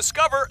yours and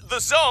discover the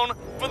zone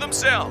for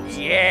themselves.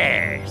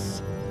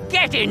 Yes.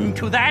 Get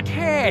into that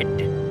head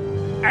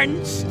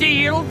and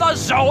steal the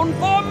zone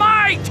for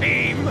my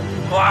team.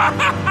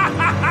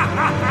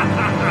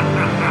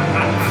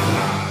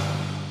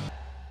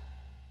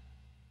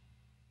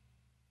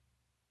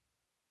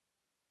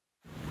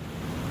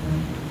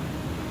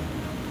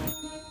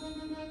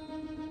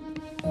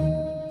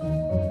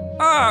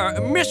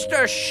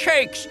 Mr.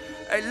 Shakes,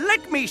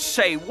 let me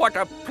say what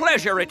a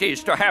pleasure it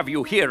is to have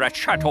you here at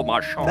Chateau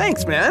Marchand.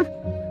 Thanks, man.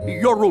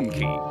 Your room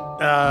key.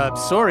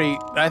 Sorry.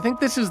 I think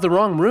this is the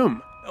wrong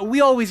room.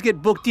 We always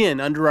get booked in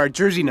under our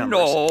jersey numbers.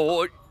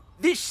 No,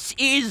 this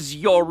is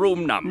your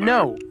room number.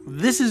 No,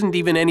 this isn't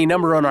even any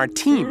number on our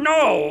team.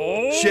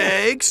 No!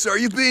 Shakes, are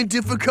you being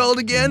difficult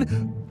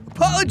again?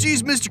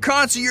 Apologies, Mr.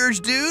 Concierge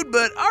Dude,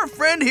 but our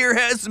friend here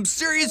has some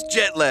serious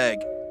jet lag.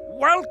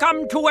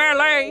 Welcome to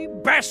LA.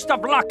 Best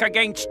of luck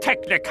against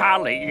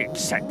Technicali,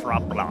 etc.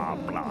 Blah,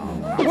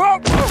 blah.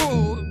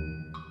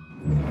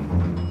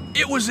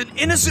 It was an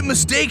innocent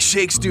mistake,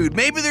 Shakes Dude.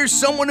 Maybe there's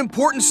someone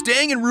important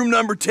staying in room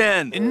number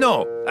 10.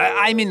 No,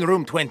 I'm in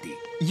room 20.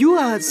 You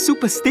are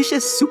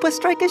superstitious Supa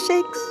Strikas,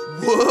 Shakes?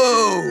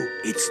 Whoa!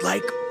 It's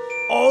like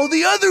all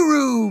the other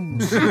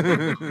rooms.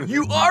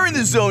 You are in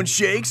the zone,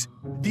 Shakes.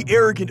 The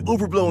arrogant,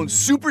 overblown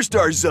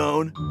superstar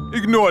zone.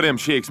 Ignore them,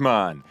 Shakes,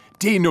 man.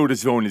 They know the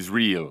zone is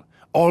real.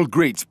 All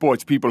great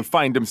sports people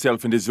find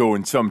themselves in the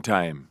zone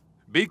sometime.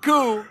 Be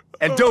cool.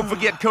 And don't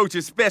forget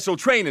Coach's special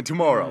training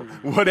tomorrow,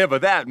 whatever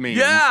that means.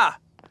 Yeah!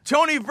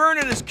 Toni Vern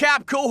and his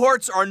cap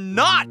cohorts are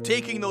not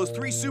taking those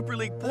 3 Super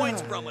League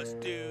points from us,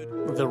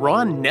 dude. The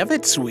Ron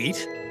Nevitt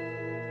suite?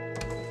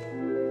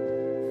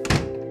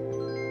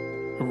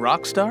 A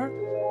rock star?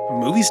 A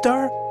movie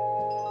star?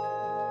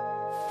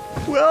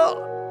 Well,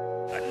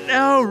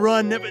 now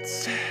Ron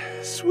Nevitt's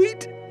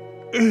suite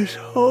is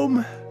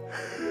home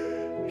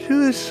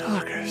to the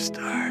soccer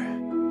star.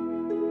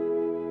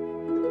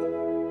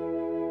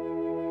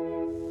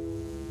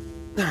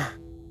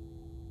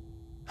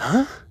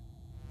 Huh?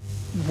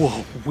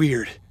 Whoa,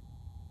 weird.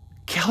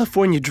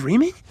 California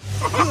dreaming?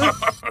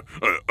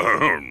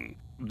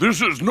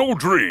 This is no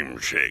dream,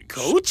 Shakes.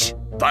 Coach?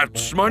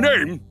 That's my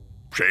name,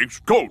 Shakes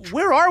Coach.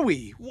 Where are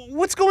we?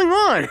 What's going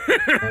on?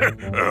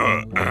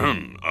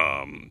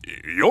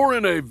 You're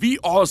in a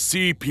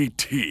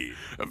VRCPT,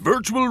 a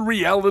virtual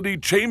reality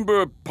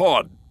chamber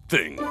pod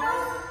thing.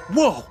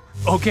 Whoa!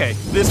 Okay,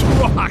 this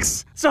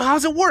rocks. So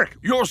how's it work?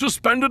 You're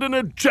suspended in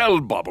a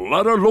gel bubble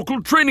at our local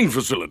training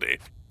facility.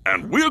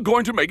 And we're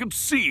going to make it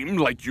seem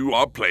like you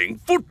are playing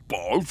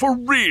football for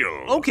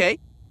real. Okay.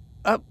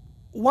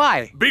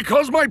 Why?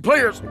 Because my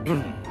players,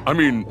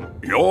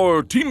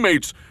 your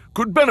teammates,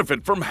 could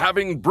benefit from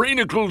having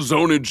Brainicle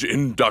Zonage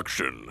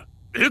induction.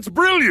 It's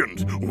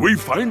brilliant! We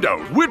find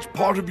out which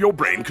part of your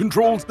brain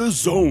controls the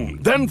zone,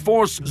 then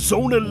force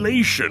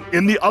zonulation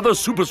in the other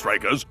Supa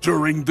Strikas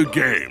during the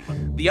game.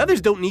 The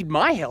others don't need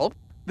my help.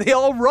 They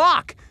all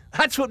rock.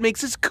 That's what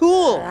makes us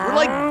cool. We're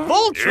like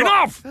Voltron.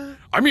 Enough!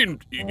 I mean,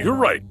 you're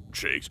right,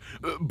 Shakes.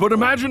 But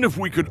imagine if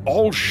we could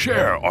all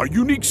share our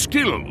unique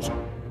skills.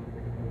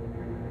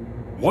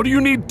 What do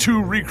you need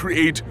to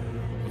recreate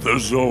the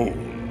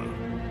zone?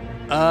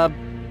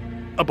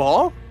 A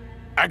ball?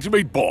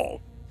 Activate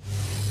ball.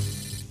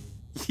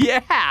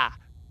 Yeah!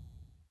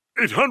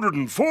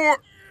 804?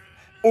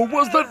 Or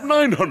was that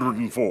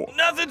 904?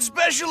 Nothing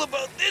special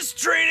about this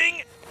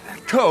training.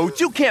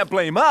 Coach, you can't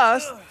blame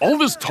us. All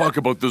this talk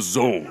about the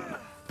zone,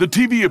 the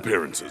TV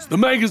appearances, the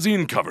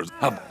magazine covers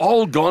have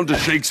all gone to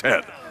Shake's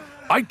head.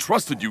 I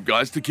trusted you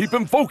guys to keep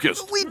him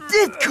focused. We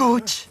did,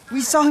 Coach. We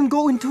saw him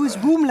go into his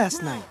room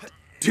last night.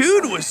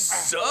 Dude was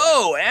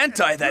so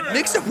anti that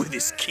mix-up with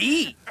his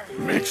key.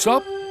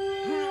 Mix-up?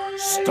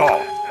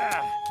 Stop.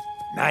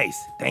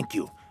 Nice, thank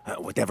you.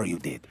 Whatever you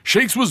did.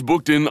 Shakes was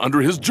booked in under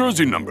his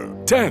jersey number,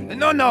 10.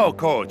 No,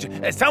 Coach.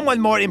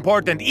 Someone more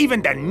important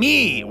even than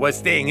me was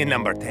staying in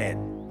number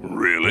 10.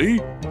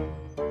 Really?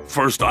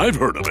 First I've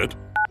heard of it.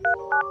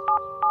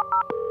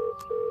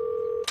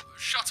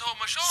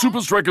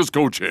 Supa Strikas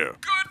coach here.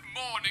 Good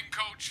morning,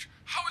 Coach.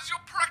 How is your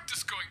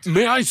practice going today?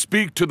 May I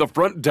speak to the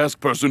front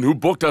desk person who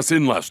booked us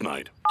in last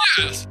night?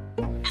 Yes,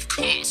 of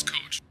course,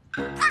 Coach.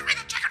 Bring me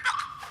the chicken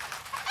book.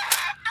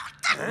 Not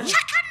the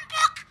chicken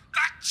book.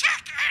 The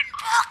chicken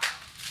book.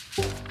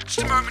 Just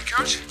a moment,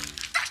 Coach.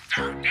 There's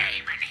no name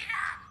in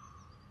here.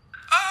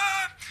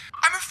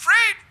 I'm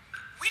afraid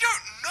we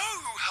don't know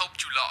who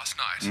helped you last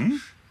night.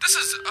 This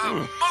is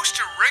most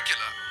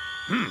irregular.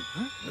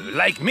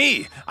 Like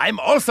me, I'm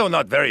also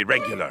not very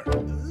regular.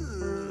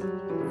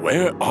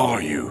 Where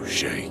are you,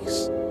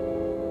 Shakes?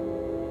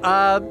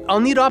 I'll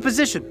need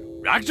opposition.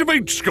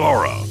 Activate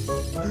Scara.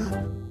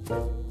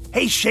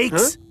 Hey,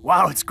 Shakes. Huh?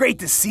 Wow, it's great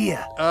to see you.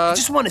 I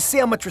just want to say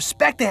how much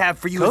respect I have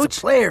for you, Coach? As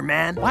a player,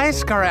 man. Why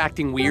is Scara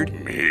acting weird?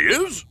 He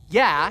is?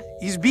 Yeah,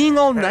 he's being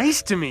all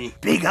nice to me.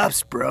 Big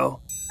ups, bro.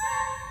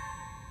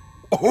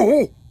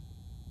 Oh,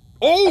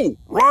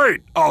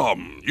 right.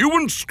 You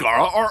and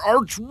Scara are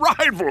arch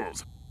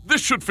rivals. This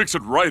should fix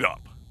it right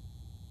up.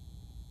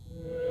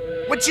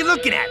 What you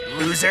looking at,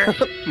 loser?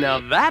 Now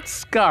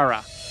that's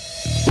Scara.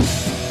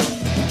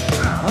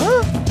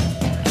 Huh?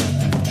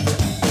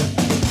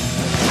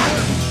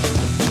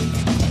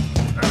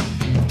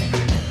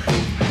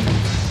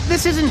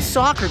 This isn't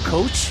soccer,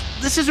 Coach.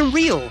 This isn't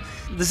real.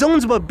 The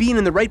zone's about being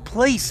in the right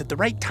place at the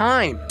right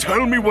time.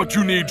 Tell me what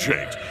you need,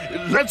 Shakes.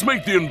 Let's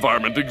make the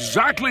environment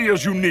exactly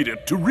as you need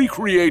it to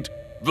recreate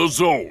the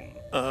zone.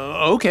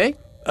 Okay.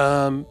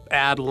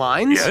 Add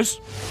lines? Yes.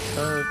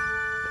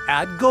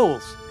 Add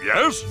goals?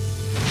 Yes.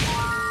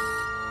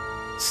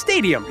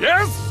 Stadium?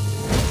 Yes.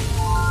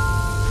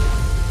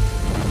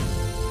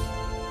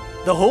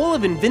 The whole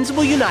of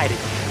Invincible United.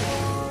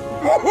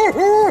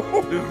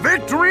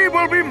 Victory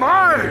will be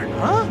mine!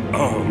 Huh?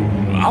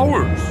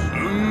 Ours.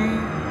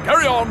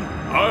 Carry on.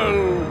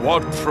 I'll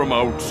watch from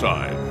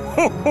outside.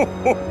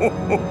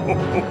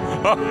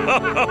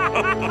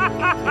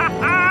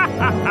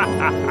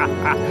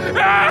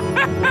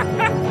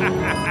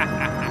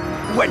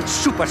 When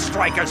Supa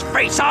Strikas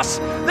face us,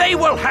 they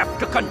will have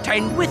to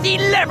contend with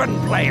 11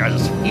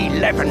 players.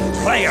 11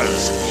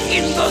 players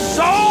in the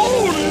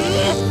zone!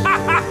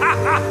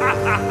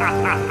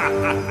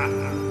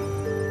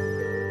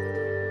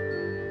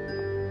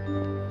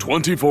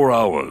 24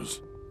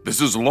 hours. This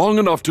is long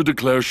enough to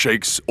declare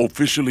Shakes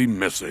officially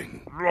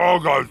missing.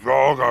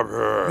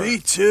 Me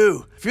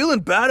too. Feeling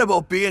bad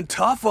about being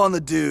tough on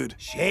the dude.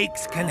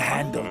 Shakes can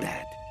handle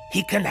that.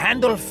 He can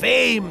handle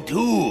fame,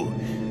 too.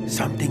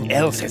 Something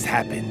else has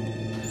happened.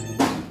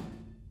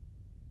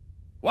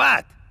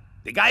 What?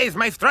 The guy is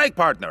my strike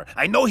partner.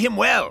 I know him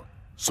well.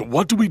 So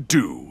what do we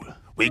do?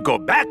 We go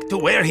back to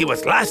where he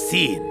was last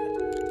seen.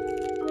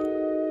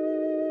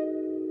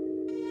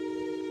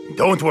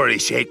 Don't worry,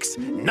 Shakes.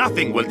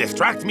 Nothing will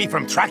distract me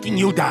from tracking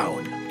you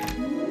down.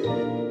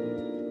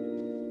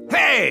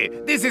 Hey,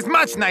 this is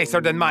much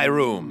nicer than my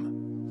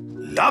room.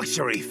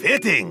 Luxury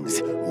fittings.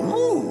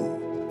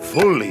 Ooh.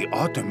 Fully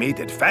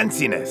automated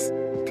fanciness.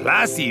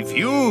 Classy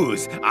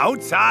views,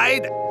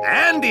 outside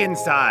and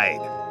inside.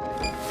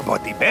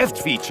 But the best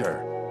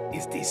feature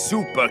is the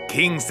super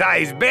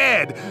king-size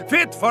bed,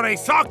 fit for a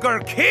soccer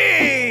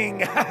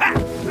king!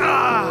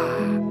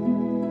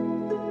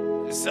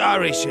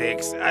 Sorry,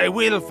 Shakes, I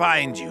will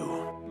find you.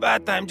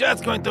 But I'm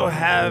just going to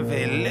have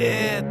a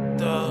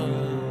little...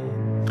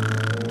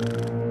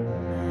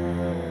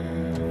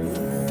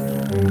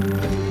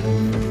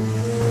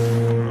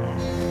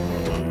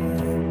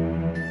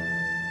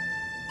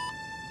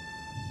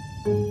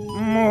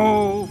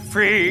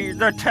 Moofy,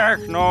 the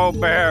techno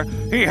bear.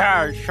 He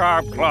has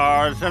sharp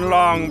claws and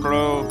long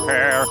blue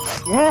hair.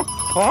 Huh?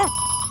 Huh?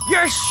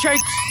 Yes,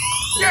 Shakes!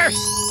 Yes!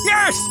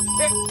 Yes!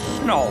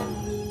 No.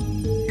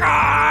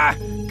 Ah!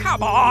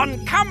 Come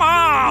on! Come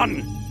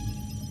on!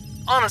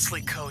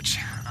 Honestly, Coach,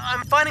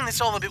 I'm finding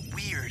this all a bit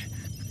weird.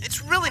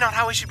 It's really not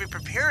how we should be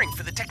preparing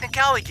for the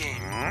Technicali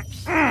game.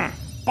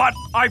 But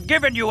I've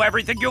given you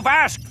everything you've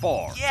asked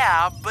for.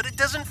 Yeah, but it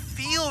doesn't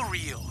feel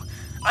real.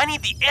 I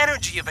need the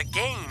energy of a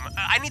game.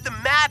 I need the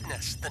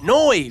madness, the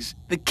Noise,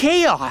 the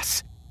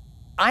chaos.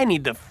 I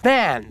need the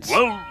fans.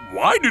 Well,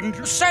 why didn't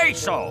you say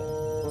so?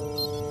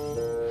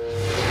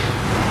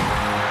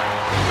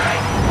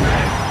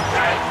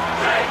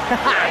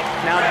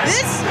 Now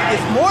this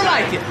is more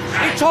like it.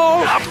 It's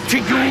all up to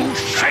you,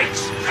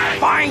 Shakes.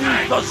 Find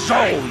the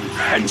zone,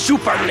 and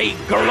Super League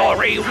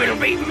glory will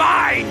be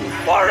mine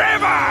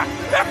forever!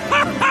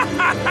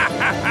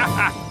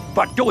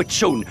 But do it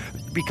soon,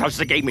 because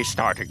the game is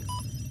starting.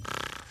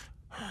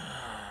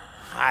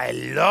 I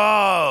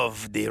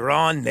love the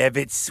Ron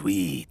Nevitt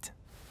suite.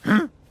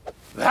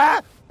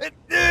 Ah?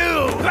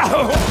 Ew!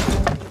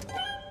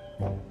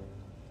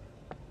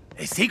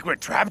 A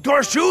secret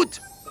trapdoor chute?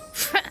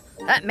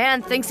 That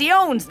man thinks he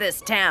owns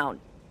this town.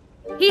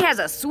 He has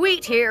a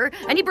suite here,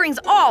 and he brings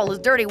all his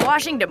dirty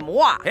washing to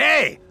moi.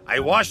 Hey, I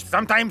wash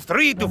sometimes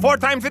 3 to 4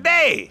 times a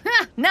day.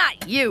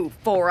 Not you,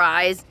 Four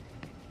Eyes.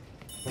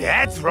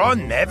 That's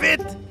Ron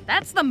Nevitt?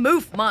 That's the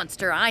moof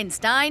monster,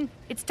 Einstein.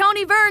 It's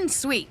Toni Vern's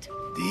suite.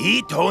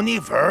 The Toni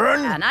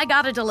Vern? And I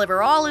gotta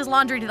deliver all his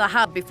laundry to the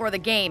hub before the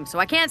game, so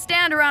I can't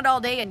stand around all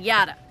day and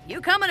yada.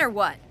 You coming or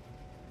what?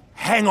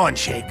 Hang on,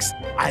 Shakes.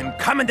 I'm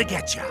coming to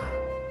get ya.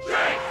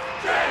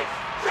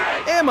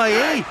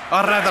 MIA,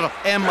 or rather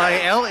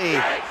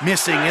MILA,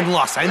 missing in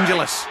Los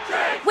Angeles.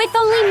 With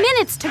only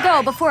minutes to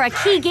go before a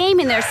key game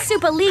in their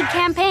Super League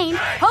campaign,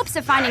 hopes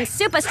of finding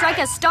Supa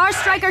Strikas star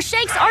striker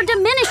Shakes are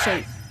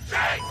diminishing.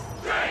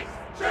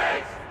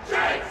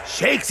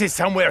 Shakes is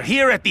somewhere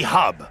here at the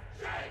hub.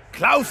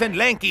 Klaus and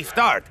Lanky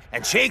start,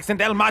 and Shakes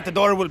and El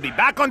Matador will be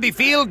back on the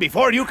field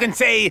before you can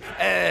say,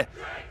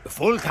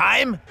 full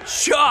time?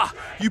 Sure,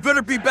 you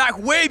better be back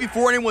way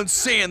before anyone's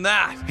saying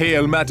that. Hey,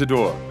 El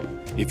Matador.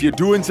 If you're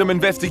doing some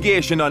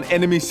investigation on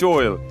enemy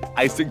soil,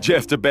 I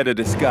suggest a better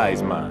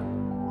disguise, man.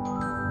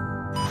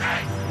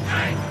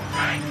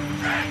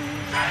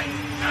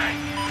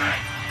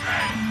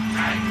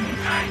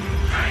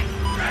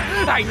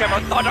 I never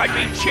thought I'd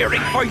be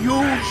cheering for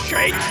you,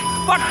 Shakes.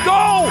 But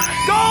go!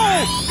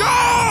 Go!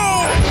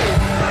 Go!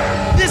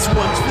 This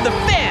one's for the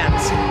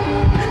fans!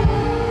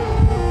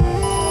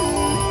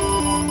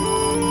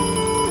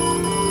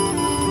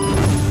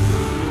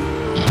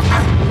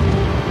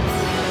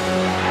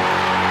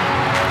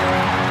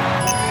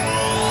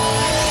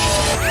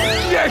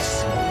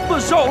 Yes! The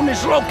zone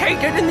is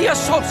located in the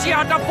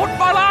Associata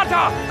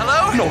Footballata!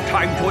 Hello? No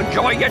time to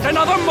enjoy yet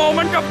another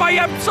moment of my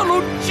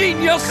absolute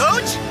genius!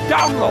 Coach?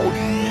 Download!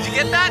 Did you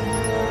get that?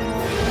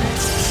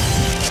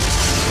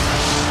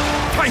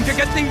 Time to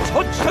get these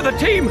hooks to the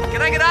team!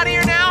 Can I get out of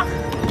here now?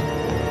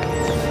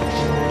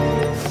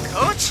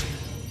 Coach?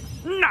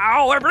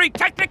 Now every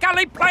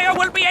Technicali player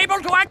will be able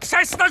to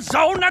access the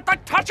zone at the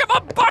touch of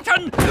a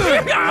button!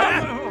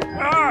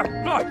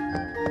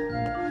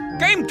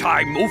 Game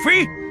time,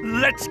 Moofy!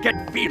 Let's get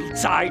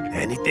fieldside.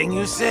 Anything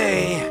you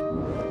say,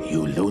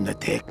 you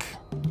lunatic.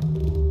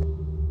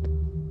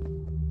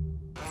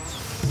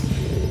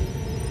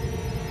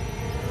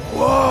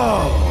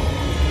 Whoa!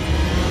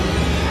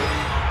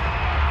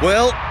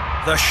 Well,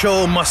 the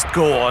show must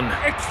go on.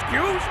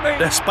 Excuse me?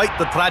 Despite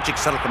the tragic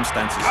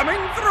circumstances.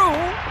 Coming through.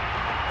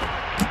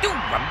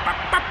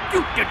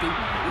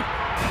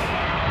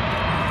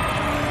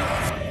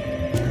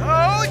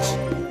 Coach?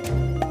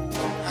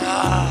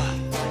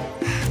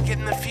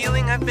 Getting the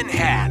feeling I've been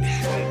had.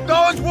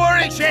 Don't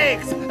worry,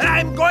 Shakes.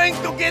 I'm going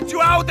to get you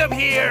out of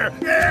here.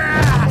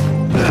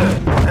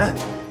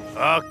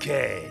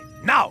 Okay,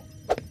 now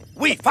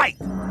we fight.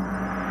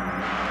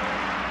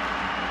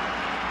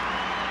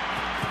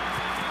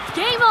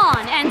 Game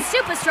on, and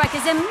Supa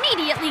Strikas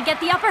immediately get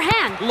the upper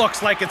hand.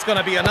 Looks like it's going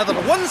to be another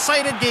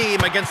one-sided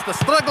game against the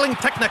struggling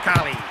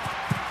Technicali.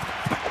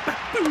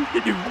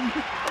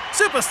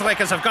 Supa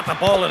Strikas have got the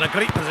ball in a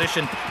great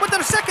position, but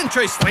their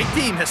second-choice strike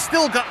team has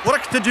still got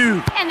work to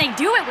do. And they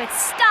do it with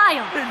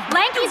style.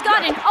 Lanky's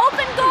got an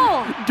open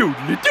goal.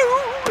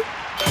 Doodly-doo!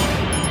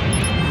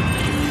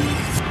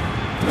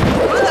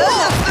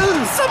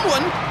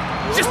 Someone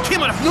just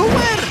came out of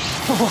nowhere.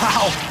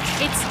 Wow.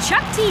 It's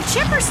Chuck T.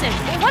 Chipperson.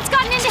 What's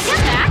gotten into him,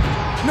 Mac?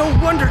 No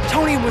wonder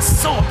Tony was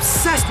so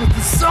obsessed with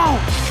the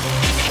zone.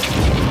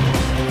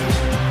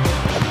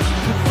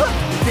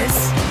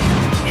 This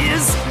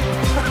is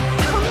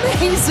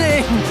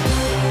amazing.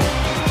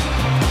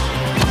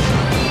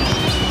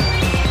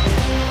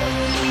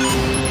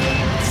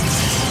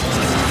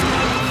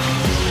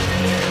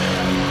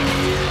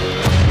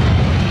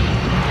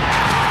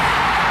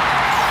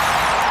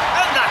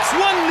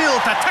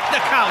 To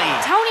Technicali.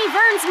 Toni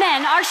Vern's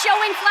men are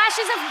showing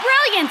flashes of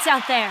brilliance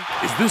out there.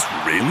 Is this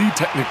really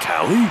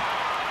Technicali?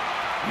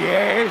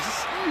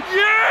 Yes!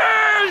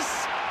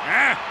 Yes!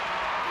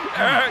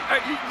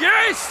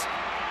 Yes!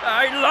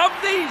 I love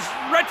these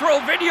retro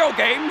video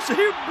games.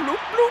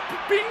 Bloop, bloop,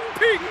 ping,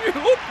 ping.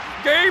 Oop,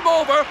 game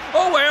over.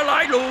 Oh, well,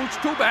 I lose.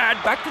 Too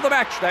bad. Back to the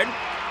match, then.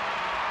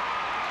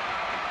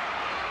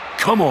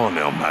 Come on,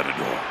 El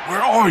Matador.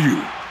 Where are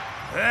you?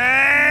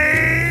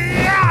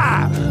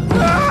 Ha!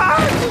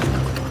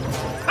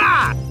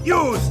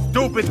 You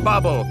stupid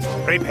bubble!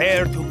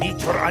 Prepare to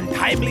meet your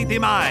untimely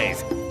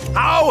demise.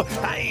 How?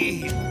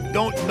 I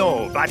don't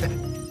know, but...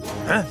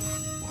 Huh?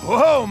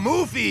 Whoa,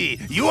 Moofy!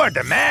 You are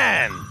the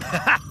man!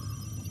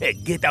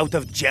 Get out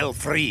of jail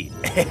free.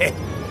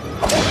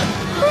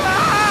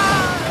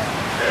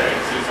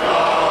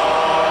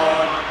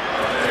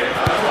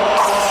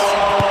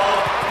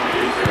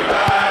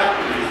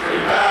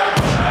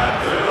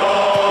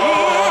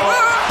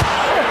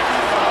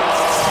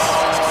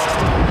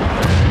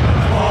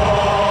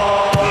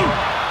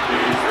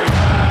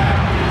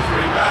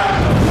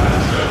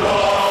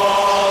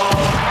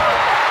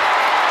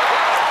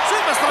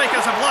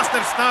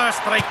 Their star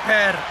strike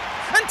pair.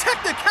 And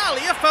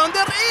Technicali have found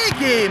their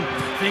A-game.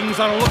 Things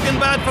are looking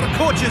bad for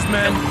coaches,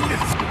 man.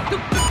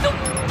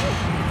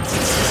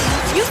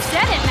 You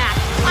said it, Mac.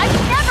 I've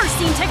never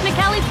seen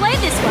Technicali play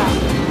this well.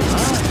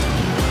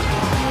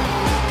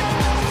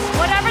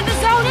 Whatever the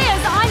zone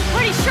is, I'm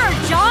pretty sure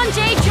John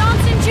J.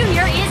 Johnson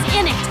Jr. is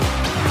in it.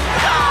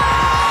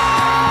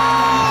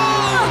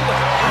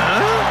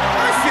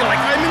 I feel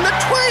like I'm in the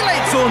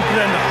Twilight Zone,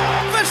 Brenda.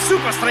 The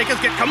Supa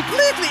Strikas get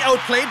completely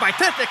outplayed by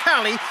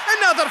Technicali, and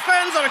now their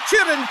fans are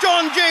cheering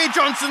John J.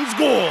 Johnson's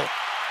goal.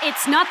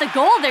 It's not the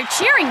goal they're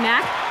cheering,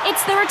 Mac.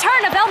 It's the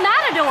return of El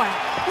Matador.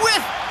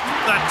 With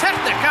the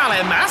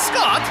Technicali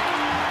mascot?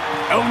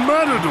 El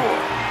Matador!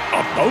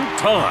 About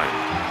time.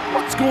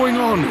 What's going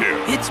on here?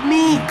 It's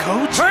me,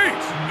 Coach.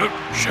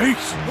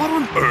 Chase, what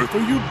on earth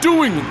are you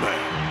doing in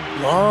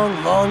there?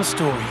 Long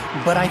story,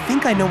 but I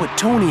think I know what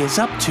Toni is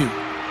up to.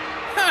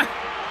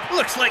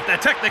 Looks like the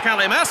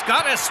Technicali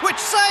mascot has switched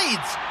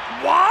sides.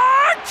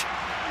 What?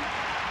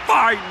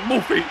 Fine,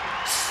 Moofy.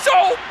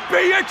 So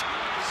be it.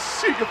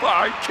 See if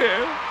I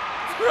care.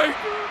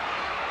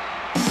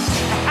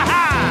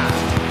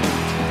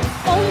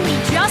 Only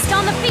just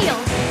on the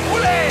field.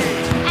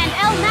 And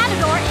El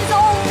Matador is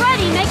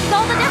already making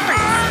all the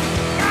difference.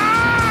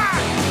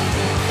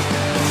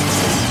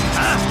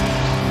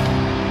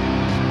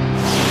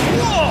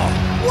 Whoa!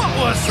 What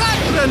was that,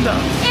 Brenda?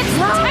 It's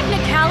the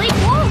Technicali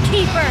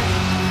goalkeeper.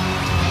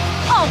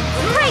 Oh,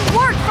 great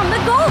work from the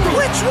goalie!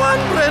 Which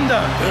one, Brenda?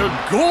 Their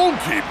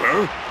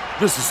goalkeeper?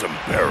 This is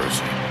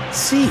embarrassing.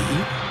 See?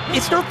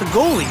 It's not the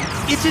goalie,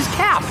 it's his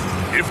cap.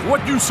 If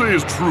what you say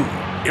is true,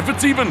 if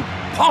it's even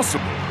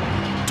possible,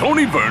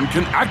 Toni Vern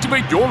can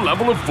activate your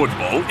level of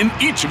football in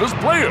each of his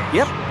players.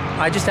 Yep.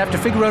 I just have to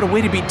figure out a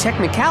way to beat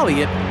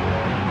Technicali at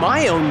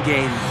my own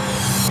game.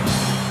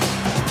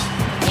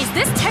 Is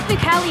this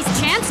Technicali's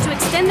chance to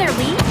extend their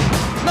lead?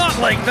 Not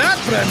like that,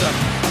 Brenda.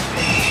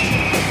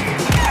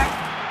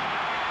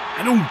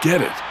 I don't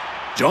get it.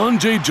 John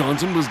J.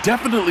 Johnson was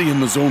definitely in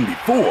the zone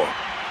before,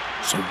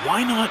 so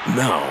why not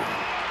now?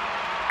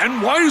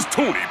 And why is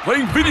Toni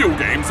playing video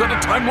games at a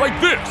time like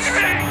this?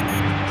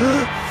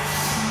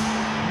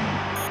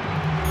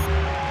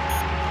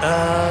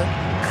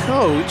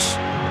 Coach?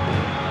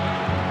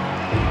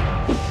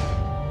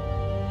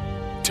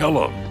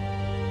 Tell him.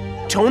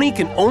 Toni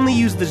can only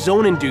use the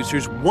zone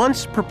inducers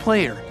once per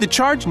player. The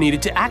charge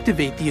needed to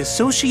activate the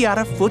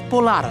Associata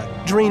Futbolata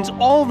drains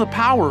all the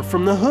power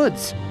from the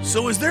hoods.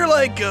 So is there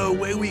like a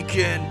way we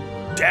can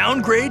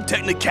downgrade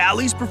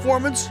Technicali's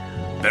performance?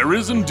 There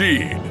is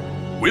indeed.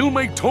 We'll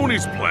make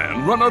Toni's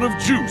plan run out of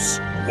juice,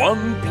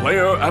 one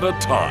player at a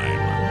time.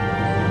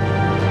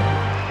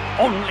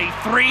 Only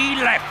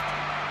 3 left.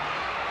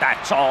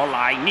 That's all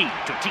I need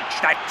to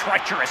teach that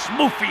treacherous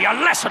Moofy a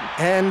lesson.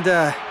 And,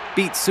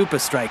 beat Supa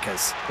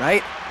Strikas,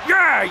 right?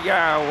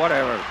 Yeah,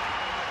 whatever.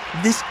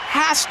 This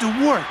has to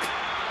work.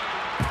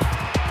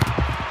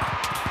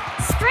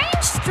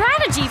 Strange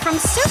strategy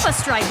from Supa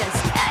Strikas.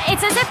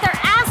 It's as if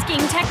they're asking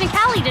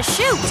Technicali to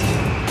shoot.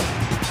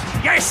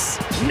 Yes,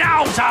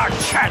 now's our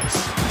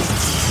chance.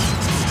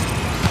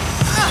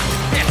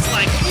 It's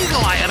like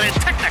Eagle Eye read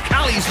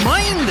Technicali's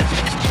mind.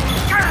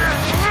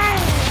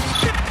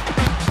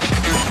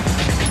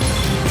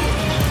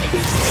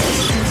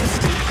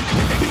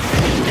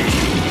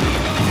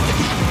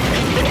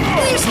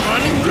 He's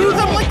running through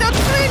them like they're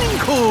training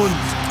cones.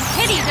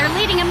 Pity they're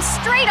leading him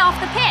straight off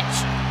the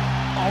pitch.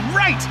 All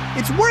right,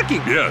 it's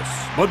working. Yes,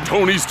 but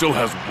Toni still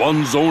has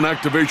 1 zone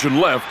activation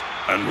left,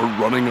 and we're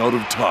running out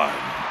of time.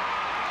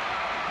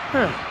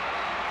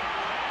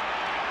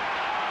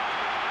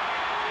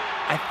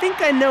 I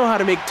think I know how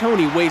to make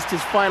Toni waste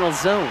his final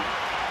zone.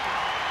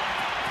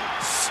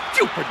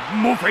 Stupid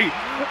Moofy!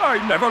 I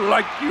never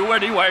liked you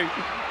anyway.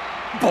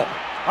 Boy,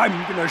 I'm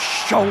gonna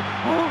show...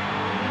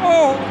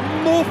 Oh,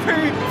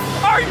 Moofy!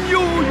 I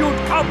knew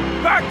you'd come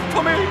back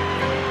to me!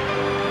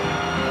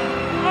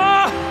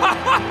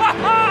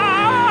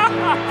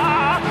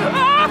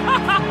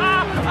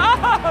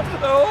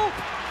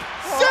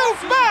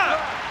 Supa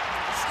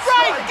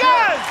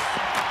Strikas!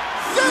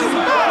 Supa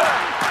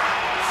Strikas!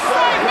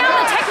 Now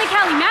the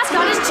Technicali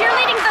mascot is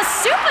cheerleading the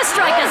Supa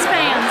Strikas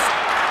fans.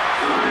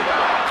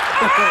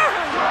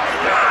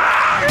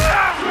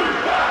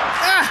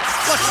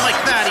 Looks like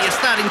Thaddeus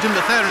Staddington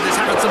III is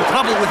having some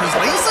trouble with his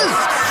laces.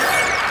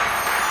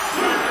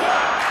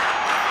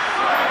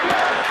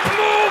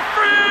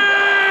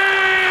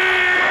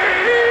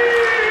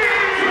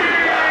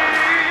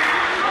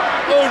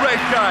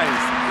 guys.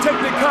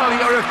 Technicali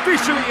are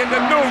officially in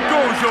the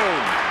no-go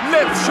zone.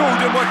 Let's show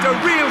them what the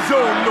real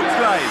zone looks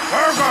like.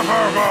 Burger,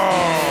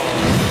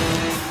 burger!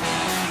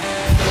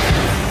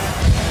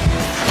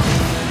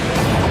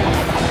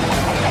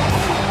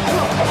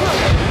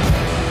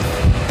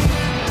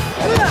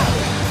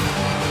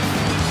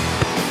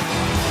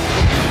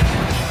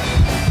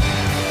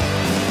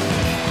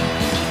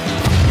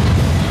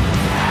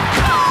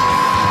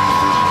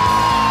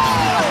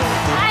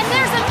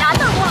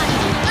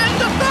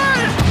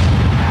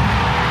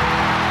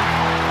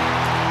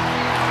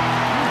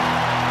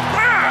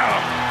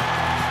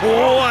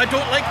 Oh, I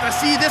don't like to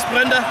see this,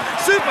 Brenda.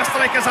 Supa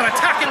Strikas are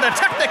attacking the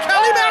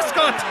Technicali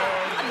mascot.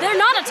 They're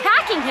not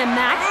attacking him,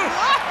 Mac.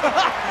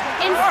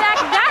 In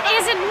fact, that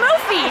isn't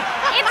Moofy.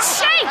 It's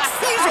Shakes.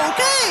 He's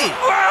okay.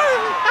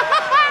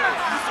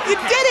 You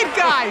did it,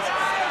 guys.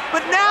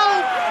 But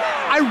now,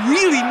 I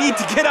really need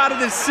to get out of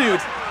this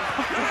suit.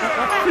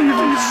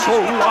 Feeling so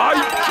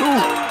light, too.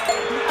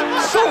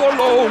 So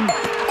alone.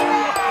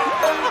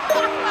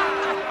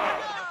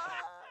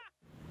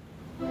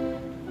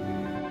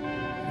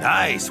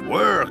 Nice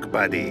work,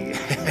 buddy.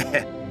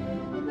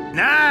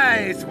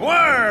 Nice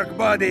work,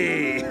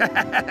 buddy.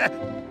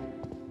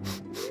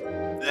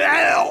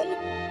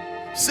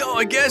 So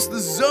I guess the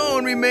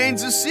zone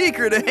remains a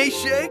secret, eh,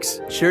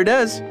 Shakes? Sure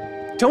does.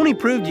 Toni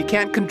proved you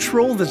can't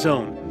control the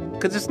zone,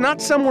 because it's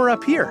not somewhere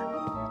up here.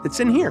 It's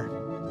in here.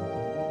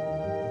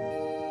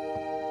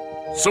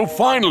 So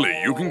finally,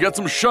 you can get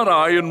some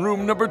shut-eye in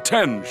room number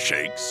 10,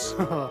 Shakes.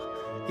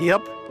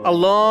 Yep, a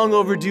long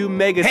overdue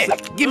mega... Hey,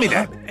 give me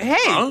that. Hey!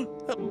 Huh?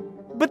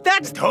 But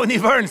that's... Toni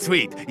Vern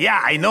suite. Yeah,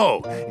 I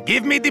know.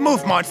 Give me the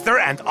Moof Monster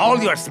and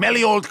all your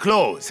smelly old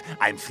clothes.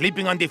 I'm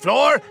sleeping on the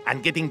floor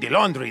and getting the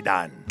laundry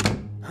done.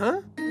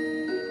 Huh?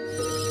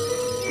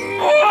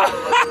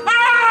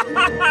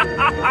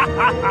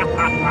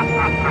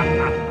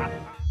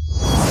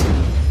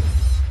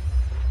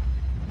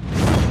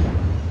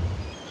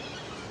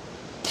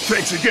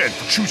 Thanks again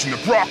for choosing the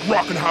Brock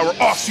Rockenhauer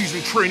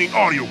off-season training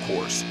audio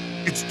course.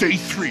 It's day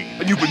 3,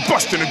 and you've been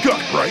busting a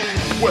gut, right?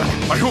 Well,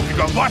 I hope you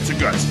got lots of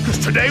guts, because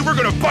today we're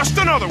gonna bust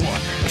another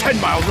one.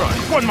 10-mile run,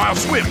 1-mile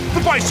swim,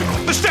 the bicycle,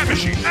 the step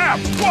machine,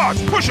 abs,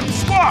 quads, push-ups,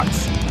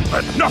 squats.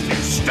 Let nothing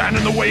stand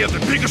in the way of the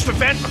biggest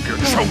event of your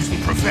chosen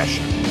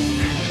profession.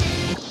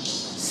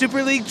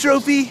 Super League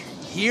trophy,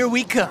 here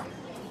we come.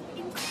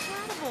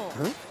 Incredible.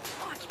 Huh?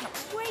 Oh, I can't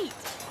wait.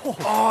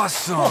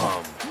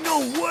 Awesome. No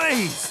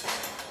ways.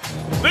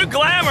 The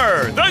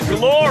glamour, the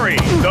glory,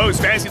 those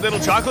fancy little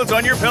chocolates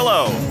on your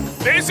pillow.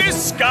 This is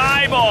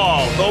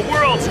Skyball, the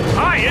world's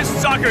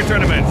highest soccer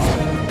tournament.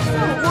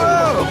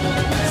 Whoa!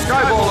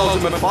 Skyball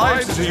Ultimate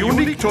 5 is a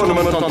unique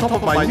tournament on top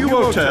of my new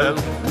hotel,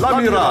 La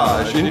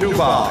Mirage in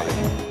Dubai.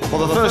 For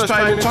the first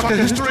time in soccer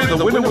history, the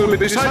winner will be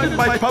decided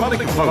by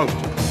public vote.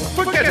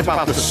 Forget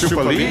about the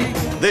Super League.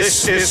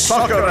 This is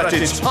soccer at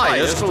its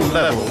highest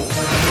level.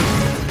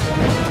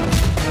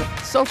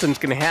 Sultan's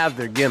gonna have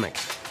their gimmick.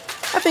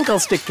 I think I'll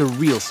stick to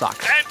real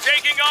soccer. And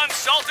taking on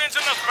Sultans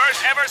in the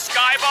first ever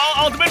Skyball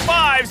Ultimate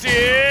 5s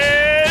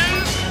is...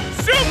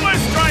 Supa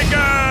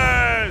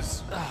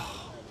Strikas!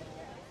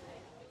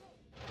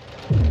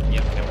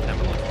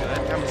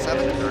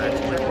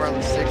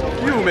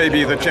 You may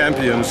be the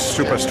champions,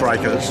 Supa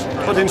Strikas,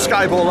 but in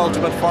Skyball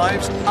Ultimate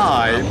 5s,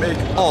 I make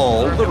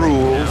all the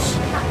rules.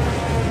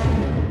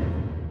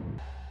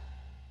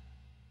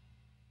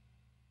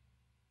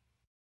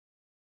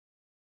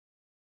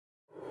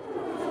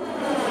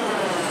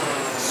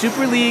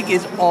 Super League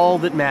is all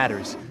that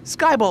matters.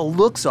 Skyball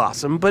looks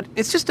awesome, but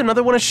it's just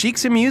another one of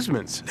Sheik's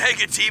amusements.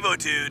 Negativo,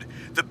 dude.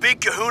 The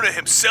big kahuna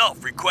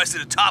himself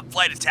requested a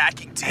top-flight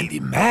attacking team. And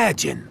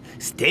imagine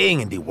staying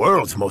in the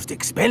world's most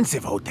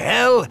expensive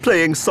hotel.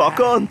 Playing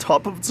soccer on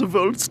top of the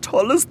world's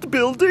tallest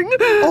building.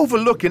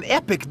 Overlooking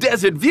epic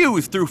desert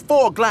views through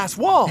 4 glass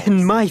walls.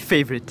 And my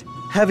favorite,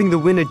 having the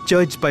winner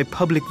judged by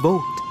public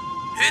vote.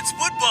 It's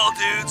football,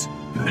 dudes,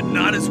 but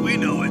not as we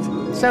know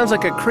it. Sounds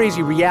like a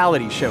crazy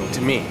reality show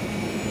to me.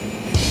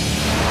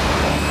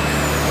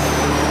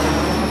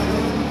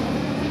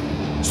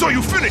 So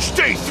you finished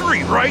day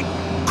 3, right?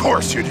 Of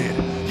course you did.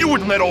 You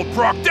wouldn't let old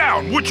Brock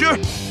down, would you?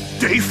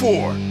 Day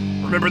 4.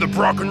 Remember the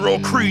Brock and Roll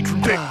Creed from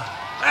day...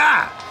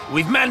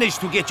 We've managed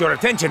to get your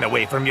attention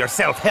away from your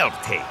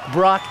self-help tape.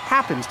 Brock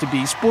happens to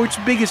be sports'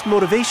 biggest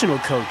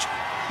motivational coach.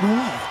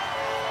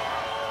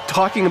 Whoa.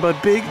 Talking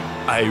about big...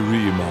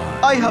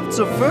 I have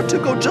the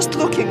vertigo just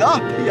looking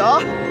up, yeah?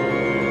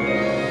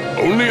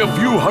 Only a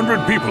few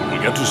hundred people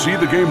will get to see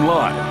the game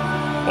live,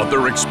 but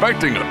they're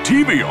expecting a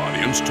TV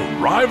audience to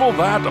rival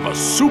that of a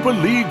Super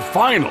League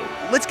final.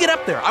 Let's get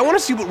up there. I want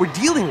to see what we're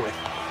dealing with.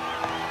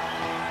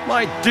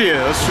 My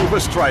dear Supa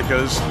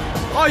Strikas,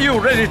 are you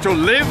ready to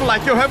live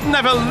like you have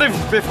never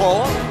lived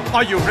before?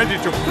 Are you ready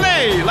to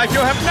play like you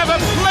have never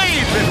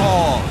played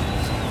before?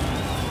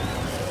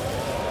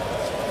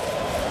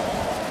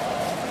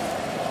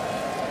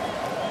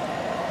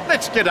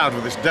 Let's get out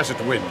of this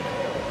desert wind.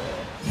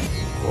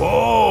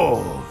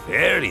 Oh,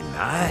 very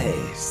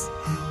nice.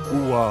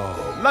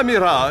 Whoa. La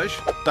Mirage,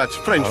 that's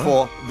French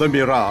for the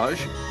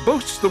Mirage,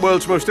 boasts the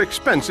world's most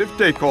expensive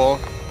decor.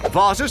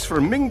 Vases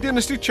from Ming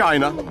Dynasty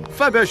China,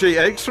 Fabergé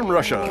eggs from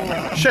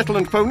Russia,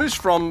 Shetland ponies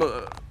from...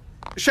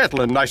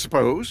 Shetland, I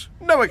suppose.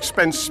 No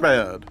expense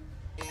spared.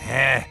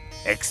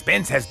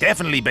 Expense has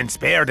definitely been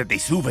spared at the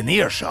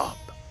souvenir shop.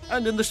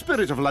 And in the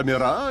spirit of La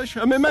Mirage,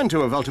 a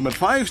memento of Ultimate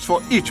Fives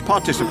for each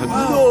participant.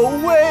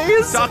 No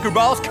way! Soccer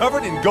balls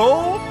covered in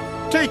gold?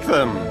 Take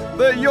them.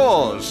 They're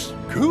yours.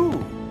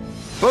 Cool.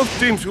 Both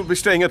teams will be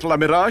staying at La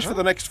Mirage for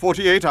the next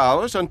 48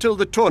 hours until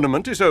the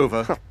tournament is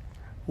over.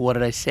 What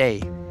did I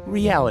say?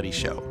 Reality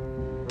show.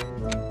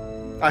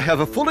 I have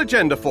a full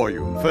agenda for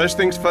you. First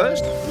things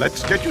first,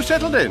 let's get you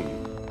settled in.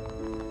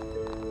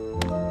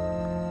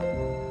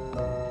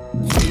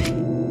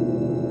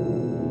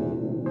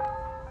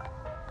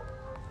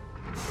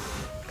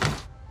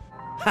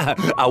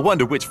 I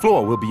wonder which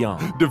floor we'll be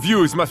on. The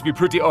views must be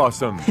pretty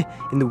awesome.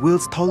 In the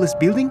world's tallest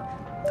building,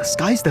 the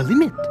sky's the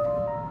limit.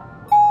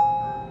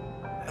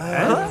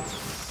 Huh?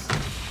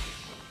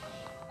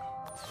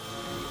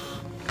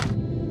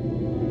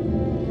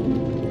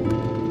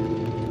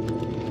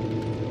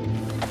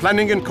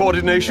 Planning and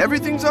coordination.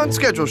 Everything's on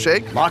schedule,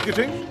 Shake.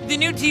 Marketing. The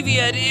new TV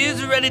ad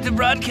is ready to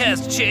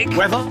broadcast, Shake.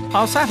 Weather.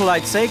 Our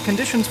satellites say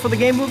conditions for the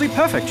game will be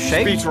perfect,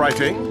 Shake. Speech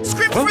writing.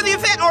 Scripts for the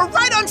event are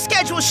right on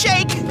schedule,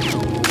 Shake.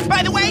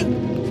 By the way,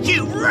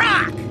 you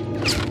rock!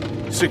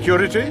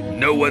 Security.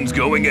 No one's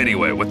going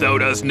anywhere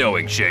without us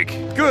knowing, Shake.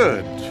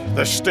 Good.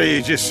 The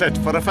stage is set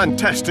for a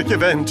fantastic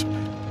event.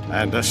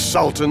 And the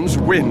Sultans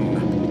win.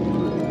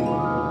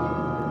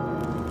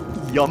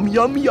 Yum,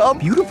 yum, yum.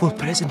 Beautiful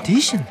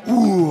presentation.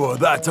 Ooh,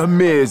 that's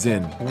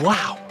amazing.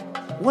 Wow,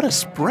 what a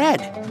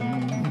spread.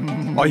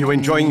 Are you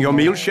enjoying your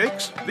meal,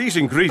 Shakes? These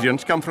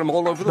ingredients come from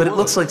all over the world. But it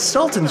looks like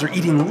Sultans are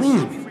eating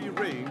lean.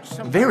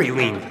 Very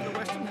lean.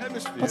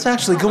 What's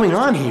actually going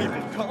on here?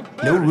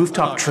 No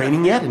rooftop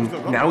training yet, and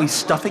now he's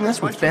stuffing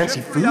us with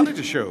fancy food?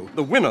 Reality show.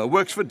 The winner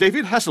works for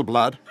David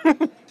Hasselblad.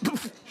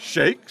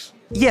 Shakes?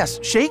 Yes,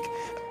 Shake.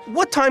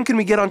 What time can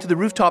we get onto the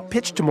rooftop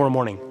pitch tomorrow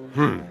morning?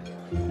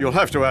 You'll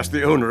have to ask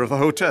the owner of the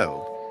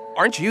hotel.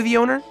 Aren't you the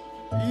owner?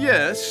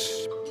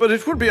 Yes, but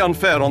it would be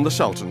unfair on the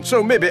Sultan,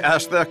 so maybe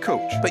ask their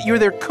coach. But you're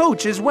their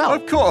coach as well.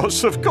 Of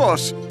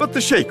course. But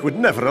the Sheikh would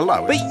never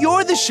allow it. But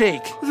you're the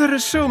Sheikh. There are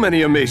so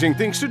many amazing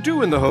things to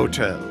do in the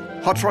hotel.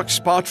 Hot rock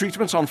spa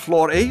treatments on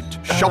floor 8,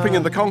 shopping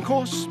in the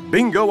concourse,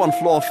 bingo on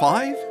floor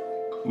 5.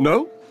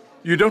 No?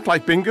 You don't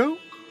like bingo?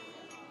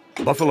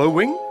 Buffalo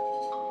wing?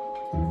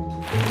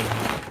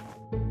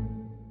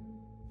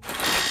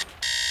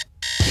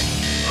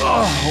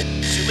 Oh,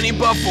 too many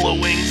buffalo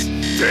wings.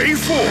 Day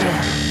 4.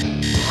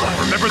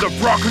 Remember the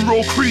rock and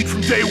roll creed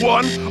from day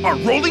 1? A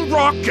rolling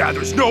rock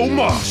gathers no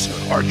moss.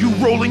 Are you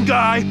rolling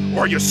guy,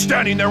 or are you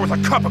standing there with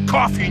a cup of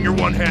coffee in your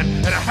one hand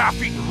and a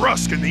half-eaten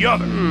rusk in the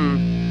other?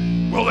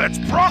 Well, that's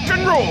rock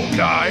and roll,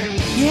 guy.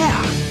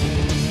 Yeah.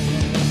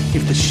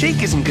 If the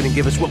Sheikh isn't gonna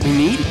give us what we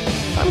need,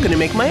 I'm gonna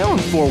make my own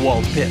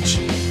four-walled pitch.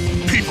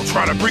 People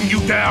trying to bring you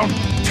down,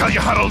 tell you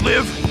how to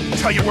live,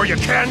 tell you where you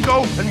can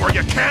go and where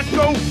you can't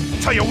go,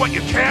 tell you what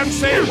you can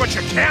say and what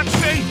you can't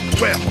say.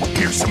 Well,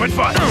 here's some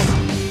advice.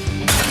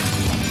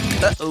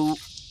 Uh-oh.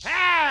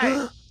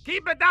 Hey!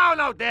 Keep it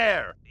down out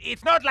there!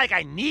 It's not like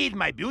I need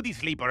my beauty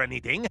sleep or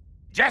anything.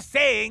 Just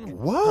saying.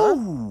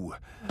 Whoa!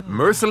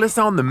 Merciless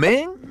on the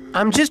Ming?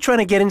 I'm just trying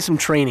to get in some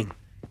training.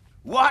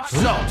 Watch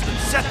Sultan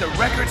set the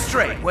record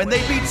straight when they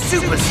beat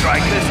Supa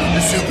Strikas, the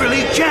Super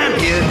League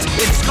champions,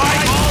 in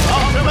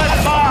Skyball Ultimate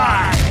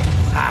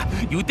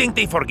 5! You think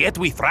they forget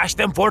we thrashed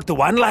them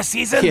 4-1 last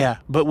season? Yeah,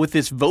 but with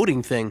this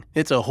voting thing,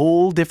 it's a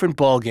whole different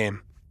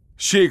ballgame.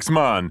 Shakes,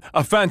 man,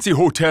 a fancy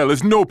hotel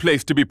is no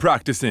place to be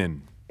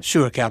practicing.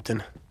 Sure,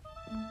 Captain.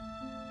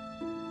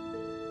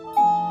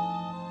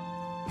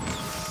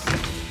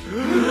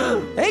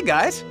 Hey,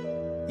 guys.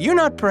 You're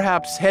not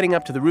perhaps heading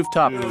up to the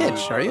rooftop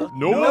pitch, are you?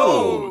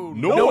 No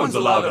one's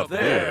allowed up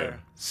there.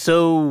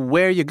 So,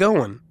 where are you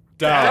going?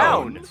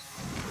 Down.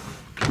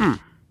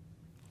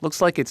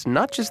 Looks like it's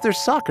not just their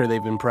soccer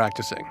they've been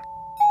practicing.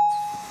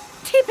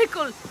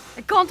 Typical.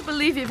 I can't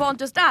believe you won't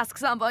just ask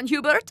someone,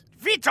 Hubert.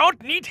 We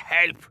don't need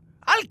help.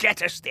 I'll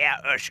get us there,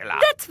 Ursula.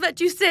 That's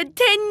what you said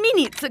 10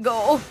 minutes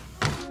ago.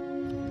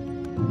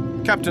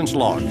 Captain's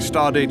log,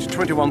 stardate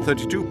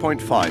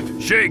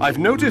 2132.5. Shake! I've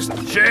noticed...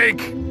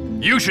 Shake!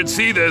 You should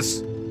see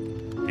this.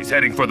 He's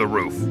heading for the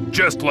roof,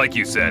 just like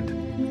you said.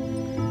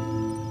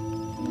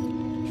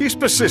 He's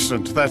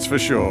persistent, that's for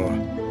sure.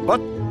 But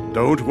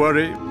don't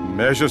worry,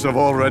 measures have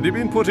already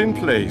been put in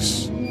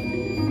place.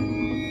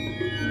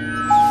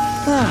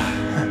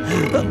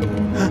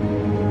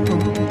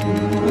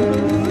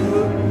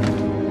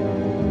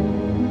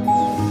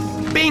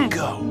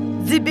 Bingo!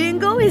 The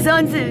bingo is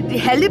on the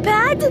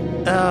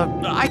helipad?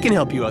 I can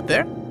help you out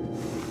there.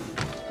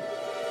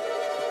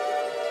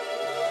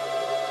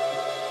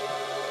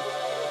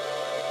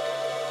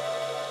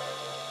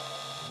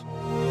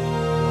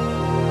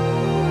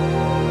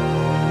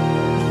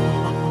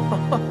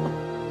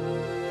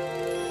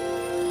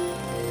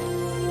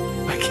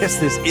 I guess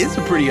this is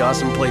a pretty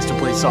awesome place to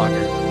play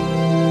soccer.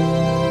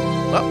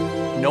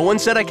 No one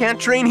said I can't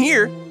train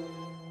here.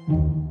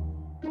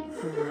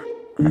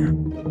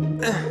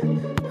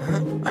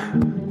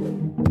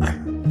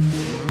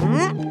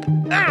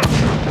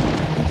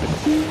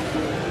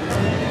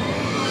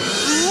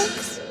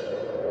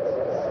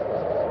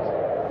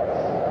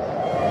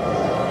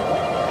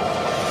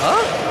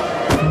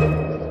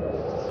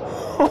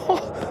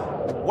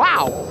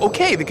 Wow,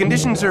 okay, the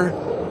conditions are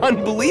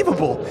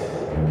unbelievable.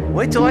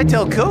 Wait till I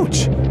tell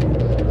Coach.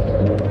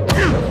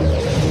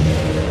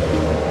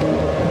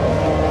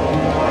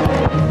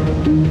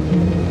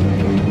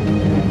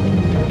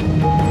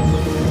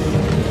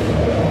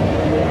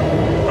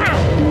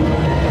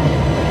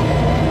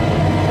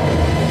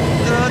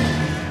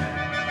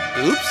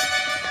 Oops.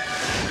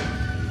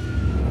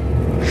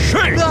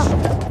 Shakes!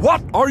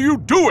 What are you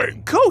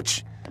doing?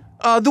 Coach!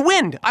 The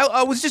wind.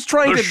 I was just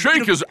trying to... The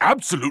Shake is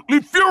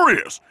absolutely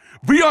furious.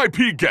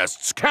 VIP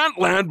guests can't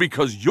land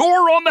because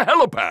you're on the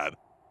helipad.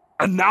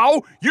 And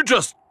now you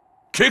just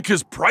kick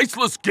his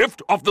priceless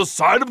gift off the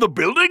side of the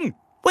building?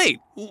 Wait,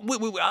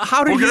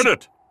 how did Forget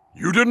it.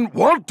 You didn't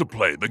want to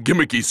play the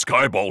gimmicky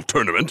Skyball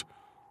tournament.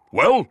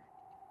 Well,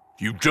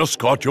 you just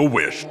got your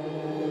wish.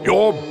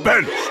 You're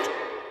benched.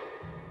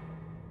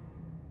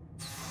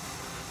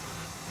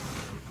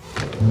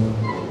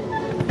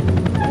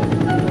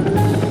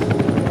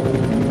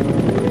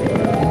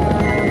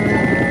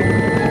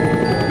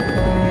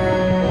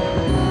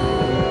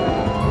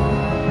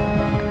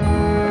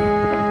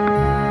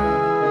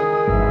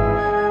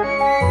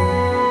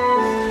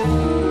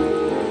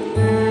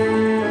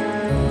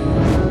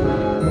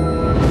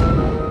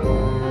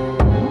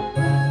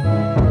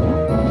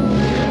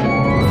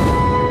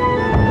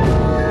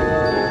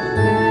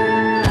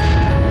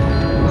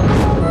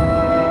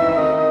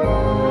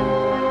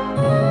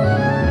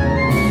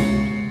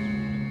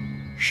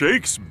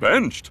 Shake's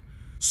benched.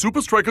 Supa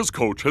Strikas'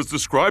 coach has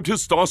described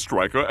his star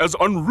striker as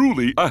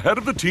unruly ahead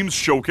of the team's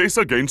showcase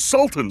against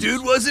Sultans.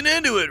 Dude wasn't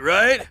into it,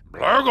 right?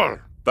 Blurgle.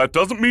 That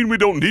doesn't mean we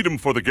don't need him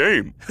for the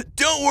game.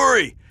 Don't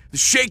worry. The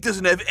Shake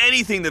doesn't have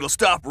anything that'll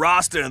stop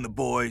Rasta and the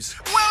boys.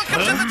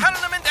 Welcome to the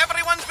tournament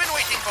everyone's been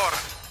waiting for,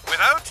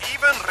 without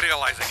even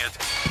realizing it.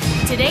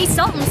 Today,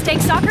 Sultans take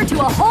soccer to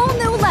a whole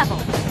new level.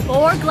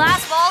 4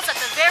 glass balls at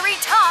the very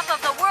top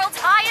of the world's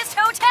highest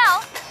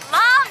hotel,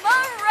 La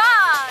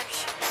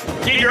Mirage.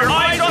 Keep your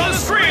eyes on the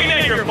screen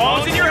and your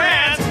phones in your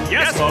hands.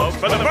 Yes, folks,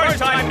 for the first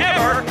time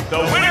ever, the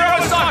winner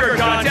of a soccer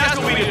contest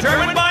will be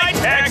determined by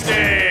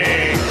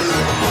texting.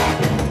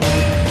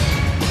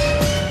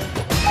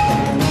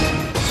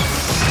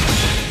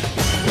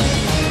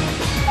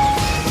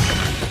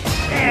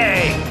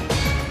 Hey!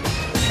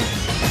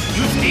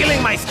 You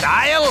stealing my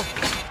style?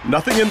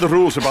 Nothing in the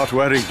rules about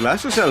wearing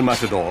glasses, El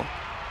Matador.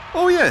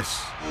 Oh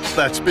yes,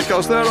 that's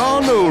because there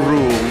are no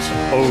rules,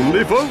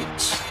 only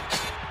votes.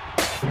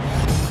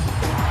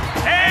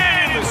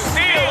 And in the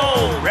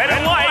steel, red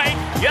and white,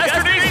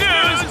 yesterday's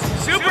news,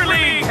 Super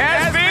League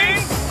has been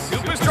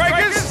Supa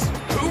Strikas.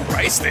 Who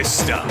writes this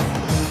stuff?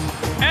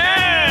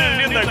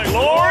 And in the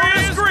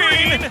glorious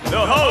green,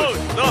 the host,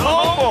 the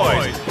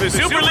homeboys, the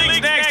Super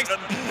League's next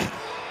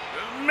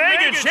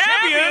mega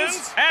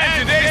champions,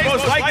 and today's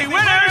most likely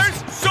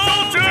winners,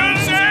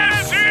 Sultans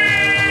FC!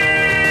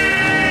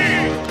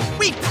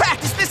 We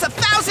practiced this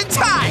 1,000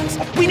 times!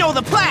 We know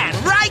the plan,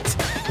 right?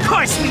 Of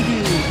course we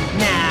do!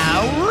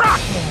 Now, rock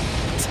it!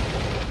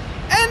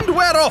 And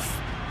we're off!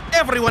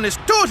 Everyone is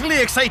totally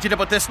excited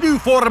about this new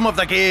form of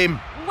the game.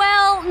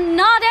 Well,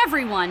 not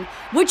everyone.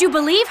 Would you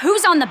believe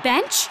who's on the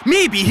bench?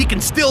 Maybe he can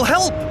still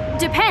help.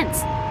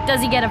 Depends.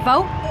 Does he get a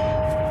vote?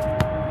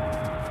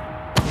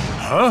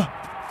 Huh?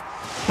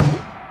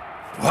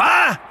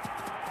 What?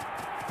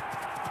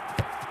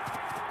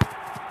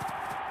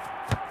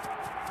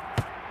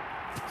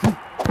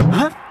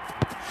 Huh?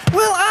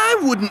 Well, I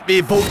wouldn't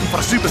be voting for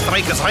Supa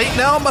Strikas right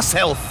now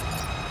myself.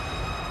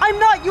 I'm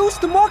not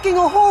used to marking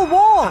a whole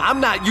wall. I'm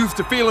not used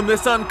to feeling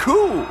this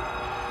uncool.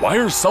 Why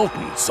are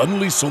Sultans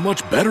suddenly so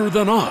much better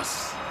than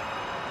us?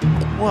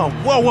 Whoa,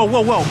 whoa, whoa,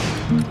 whoa,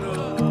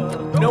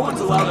 whoa. No one's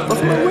allowed to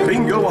play.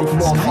 Bingo on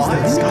floor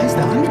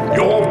 5.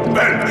 You're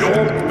bent,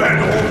 you're bent,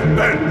 you're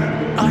bent.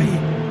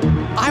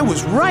 I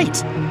was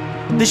right.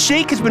 The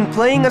Shake has been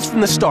playing us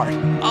from the start.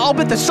 I'll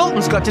bet the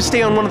Sultans got to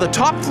stay on one of the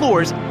top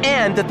floors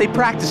and that they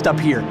practiced up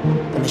here.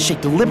 And the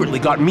Shake deliberately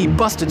got me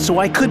busted so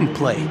I couldn't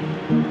play.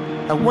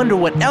 I wonder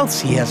what else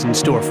he has in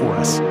store for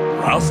us.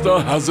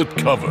 Rasta has it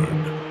covered.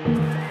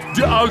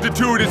 The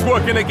altitude is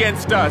working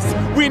against us.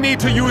 We need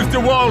to use the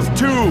walls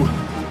too.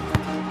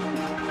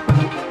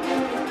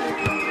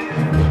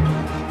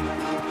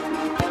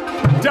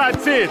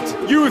 That's it.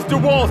 Use the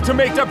walls to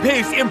make the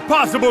pace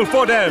impossible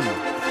for them.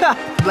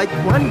 Like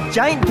one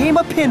giant game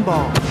of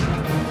pinball.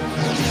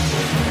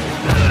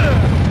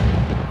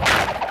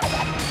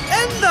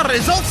 And the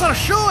results are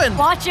showing.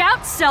 Watch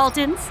out,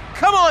 Sultans.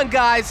 Come on,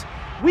 guys.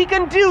 We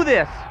can do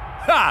this.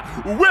 Ha!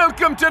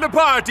 Welcome to the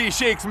party,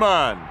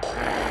 Shakesman.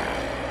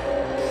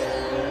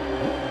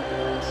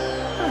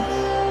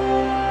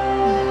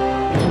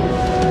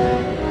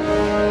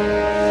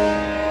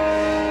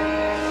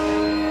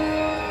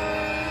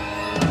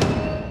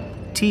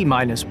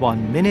 minus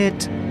 1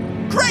 minute.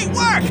 Great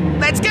work!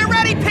 Let's get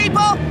ready,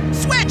 people!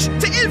 Switch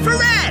to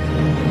infrared!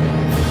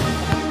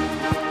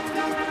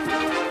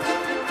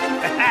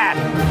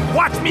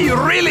 Watch me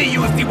really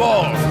use the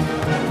wall!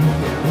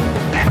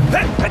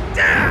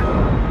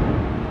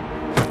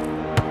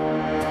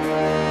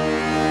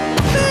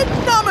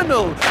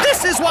 Phenomenal!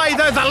 This is why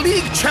they're the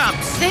league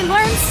champs! They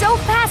learn so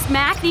fast,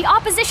 Mac, the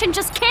opposition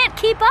just can't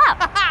keep up.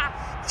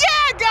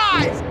 Yeah,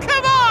 guys!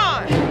 Come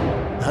on!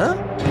 Huh?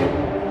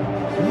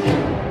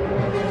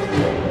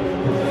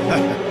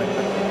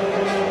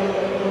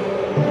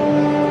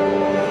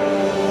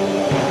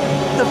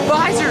 The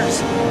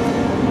visors!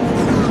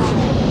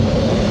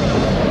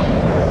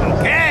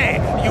 Okay,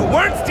 you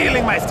weren't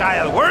stealing my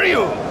style, were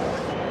you?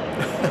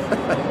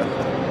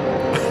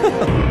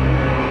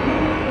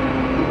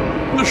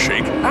 The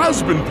Sheik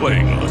has been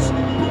playing us.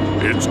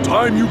 It's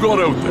time you got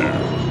out there.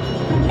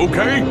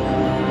 Okay?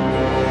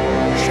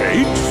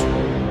 Shakes?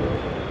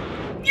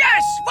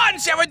 Yes!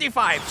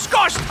 175!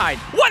 Scorch tide!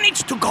 1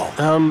 inch to go!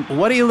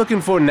 What are you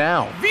looking for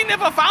now? We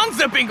never found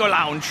the bingo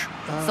lounge!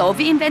 So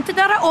we invented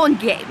our own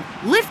game,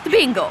 Lift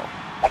Bingo.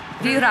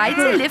 We ride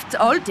the lifts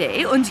all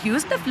day and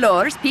use the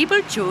floors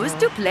people choose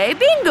to play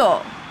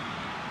bingo.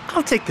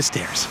 I'll take the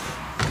stairs.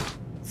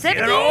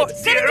 78, 0,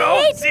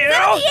 0,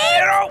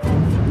 0!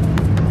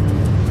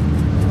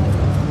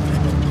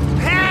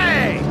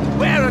 Hey!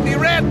 Where are the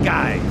red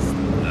guys?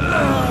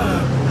 Huh?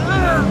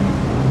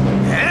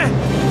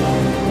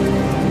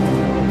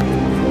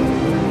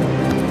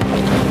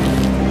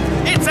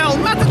 It's El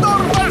Matador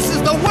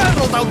versus the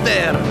world out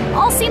there!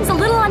 All seems a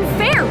little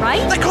unfair,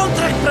 right? The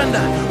contract,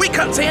 Brenda! We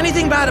can't say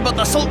anything bad about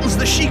the Sultans,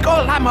 the Sheik,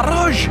 or La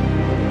Mirage!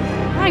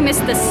 I miss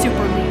the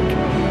Super League.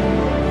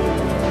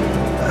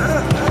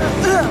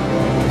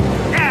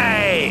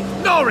 Hey!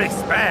 No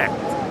respect!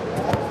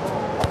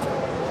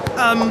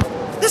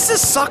 This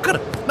is soccer,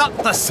 not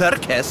the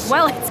circus.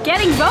 Well, it's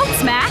getting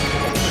votes, Mac.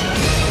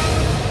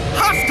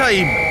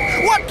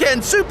 Halftime! What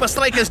can Supa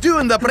Strikas do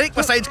in the break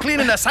besides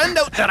cleaning the sand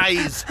out their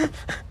eyes?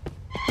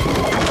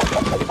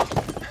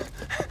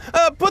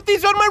 Put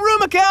these on my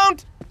room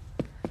account!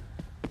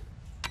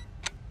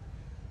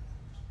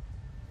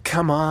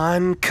 Come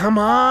on, come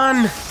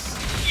on!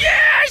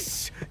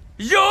 Yes!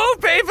 You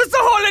pay for the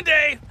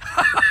holiday!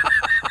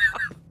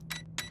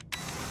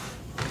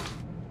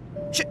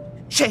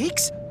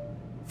 Shakes?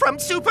 From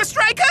Supa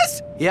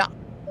Strikas? Yeah.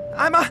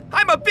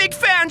 I'm a big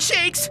fan,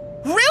 Shakes.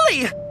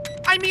 Really?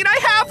 I mean, I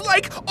have,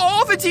 like,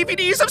 all the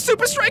DVDs of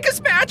Supa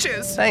Strikas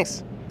matches.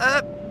 Thanks.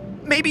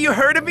 Maybe you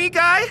heard of me,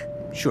 guy?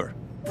 Sure.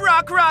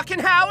 Brock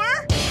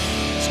Rockenhauer?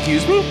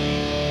 Excuse me?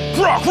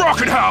 Brock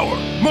Rockenhauer,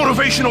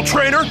 motivational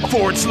trainer /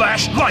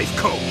 life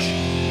coach.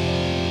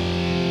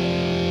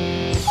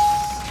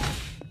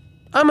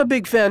 I'm a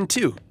big fan,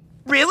 too.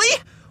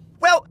 Really?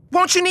 Well,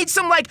 won't you need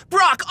some, like,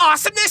 Brock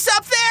awesomeness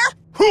up there?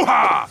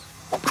 Hoo-ha!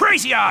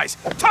 Crazy eyes!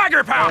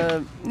 Tiger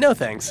pound! No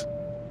thanks.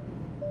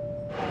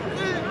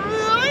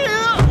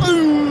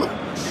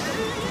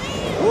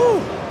 Woo!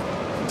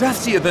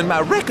 Dustier than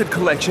my record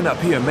collection up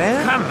here,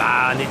 man. Come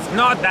on, it's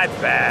not that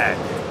bad.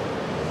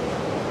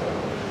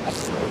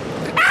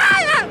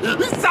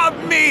 Sub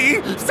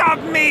me!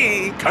 Sub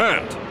me!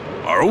 Can't.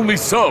 Our only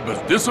sub has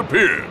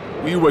disappeared.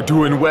 We were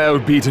doing well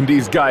beating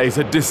these guys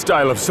at this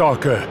style of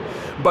soccer,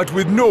 but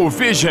with no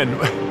vision.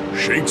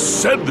 Sheik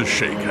said the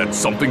Sheik had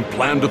something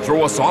planned to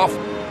throw us off.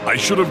 I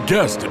should have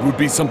guessed it would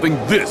be something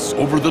this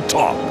over the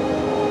top.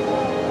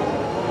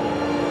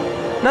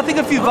 Nothing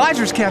a few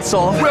visors can't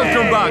solve.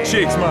 Welcome back,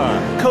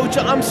 Shakesman. Coach,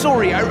 I'm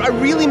sorry. I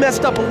really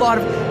messed up a lot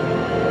of...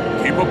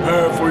 Keep a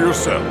pair for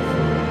yourself.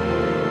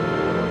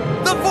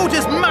 The vote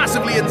is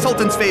massively in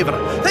Sultan's favor,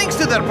 thanks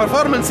to their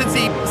performance since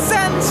the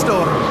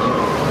sandstorm.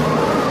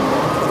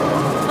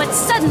 But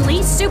suddenly,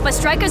 Supa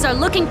Strikas are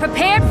looking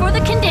prepared for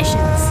the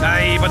conditions.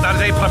 Aye, but are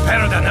they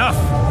prepared enough?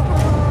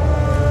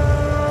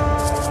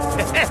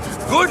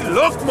 Good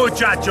luck,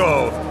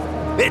 muchacho!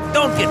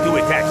 Don't get too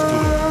attached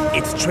to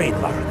it. It's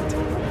trademarked.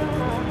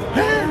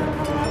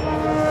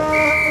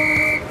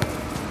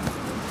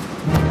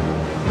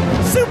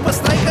 Supa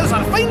Strikas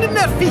are finding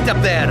their feet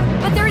up there.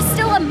 But there is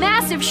still a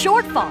massive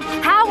shortfall.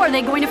 How are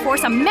they going to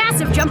force a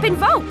massive jump in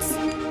votes?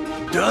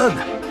 Done.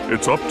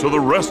 It's up to the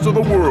rest of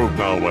the world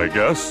now, I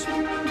guess.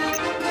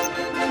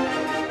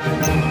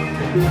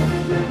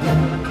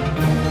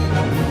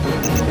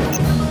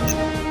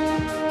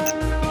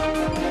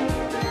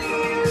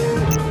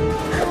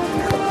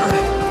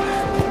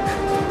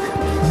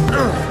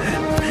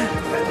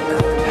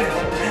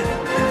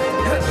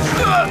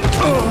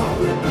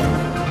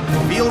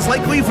 Feels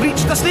like we've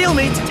reached a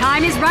stalemate.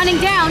 Time is running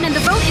down and the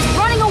vote is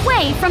running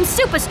away from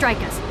Supa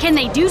Strikas. Can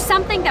they do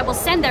something that will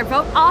send their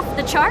vote off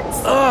the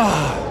charts?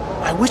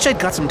 I wish I'd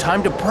got some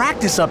time to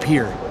practice up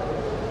here.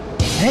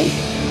 Hey.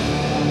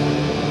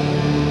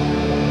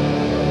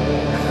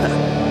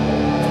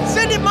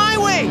 Send it my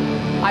way!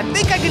 I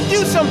think I can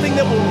do something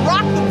that will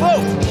rock the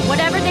vote!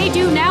 Whatever they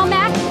do now,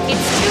 Mac,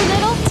 it's too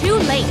little, too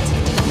late.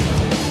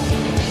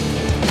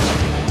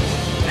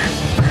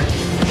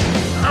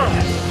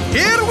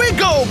 Here we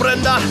go,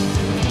 Brenda!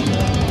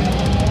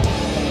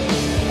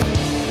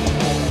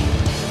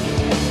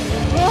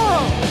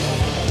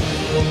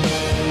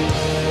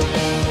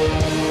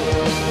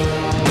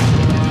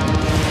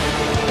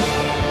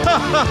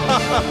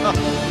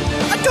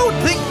 I don't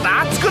think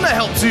that's gonna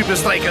help Supa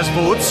Strikas'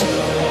 votes.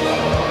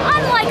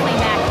 Unlikely,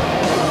 Mac.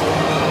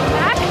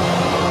 Mac?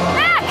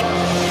 Mac!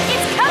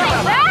 It's coming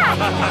back!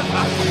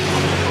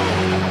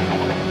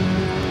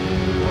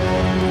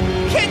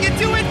 Can you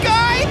do it,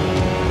 guy?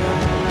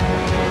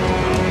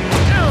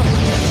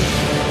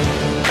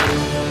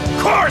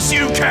 Of course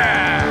you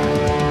can!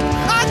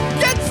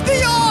 Against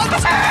the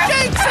odds!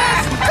 Shakes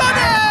has done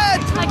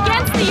it!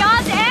 Against the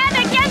odds and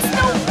against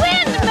the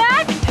wind,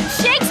 Mac!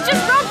 Shakes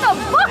just wrote the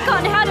book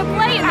on how to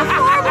play in the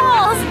four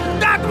balls!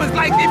 That was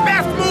like the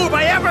best move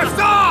I ever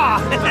saw!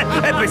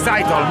 And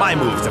besides all my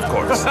moves, of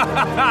course.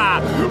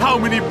 How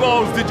many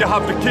balls did you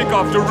have to kick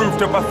off the roof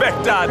to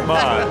perfect that,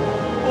 man?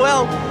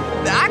 Well,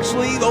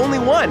 actually, only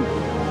one,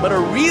 but a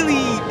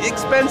really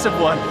expensive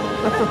one.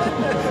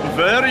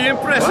 Very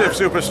impressive,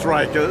 Supa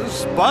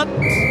Strikas, but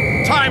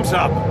time's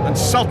up, and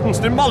Sultan's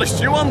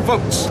demolished you on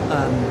votes.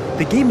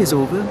 The game is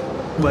over,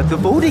 but the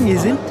voting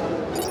isn't.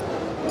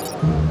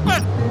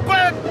 But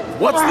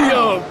what's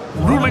the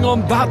ruling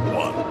on that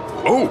one?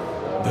 Oh,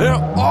 there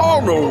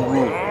are no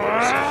rules.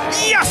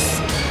 Yes!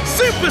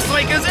 Supa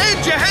Strikas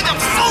edge ahead of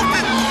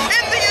Sultan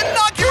in the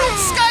inaugural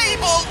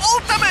Skyball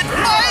Ultimate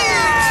Fight!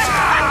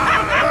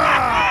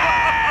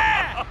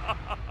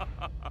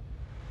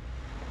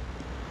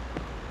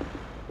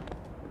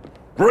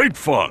 Great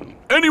fun.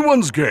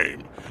 Anyone's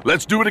game.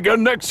 Let's do it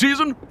again next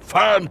season?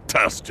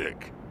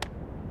 Fantastic.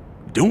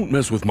 Don't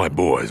mess with my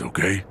boys,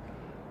 okay?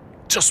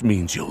 Just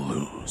means you'll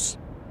lose.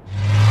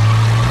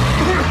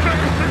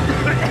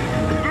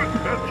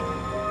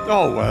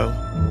 Oh, well.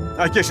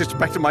 I guess it's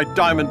back to my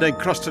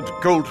diamond-encrusted,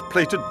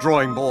 gold-plated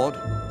drawing board.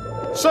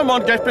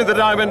 Someone get me the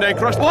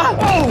diamond-encrusted... What?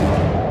 Oh!